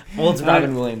that? Well, it's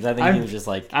Robin Williams. I think he was just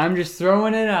like... I'm just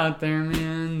throwing it out there,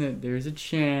 man, that there's a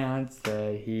chance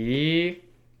that he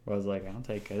was like, I'll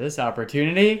take this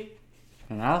opportunity,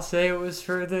 and I'll say it was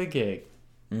for the gig.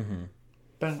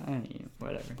 But, I mean,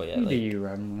 whatever. But yeah, You like, do you,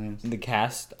 Robin Williams. The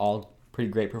cast, all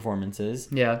pretty great performances.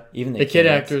 Yeah. Even the kid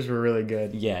actors were really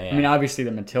good. Yeah. I mean, obviously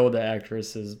the Matilda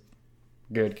actress is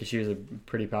good, because she was a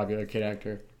pretty popular kid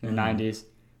actor in the 90s.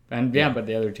 And but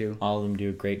the other two. All of them do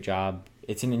a great job.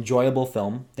 It's an enjoyable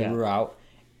film throughout.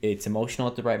 It's emotional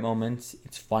at the right moments.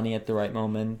 It's funny at the right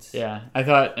moments. Yeah, I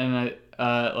thought, and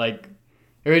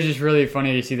it was just really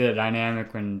funny to see the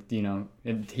dynamic when,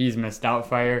 he's Miss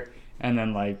Doubtfire, and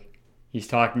then, like, he's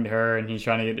talking to her, and he's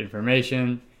trying to get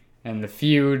information, and the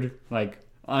feud, like,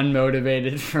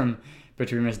 unmotivated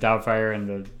between Miss Doubtfire and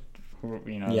the,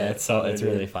 Yeah, it's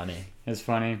really funny. It's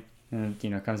funny, and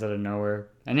it comes out of nowhere.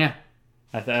 And yeah,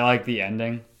 I like the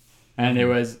ending. And it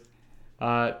was,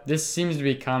 this seems to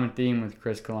be a common theme with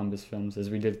Chris Columbus films, as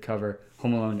we did cover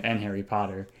Home Alone and Harry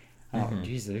Potter. Oh,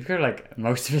 Jesus, we've covered like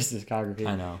most of his discography.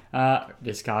 I know.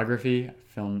 Filmography,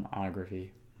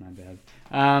 my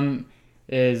bad.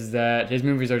 Is that his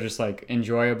movies are just like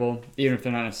enjoyable, even if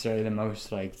they're not necessarily the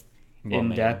most like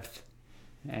in-depth,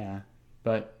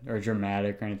 or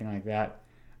dramatic or anything like that.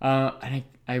 And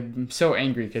I'm so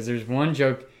angry because there's one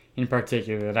joke in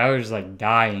particular that I was like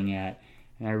dying at,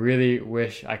 and I really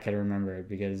wish I could remember it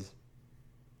because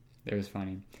it was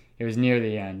funny. It was near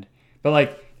the end, but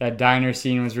like that diner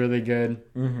scene was really good.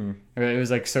 It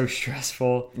was like so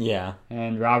stressful. Yeah,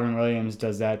 and Robin Williams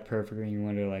does that perfectly. You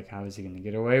wonder like, how is he going to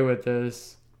get away with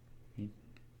this? He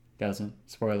doesn't.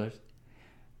 Spoilers.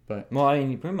 But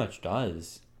he pretty much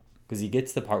does. Because he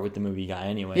gets the part with the movie guy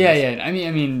anyways. Yeah. I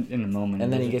mean, in the moment.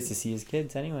 And then he gets to see his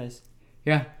kids anyways.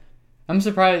 Yeah. I'm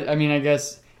surprised. I mean,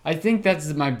 I think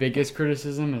that's my biggest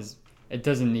criticism is it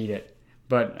doesn't need it.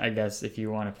 But I guess if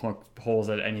you want to poke holes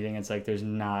at anything, it's like there's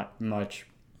not much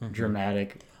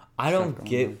dramatic. I don't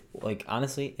get, like,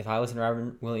 honestly, if I was in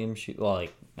Robin Williams' shoes, well,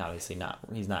 like, obviously not.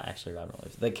 He's not actually Robin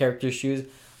Williams. The character's shoes,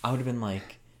 I would have been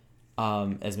like,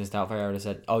 as Miss Doubtfire, I would have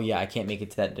said, "Oh yeah, I can't make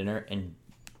it to that dinner," and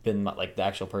been like the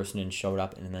actual person and showed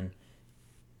up, and then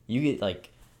you get like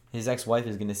his ex-wife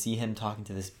is gonna see him talking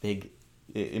to this big,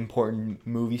 important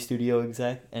movie studio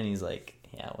exec, and he's like,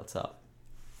 "Yeah, what's up?"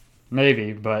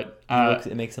 Maybe, but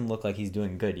It makes him look like he's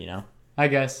doing good, I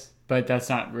guess, but that's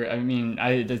not. I mean,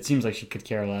 it seems like she could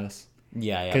care less.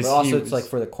 Yeah. 'Cause But also, he it's was- like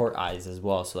for the court eyes as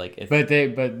well. So like, if But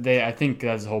they, I think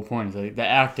that's the whole point. Is like the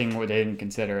acting, they didn't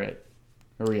consider it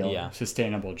a real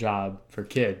sustainable job for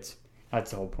kids.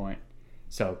 That's the whole point.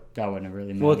 So that wouldn't have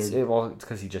really mattered. well, it's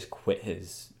because he just quit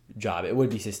his job. It would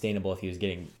be sustainable if he was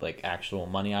getting like actual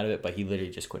money out of it, but he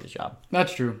literally just quit his job.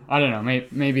 That's true. I don't know.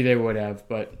 Maybe they would have,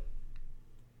 but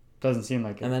doesn't seem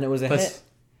like it. And then it was a hit.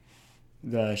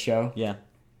 The show. Yeah.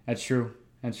 That's true.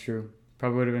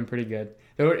 Probably would have been pretty good.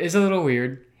 Though it is a little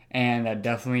weird, and that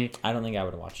definitely I don't think I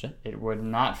would have watched it. it would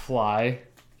not fly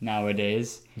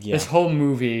nowadays. Yeah. This whole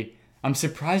movie, I'm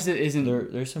surprised it isn't.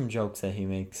 There's some jokes that he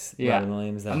makes, Yeah. Robin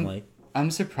Williams, that I'm like,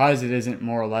 I'm surprised it isn't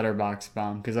more Letterboxd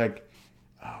bound because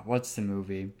what's the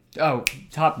movie? Oh,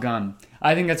 Top Gun.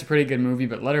 I think that's a pretty good movie,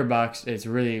 but Letterboxd is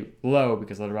really low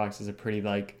because Letterboxd is a pretty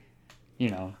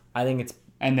I think it's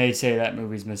and they say that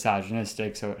movie's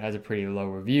misogynistic, so it has a pretty low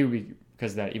review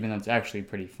because that even though it's actually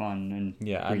pretty fun and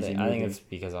yeah. I breezy think movie. it's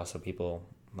because also people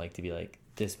like to be like,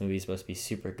 this movie's supposed to be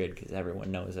super good because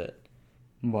everyone knows it.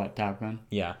 What, Top Gun?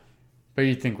 Yeah. But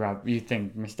you think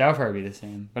Miss Doubtfire would be the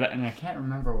same, and I can't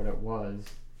remember what it was.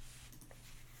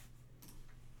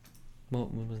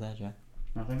 What was that, Jack?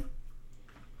 Nothing.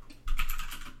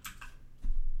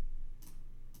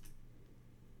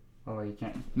 Oh, you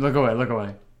can't. Look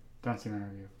away. Don't see my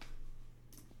review.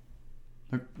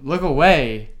 Look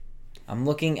away. I'm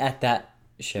looking at that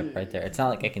ship right there. It's not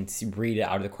like I can read it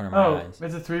out of the corner of my Oh, eyes.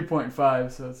 it's a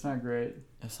 3.5, so it's not great.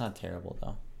 It's not terrible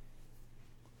though.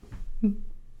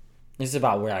 This is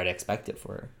about where I'd expect it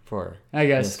for I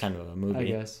guess. this kind of a movie. I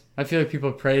guess. I feel like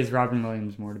people praise Robin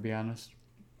Williams more, to be honest.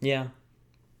 Yeah.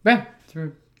 But yeah, it's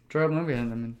an enjoyable movie,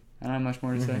 and I mean, I don't have much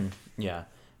more to say. Yeah.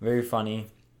 Very funny.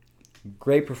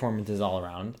 Great performances all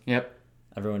around. Yep.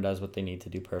 Everyone does what they need to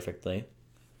do perfectly.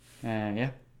 And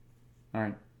yeah. All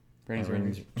right.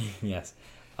 Ratings. Yes.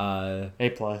 A+.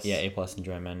 Yeah, A+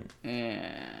 enjoyment. Oh,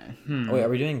 Wait, are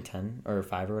we doing 10 or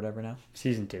 5 or whatever now?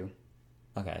 Season 2.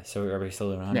 Okay, so are we still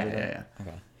doing 100? Yeah.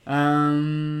 Okay.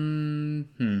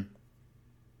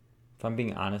 If I'm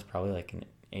being honest, probably like an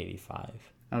 85.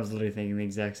 I was literally thinking the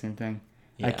exact same thing.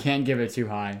 Yeah. I can't give it too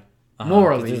high. 'Cause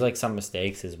Morally. there's like some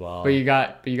mistakes as well. But you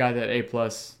got that A+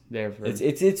 there for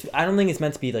It's I don't think it's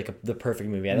meant to be like the perfect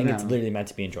movie. I think it's No. literally meant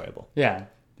to be enjoyable. Yeah.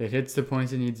 It hits the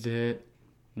points it needs to hit.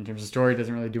 In terms of story, it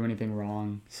doesn't really do anything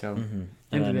wrong. So And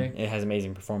end of then the day, it has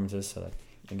amazing performances, so that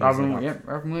it gives Robin it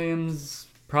up. Williams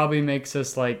probably makes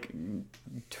us like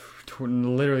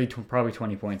literally probably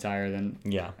 20 points higher than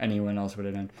Yeah. anyone else would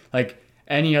have done. Like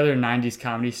any other 90s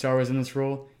comedy star was in this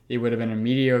role, it would have been a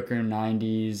mediocre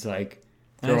 90s like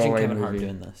Imagine throwaway Kevin Hart movie.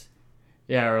 doing this.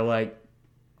 Yeah, or like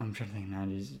I'm trying to think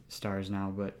 90s stars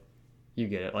now, but you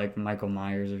get it. Like Mike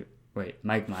Myers.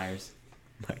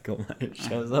 Michael Myers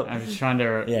shows up. I was trying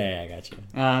to. Yeah, I got you.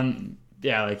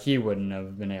 Yeah, like he wouldn't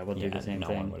have been able to do the same no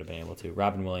thing. one would have been able to.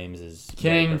 Robin Williams is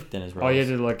King. very perfect in his roles. All you had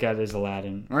to look at is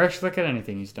Aladdin, or actually look at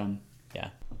anything he's done. Yeah.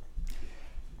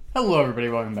 Hello, everybody.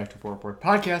 Welcome back to 4 Report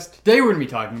Podcast. Today we're going to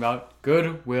be talking about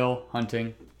Good Will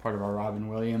Hunting, part of our Robin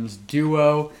Williams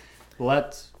duo.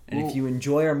 And if you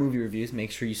enjoy our movie reviews,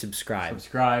 make sure you subscribe.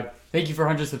 subscribe. Thank you for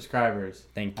 100 subscribers.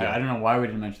 Thank you. I don't know why we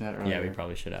didn't mention that earlier. Yeah, we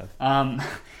probably should have.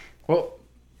 Well,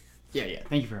 yeah.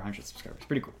 Thank you for 100 subscribers.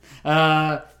 Pretty cool.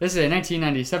 This is a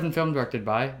 1997 film directed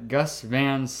by Gus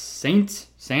Van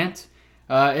Sant.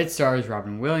 It stars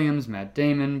Robin Williams, Matt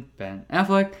Damon, Ben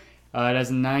Affleck. It has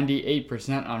a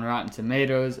 98% on Rotten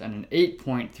Tomatoes and an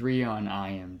 8.3 on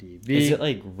IMDb. Is it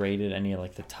like rated any of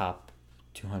like the top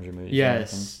 200 movies?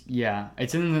 Yes. Yeah.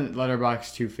 It's in the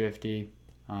Letterboxd 250,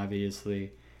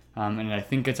 obviously. And I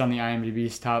think it's on the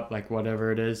IMDb's top, like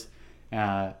whatever it is.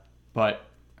 But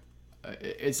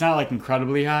it's not like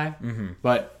incredibly high. Mm-hmm.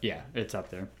 But yeah, it's up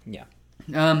there. Yeah.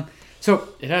 So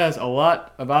it has a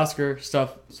lot of Oscar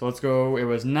stuff. So let's go. It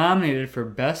was nominated for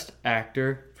Best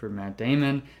Actor for Matt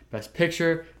Damon, Best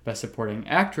Picture, Best Supporting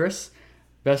Actress,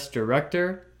 Best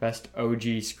Director, Best OG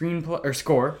Screenplay or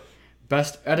Score,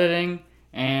 Best Editing,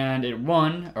 and it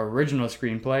won Original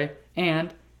Screenplay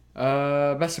and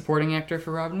Best Supporting Actor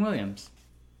for Robin Williams.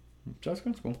 Just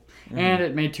kind of cool. Mm-hmm. And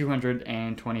it made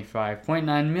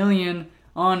 $225.9 million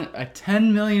on a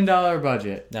 $10 million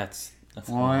budget. That's It's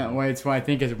why I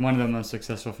think it's one of the most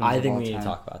successful films I of think all we need time. to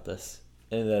talk about this.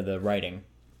 The writing.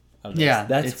 of this. Yeah,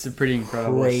 That's it's a pretty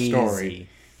incredible crazy. story.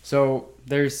 So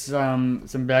there's some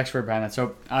backstory behind that.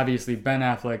 So obviously Ben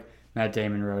Affleck, Matt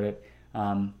Damon wrote it.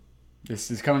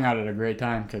 This is coming out at a great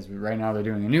time because right now they're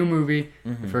doing a new movie.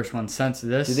 The first one since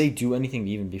this. Did they do anything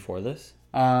even before this?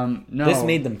 No. This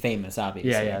made them famous,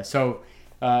 obviously. Yeah. So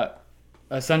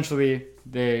essentially,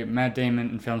 Matt Damon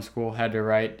in film school had to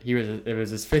write. It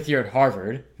was his 5th year at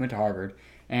Harvard. He went to Harvard,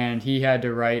 and he had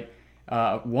to write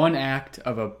one act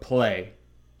of a play,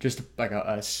 just like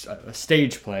a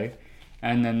stage play,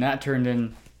 and then that turned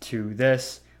into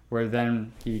this, where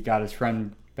then he got his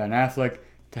friend Ben Affleck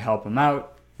to help him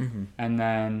out, and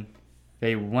then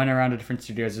they went around to different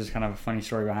studios. There's kind of a funny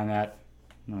story behind that.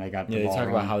 And they got the They ball talk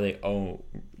rolling. about how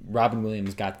Robin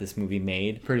Williams got this movie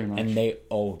made. Pretty much. And they're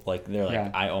like,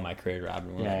 Yeah. I owe my career to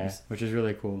Robin Williams. Yeah, which is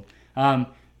really cool.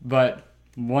 But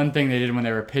one thing they did when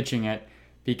they were pitching it,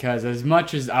 because as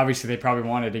much as obviously they probably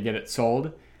wanted to get it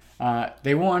sold,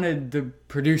 they wanted the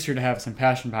producer to have some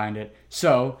passion behind it.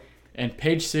 So, in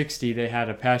page 60, they had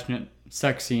a passionate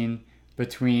sex scene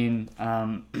between,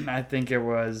 I think it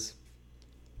was,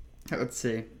 let's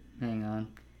see, hang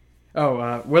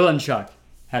on. Will and Chuck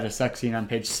had a sex scene on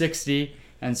page 60,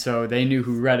 and so they knew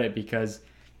who read it because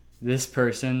this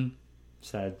person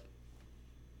said,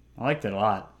 I liked it a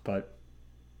lot, but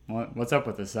what's up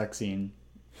with the sex scene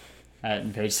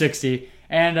in page 60?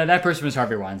 And that person was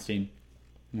Harvey Weinstein.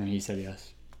 And he said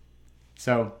yes.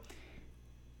 So,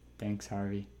 thanks,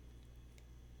 Harvey.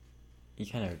 You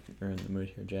kind of ruined the mood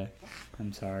here, Jack.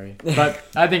 I'm sorry. But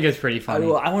I think it's pretty funny.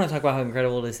 I want to talk about how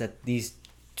incredible it is that these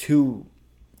two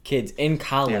kids in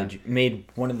college made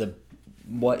one of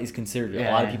what is considered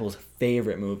a lot of people's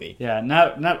favorite movie. Yeah,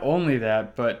 not only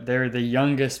that, but they're the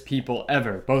youngest people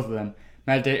ever, both of them.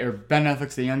 Ben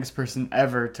Affleck's the youngest person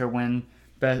ever to win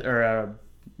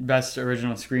best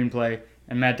original screenplay,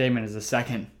 and Matt Damon is the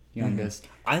second youngest.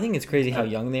 I think it's crazy how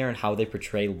young they are and how they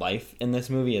portray life in this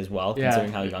movie as well,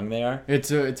 considering how young they are.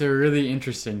 It's a really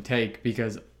interesting take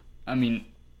because, I mean,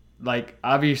 like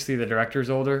obviously the director's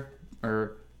older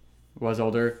or was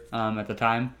older at the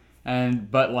time,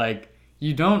 but like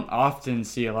you don't often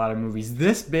see a lot of movies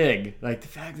this big. Like the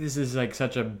fact this is like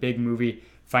such a big movie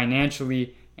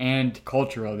financially and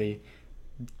culturally,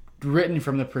 written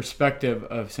from the perspective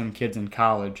of some kids in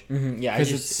college. Yeah,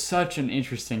 because it's such an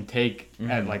interesting take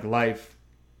at like life,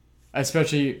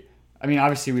 especially. I mean,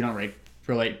 obviously we don't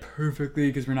relate perfectly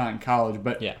because we're not in college,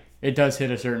 but it does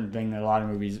hit a certain thing that a lot of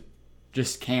movies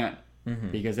just can't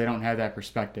because they don't have that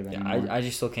perspective anymore. I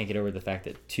just still can't get over the fact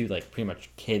that two like pretty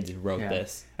much kids wrote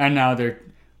this, and now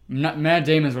Matt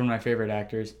Damon's one of my favorite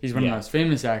actors. He's one of the most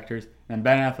famous actors, and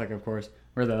Ben Affleck, of course.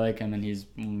 Really like him, and he's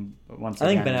once. I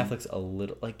think Ben Affleck's a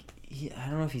little like I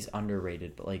don't know if he's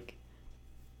underrated, but like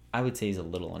I would say he's a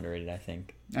little underrated. I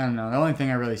think. I don't know. The only thing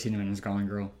I really seen him in is Gone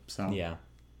Girl. So yeah,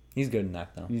 he's good in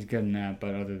that though. He's good in that,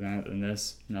 but other than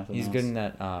this, nothing. He's else. good in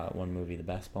that one movie, the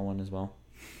basketball one as well.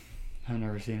 I've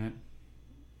never seen it.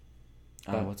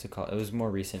 What's it called? It was more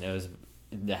recent. It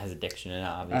has addiction in it,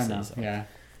 obviously. I know. So.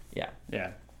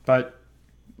 Yeah. But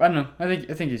I don't know. I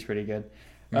think he's pretty good.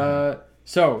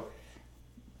 So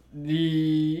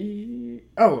Damon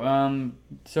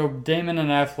and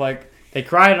Affleck, they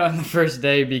cried on the first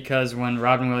day because when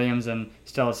Robin Williams and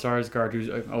Stellan Skarsgård, who's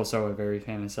also a very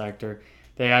famous actor,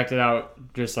 they acted out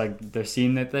just like the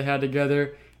scene that they had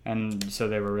together, and so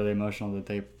they were really emotional that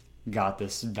they got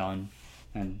this done.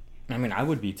 And I mean, I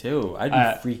would be too. I'd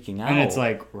be freaking out. And it's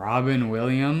like Robin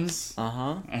Williams,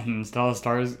 and Stellan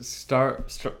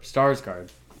Skarsgård.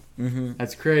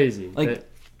 That's crazy. Like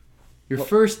their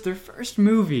first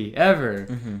movie ever.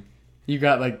 You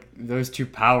got like those two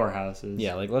powerhouses.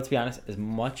 Yeah, like let's be honest. As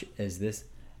much as this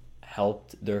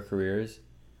helped their careers,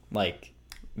 like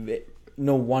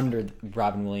no wonder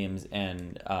Robin Williams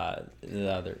and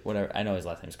the other whatever I know his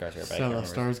last name is Skarsgård, but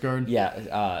Stellan Skarsgård.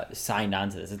 Yeah, signed on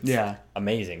to this. It's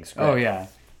amazing script. Oh yeah.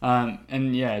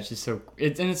 And yeah, it's just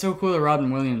it's so cool that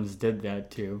Robin Williams did that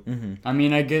too. I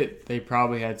mean, I get they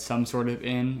probably had some sort of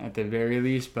in at the very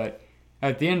least, but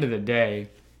at the end of the day,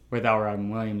 without Robin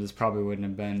Williams, this probably wouldn't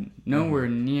have been nowhere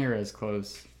near as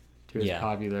close to as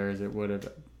popular as it would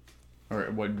have, or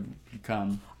it would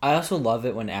become. I also love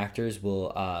it when actors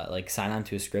will like sign on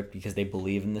to a script because they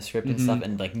believe in the script and stuff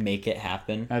and like make it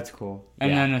happen. That's cool.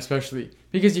 And then especially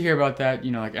because you hear about that,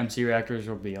 like MCU actors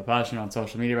will be passionate on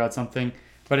social media about something,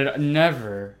 but it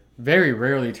very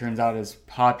rarely turns out as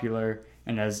popular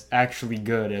and as actually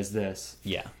good as this.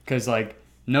 Yeah. Because like,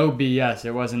 no BS.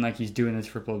 It wasn't like he's doing this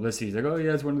for publicity. He's like, oh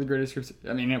yeah, it's one of the greatest scripts.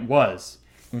 I mean, it was.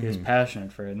 He was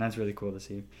passionate for it, and that's really cool to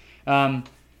see.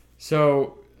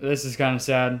 So this is kind of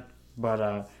sad,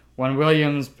 but when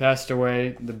Williams passed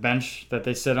away, the bench that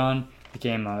they sit on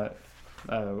became a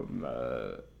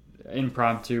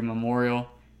impromptu memorial.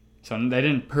 So they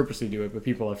didn't purposely do it, but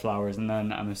people had flowers, and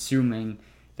then I'm assuming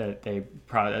that it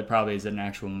probably is an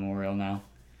actual memorial now.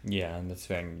 Yeah, and that's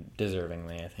very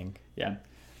deservingly, I think. Yeah.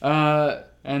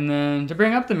 And then to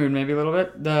bring up the mood maybe a little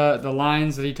bit, the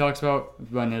lines that he talks about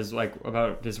when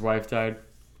about his wife died,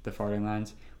 the farting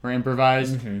lines, were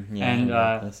improvised. Mm-hmm.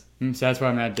 Yeah, and so that's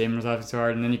why Matt Damon was laughing so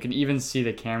hard. And then you can even see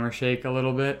the camera shake a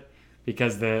little bit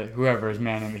because whoever is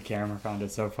manning the camera found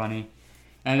it so funny.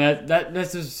 And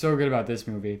that's just so good about this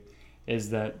movie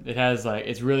is that it has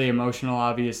it's really emotional,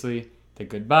 obviously, the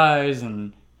goodbyes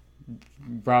and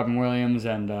Robin Williams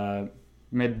and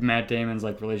Matt Damon's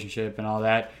relationship and all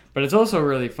that, but it's also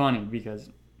really funny because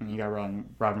you got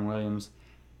Robin Williams,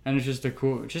 and it's just a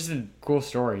cool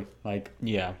story.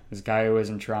 This guy who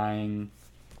isn't trying,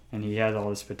 and he has all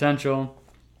this potential.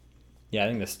 Yeah, I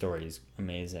think the story is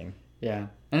amazing. Yeah,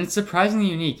 and it's surprisingly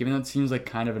unique, even though it seems like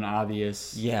kind of an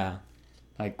obvious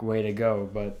way to go.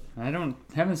 But I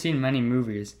haven't seen many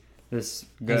movies this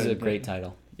good. This is a great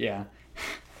title. Yeah,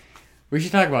 we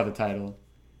should talk about the title.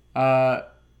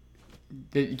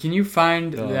 Can you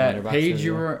find that page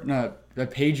the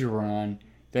page you were on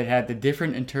that had the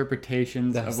different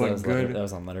interpretations of what good... That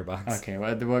was on Letterboxd. Okay,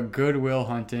 what Good Will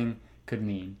Hunting could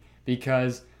mean.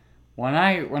 Because when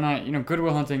I Good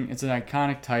Will Hunting, it's an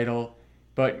iconic title,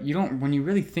 but when you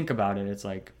really think about it, it's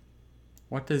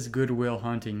what does Good Will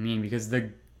Hunting mean? Because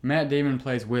Matt Damon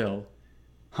plays Will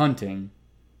Hunting,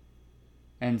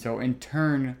 and so in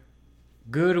turn,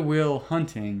 Good Will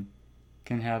Hunting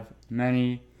can have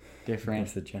many different...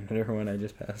 That's the janitor one I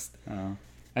just passed. Oh.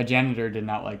 A janitor did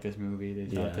not like this movie.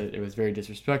 They thought that it was very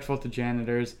disrespectful to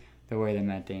janitors, the way that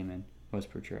Matt Damon was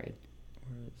portrayed.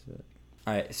 Where is it?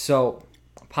 All right, so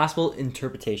possible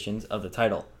interpretations of the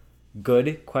title.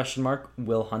 Good, ?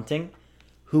 Will Hunting.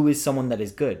 Who is someone that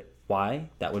is good? Why?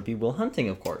 That would be Will Hunting,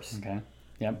 of course. Okay.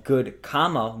 Yep. Good,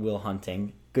 Will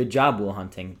Hunting. Good job, Will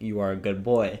Hunting. You are a good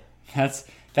boy. That's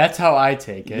how I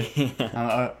take it.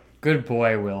 Yeah. Good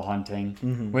boy, Will Hunting.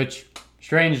 Mm-hmm. Which,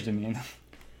 strange to me.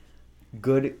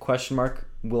 Good, ?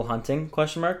 Will Hunting, ?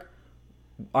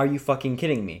 Are you fucking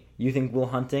kidding me? You think Will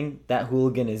Hunting, that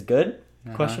hooligan, is good? ?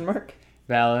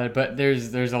 Valid, but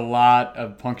there's a lot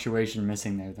of punctuation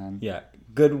missing there then. Yeah.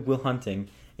 Good Will Hunting.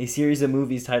 A series of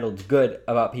movies titled Good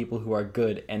about people who are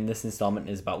good, and this installment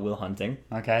is about Will Hunting.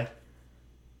 Okay.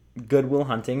 Good Will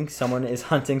Hunting. Someone is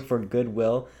hunting for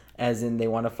goodwill, as in they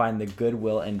want to find the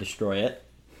goodwill and destroy it.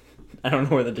 I don't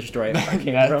know where the destroy it part came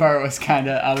from. That part was kind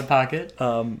of out of pocket.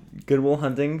 Good Will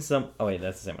Hunting. Oh wait,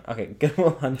 that's the same one. Okay, Good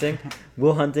Will Hunting.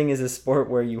 Will hunting is a sport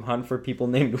where you hunt for people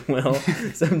named Will.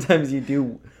 Sometimes you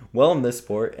do well in this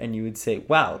sport, and you would say,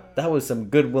 "Wow, that was some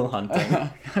good Will hunting."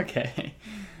 Okay.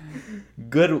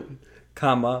 Good,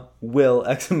 Will, !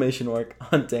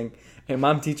 Hunting. A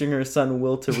mom teaching her son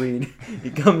Will to read. He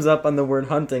comes up on the word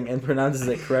hunting and pronounces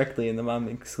it correctly, and the mom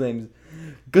exclaims,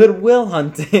 "Good Will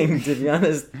Hunting!" To be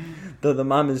honest, though the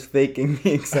mom is faking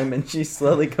the excitement, she's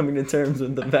slowly coming to terms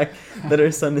with the fact that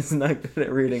her son is not good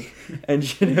at reading and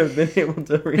should have been able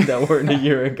to read that word a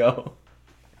year ago.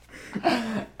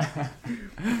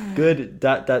 Good ...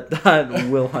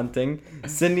 Will Hunting.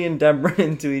 Cindy and Deb run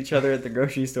into each other at the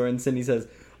grocery store, and Cindy says,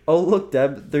 "Oh look,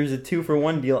 Deb, there's a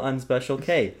 2-for-1 deal on Special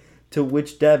K." To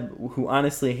which Deb, who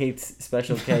honestly hates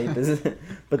Special K,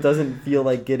 doesn't feel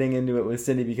like getting into it with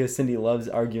Cindy because Cindy loves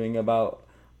arguing about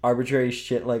arbitrary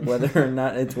shit like whether or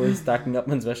not it's worth stocking up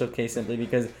on Special K simply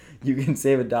because you can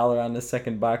save $1 on the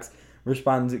second box,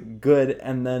 responds good,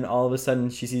 and then all of a sudden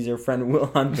she sees her friend Will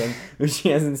Hunting, who she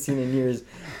hasn't seen in years,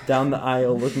 down the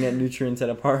aisle looking at nutrients at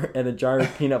a jar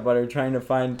of peanut butter, trying to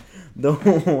find the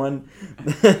one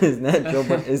that is natural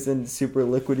but isn't super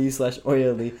liquidy /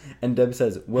 oily, and Deb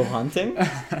says, "Will Hunting?"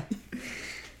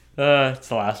 It's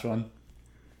the last one.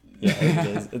 Yeah,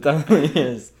 it is. It definitely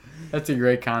is. That's a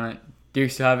great comment. Do you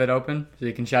still have it open so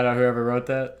you can shout out whoever wrote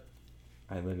that?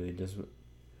 I literally just...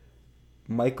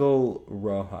 Michael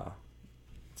Roja.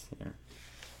 It's here.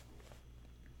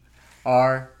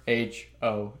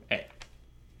 RHOA.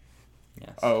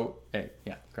 Yes. O-A.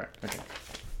 Yeah, correct. Okay.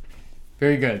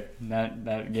 Very good.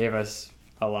 That gave us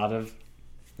a lot of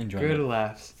good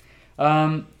laughs.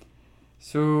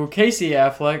 So Casey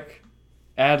Affleck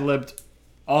ad-libbed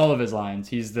all of his lines.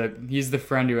 He's the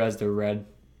friend who has the red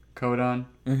coat on.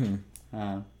 Mm-hmm.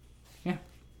 Yeah,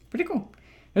 pretty cool.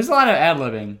 There's a lot of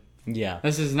ad-libbing. Yeah.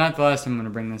 This is not the last time I'm going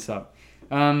to bring this up.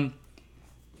 And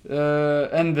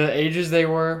the ages they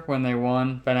were when they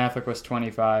won, Ben Affleck was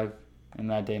 25 and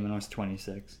Matt Damon was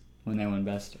 26 when they won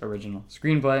Best Original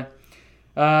Screenplay.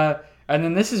 And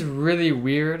then this is really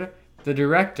weird. The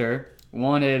director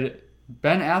wanted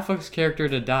Ben Affleck's character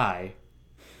to die.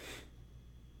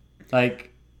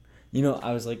 Like, You know,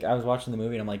 I was watching the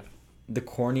movie and I'm like, the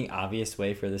corny, obvious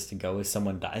way for this to go is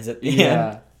someone dies at the yeah.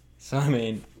 end. So, I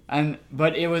mean...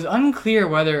 But it was unclear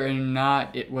whether or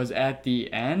not it was at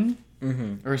the end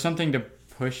or something to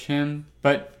push him.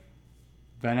 But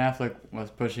Ben Affleck was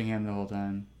pushing him the whole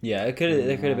time. Yeah, it could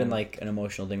have been like an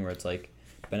emotional thing where it's like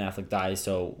Ben Affleck dies,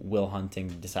 so Will Hunting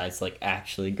decides to like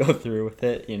actually go through with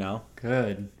it, you know?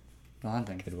 Good. Will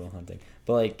Hunting. Good Will Hunting.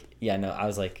 But like, yeah, no, I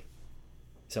was like,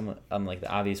 like the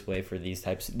obvious way for these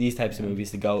types of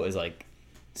movies to go is like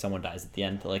someone dies at the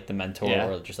end, like the mentor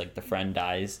or just like the friend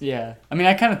dies. Yeah. I mean,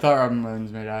 I kind of thought Robin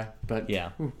Williams may die, but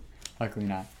yeah, luckily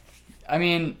not. I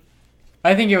mean,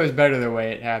 I think it was better the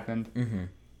way it happened. Mm-hmm.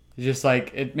 It's just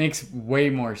like it makes way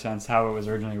more sense how it was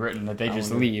originally written that they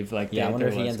just leave. Like, I wonder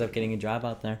if he ends up getting a job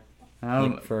out there,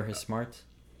 like for his smarts.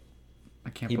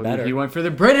 I can't believe he went for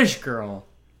the British girl.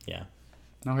 Yeah.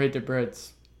 No hate to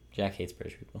Brits. Jack hates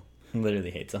British people. He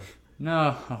literally hates them.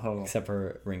 No. Except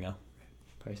for Ringo.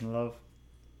 Price and Love.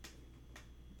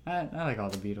 I like all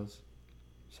the Beatles.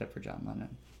 Except for John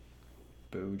Lennon.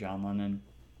 Boo, John Lennon.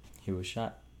 He was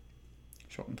shot.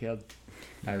 Shot and killed.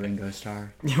 By Ringo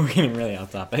Starr. We're getting really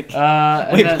off topic.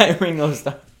 By Ringo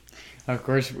Starr. Of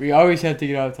course, we always have to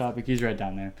get off topic. He's right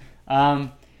down there.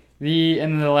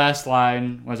 The last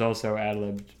line was also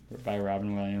ad-libbed by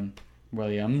Robin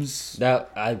Williams.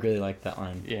 I really like that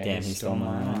line. Yeah, Damn, he stole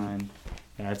my line.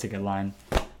 Yeah, that's a good line.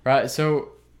 Right, so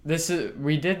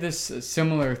we did this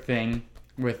similar thing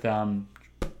with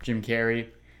Jim Carrey.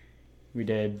 We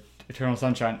did Eternal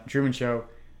Sunshine, Truman Show,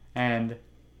 and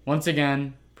once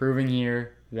again, proving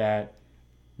here that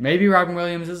maybe Robin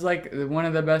Williams is like one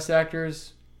of the best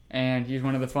actors, and he's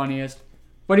one of the funniest,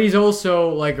 but he's also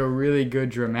like a really good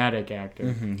dramatic actor.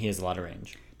 Mm-hmm. He has a lot of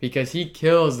range. Because he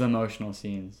kills the emotional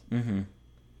scenes. Mm-hmm.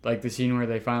 Like the scene where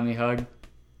they finally hug.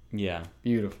 Yeah.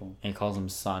 Beautiful. And he calls him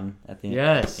son at the end.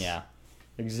 Yes. Yeah.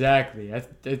 Exactly. I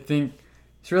think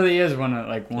this really is one of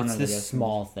the It's the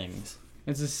small things.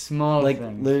 It's a small like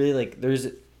thing. Literally, like there's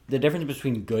the difference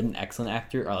between good and excellent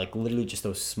actor are like literally just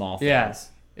those small things. Yeah.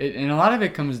 And a lot of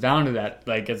it comes down to that.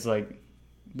 Like it's like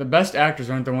the best actors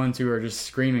aren't the ones who are just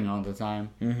screaming all the time.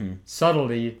 Mm-hmm.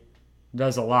 Subtlety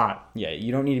does a lot. Yeah,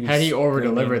 you don't need to be. Had he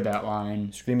over-delivered that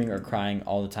line, screaming or crying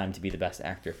all the time to be the best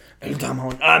actor.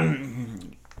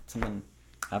 Something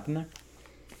happened there.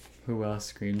 Who else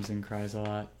screams and cries a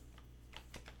lot?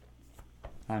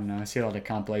 I don't know. I see a lot of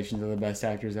compilations of the best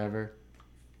actors ever.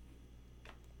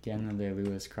 Daniel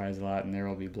Day-Lewis cries a lot, and There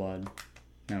Will Be Blood.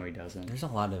 No, he doesn't. There's a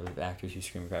lot of actors who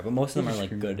scream and cry, but most of them are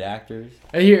like good actors.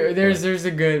 There's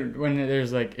a good when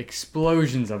there's like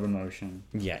explosions of emotion.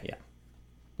 Yeah.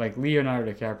 Like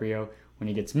Leonardo DiCaprio when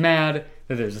he gets mad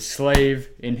that there's a slave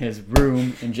in his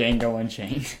room in Django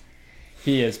Unchained.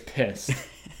 He is pissed.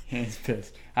 He's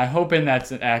pissed. I hope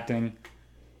that's acting.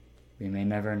 We may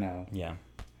never know. Yeah.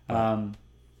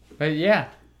 But yeah,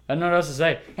 I don't know what else to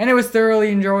say. And it was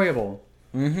thoroughly enjoyable.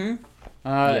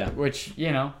 Mm-hmm. Which,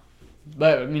 you know,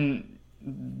 but I mean,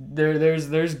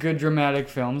 there's good dramatic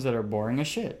films that are boring as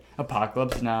shit.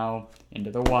 Apocalypse Now,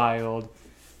 Into the Wild.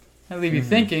 They leave you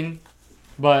thinking,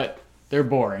 but they're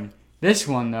boring. This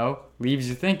one, though, leaves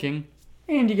you thinking,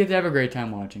 and you get to have a great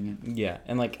time watching it. Yeah,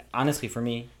 and like, honestly, for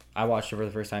me, I watched it for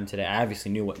the first time today. I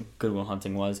obviously knew what Good Will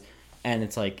Hunting was, and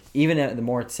it's like, even the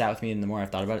more it sat with me and the more I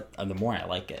thought about it, the more I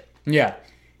like it. Yeah,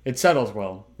 it settles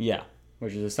well. Yeah.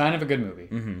 Which is a sign of a good movie.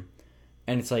 Mm-hmm.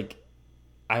 And it's like,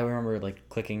 I remember like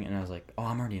clicking and I was like, oh,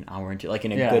 I'm already an hour into it, like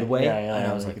in a good way. Yeah, and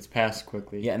I was like, it's passed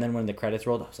quickly. Yeah, and then when the credits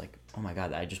rolled, I was like, oh my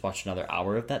god, I just watched another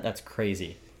hour of that? That's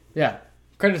crazy. Yeah,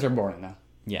 credits are boring though.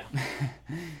 Yeah.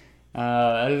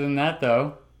 Other than that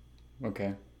though,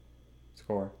 okay.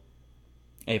 Score.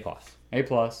 A+.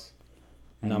 A+.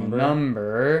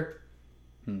 Number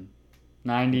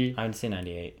 90. I would say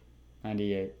 98.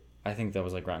 98. I think that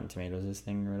was like Rotten Tomatoes'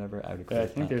 thing or whatever. I would agree I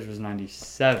with think that. theirs was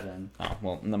 97. Oh,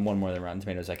 well, one more than Rotten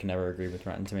Tomatoes. I can never agree with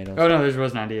Rotten Tomatoes. Oh, no, theirs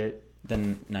was 98.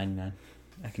 Then 99.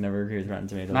 I can never agree with Rotten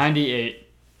Tomatoes. 98.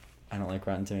 I don't like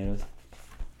Rotten Tomatoes.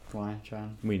 Why,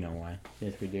 John? We know why.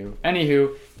 Yes, we do.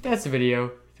 Anywho, that's the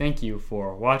video. Thank you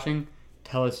for watching.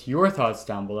 Tell us your thoughts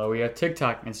down below. We have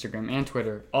TikTok, Instagram, and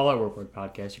Twitter, all at Workbook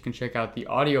Podcast. You can check out the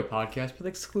audio podcast with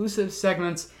exclusive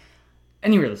segments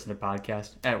anywhere you listen to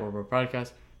podcasts at Workbook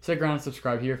Podcast. Stick around and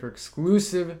subscribe here for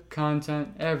exclusive content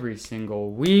every single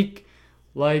week.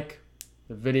 Like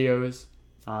the videos.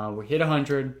 We hit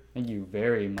 100. Thank you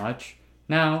very much.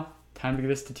 Now, time to get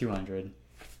this to 200.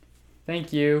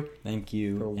 Thank you. Thank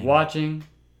you For watching.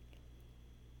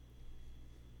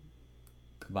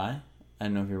 Goodbye. I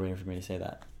don't know if you're waiting for me to say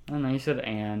that. I don't know. You said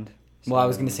and. Well, I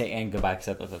was going to say and goodbye,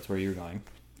 except if that's where you're going.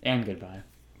 And goodbye.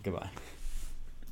 Goodbye.